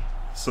 yeah.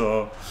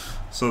 So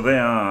they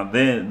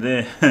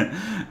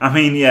I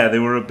mean, yeah, they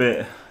were a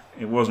bit,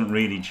 it wasn't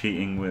really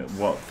cheating with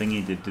what thing he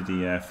did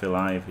he, Phil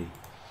Ivey.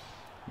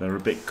 They were a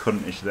bit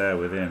cuntish there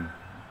with him.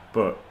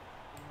 But,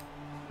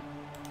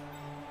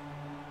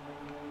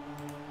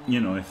 you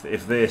know,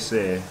 if they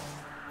say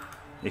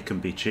it can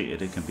be cheated,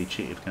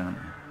 can't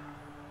it?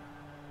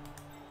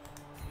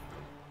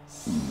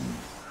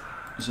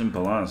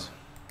 Simple as.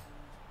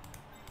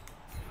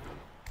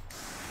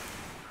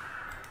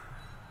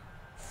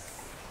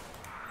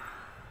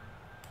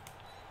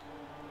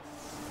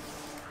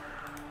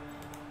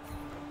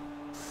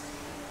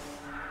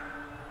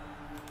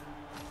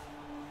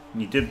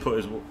 He did put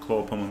his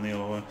claw palm on the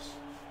OS.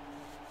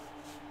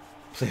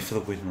 Play for the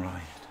win,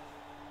 right?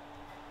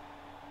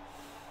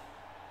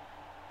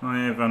 Oh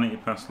yeah, Vanity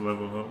passed the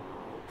level up.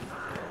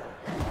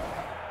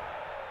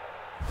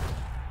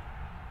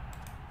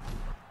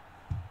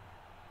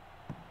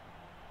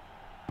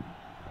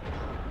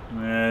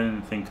 Yeah, I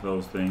didn't think of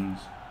those things.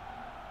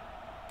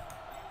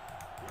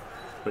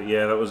 But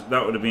yeah, that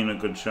would have been a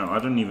good shot. I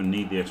don't even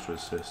need the extra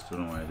assist. I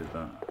don't know why I did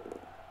that.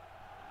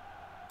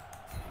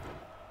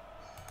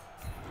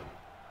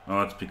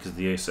 Oh, it's because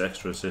the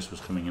extra assist was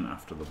coming in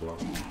after the block.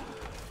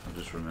 I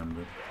just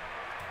remembered.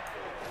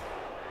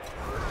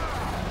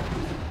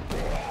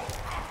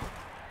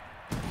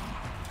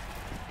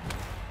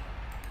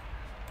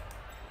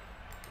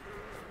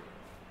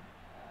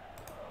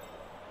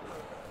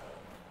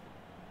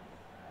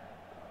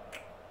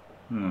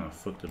 Oh, I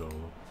fucked it all up.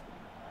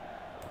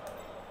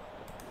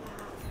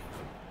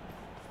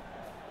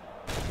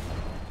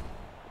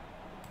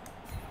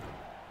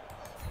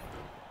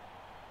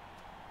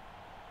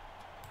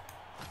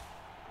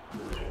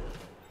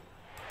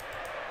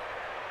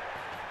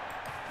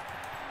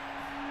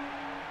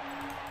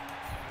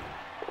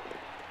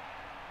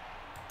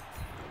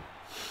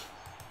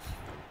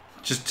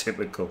 Just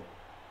typical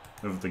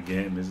of the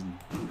game, isn't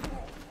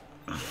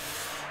it?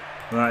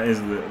 That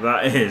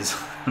is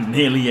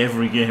nearly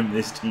every game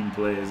this team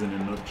plays in a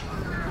nutshell.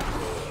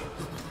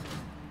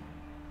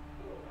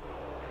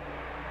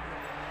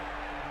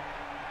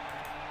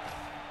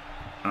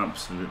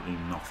 Absolutely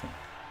nothing.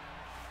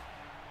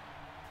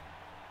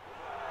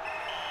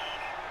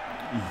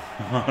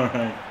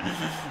 Alright.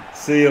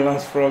 See you,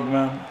 last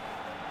frogman.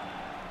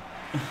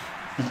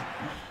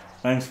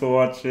 Thanks for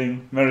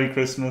watching. Merry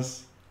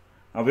Christmas.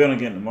 I'll be on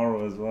again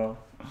tomorrow as well.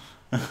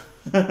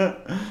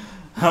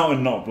 That would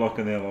not block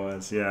on the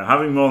LOS. Yeah,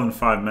 having more than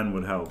 5 men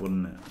would help,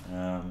 wouldn't it?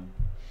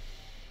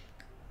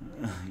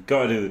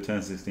 Got to do the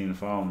turn 16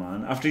 foul,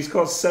 man. After he's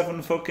got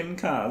 7 fucking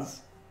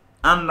cars,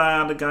 and I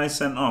had a guy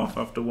sent off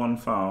after 1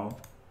 foul.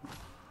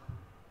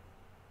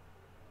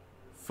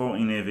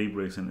 14 AV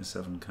breaks into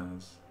 7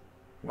 cars.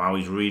 Wow,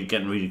 he's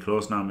getting really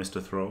close now, Mr.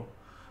 Throw.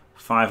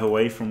 5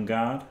 away from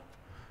guard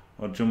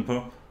or jump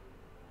up.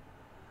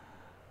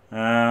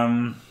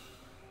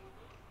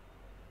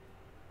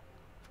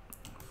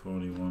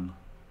 41.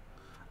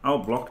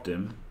 Outblocked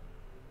him,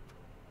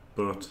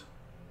 but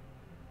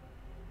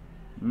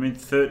I made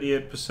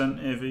 38%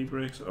 AV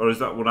breaks, or is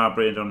that what I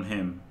braided on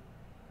him?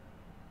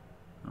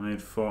 I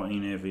made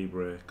 14 AV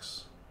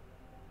breaks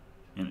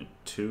into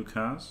 2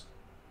 cars,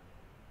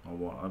 or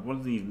what?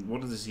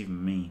 What does this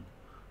even mean?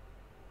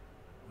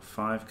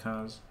 5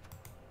 cars?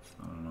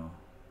 I don't know.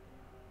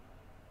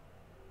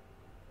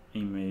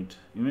 He made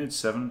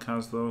 7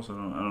 cars though, so I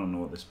don't know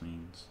what this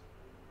means.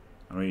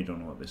 I really don't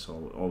know what this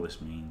all this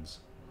means.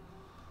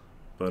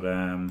 But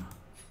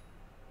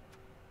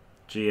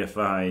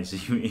GFIs,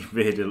 he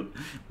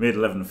made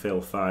 11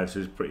 fail 5, so he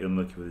was pretty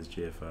unlucky with his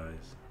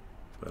GFIs.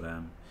 But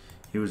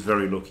he was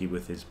very lucky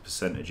with his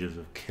percentages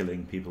of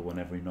killing people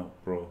whenever he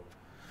knocked broke.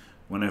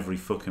 Whenever he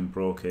fucking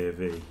broke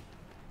AV.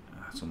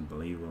 That's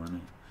unbelievable, isn't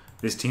it?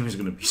 This team is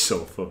going to be so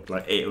fucked,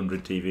 like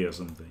 800 TV or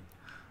something.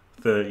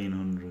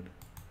 1300.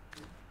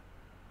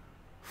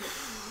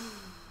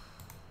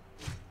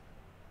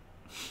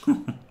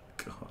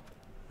 God.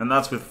 And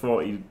that's with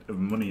 40 of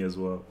money as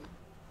well.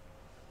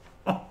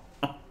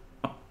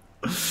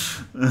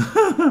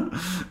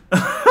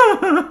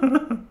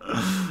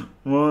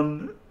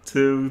 1,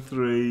 2,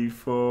 3,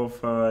 4,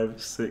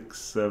 5,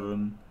 6,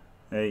 7,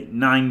 8,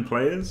 9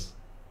 players.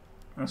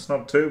 That's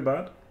not too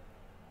bad.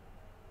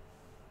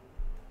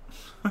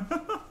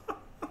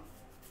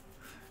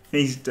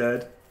 He's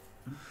dead.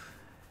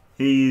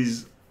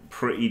 He's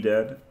pretty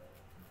dead.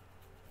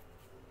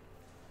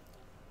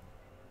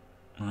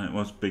 Right,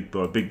 what's Big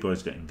Boy? Big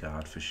Boy's getting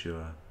guard for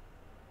sure.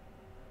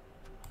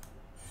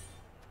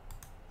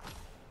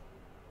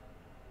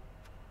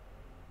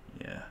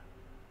 Yeah.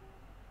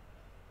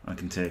 I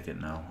can take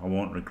it now. I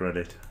won't regret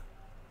it.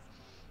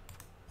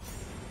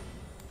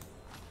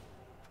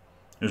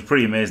 It was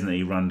pretty amazing that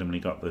he randomly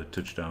got the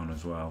touchdown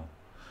as well.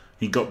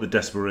 He got the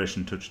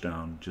desperation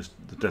touchdown. Just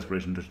the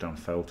desperation touchdown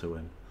fell to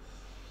him.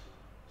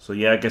 So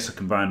yeah, I guess I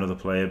can buy another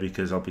player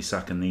because I'll be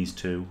sacking these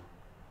 2.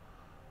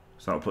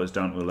 So that'll put us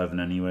down to 11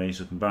 anyway.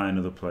 So I can buy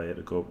another player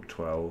to go up to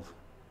 12.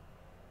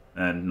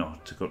 And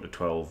not to go up to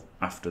 12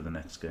 after the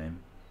next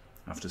game.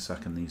 After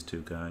sacking these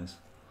 2 guys.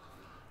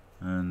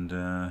 And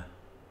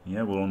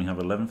yeah, we'll only have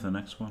 11 for the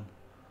next one.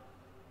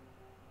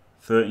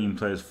 13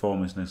 players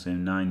form this next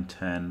game. 9,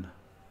 10.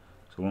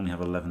 So we'll only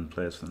have 11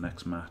 players for the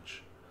next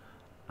match.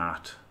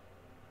 At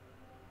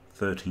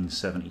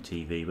 1370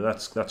 TV. But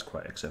that's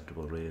quite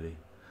acceptable really.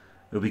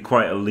 It'll be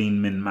quite a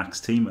lean min-max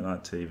team at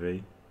that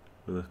TV.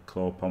 With a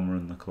Claw Pommer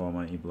and the Claw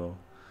Mighty Blow.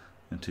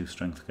 And 2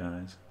 strength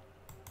guys.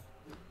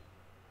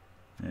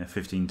 Yeah,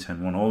 15,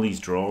 10, 1. All these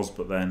draws,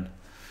 but then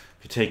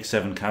if you take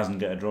 7 Kaz and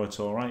get a draw, it's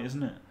alright,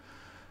 isn't it?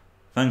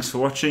 Thanks for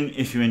watching.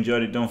 If you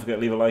enjoyed it, don't forget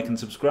to leave a like and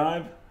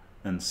subscribe.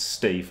 And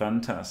stay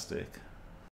fantastic.